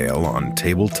Beneath the Veil on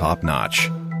Tabletop Notch.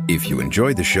 If you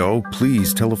enjoyed the show,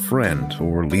 please tell a friend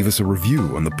or leave us a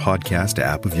review on the podcast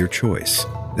app of your choice.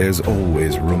 There's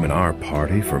always room in our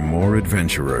party for more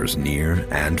adventurers near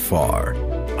and far.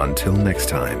 Until next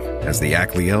time, as the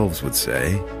Ackley Elves would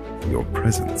say, your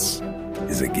presence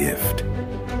is a gift.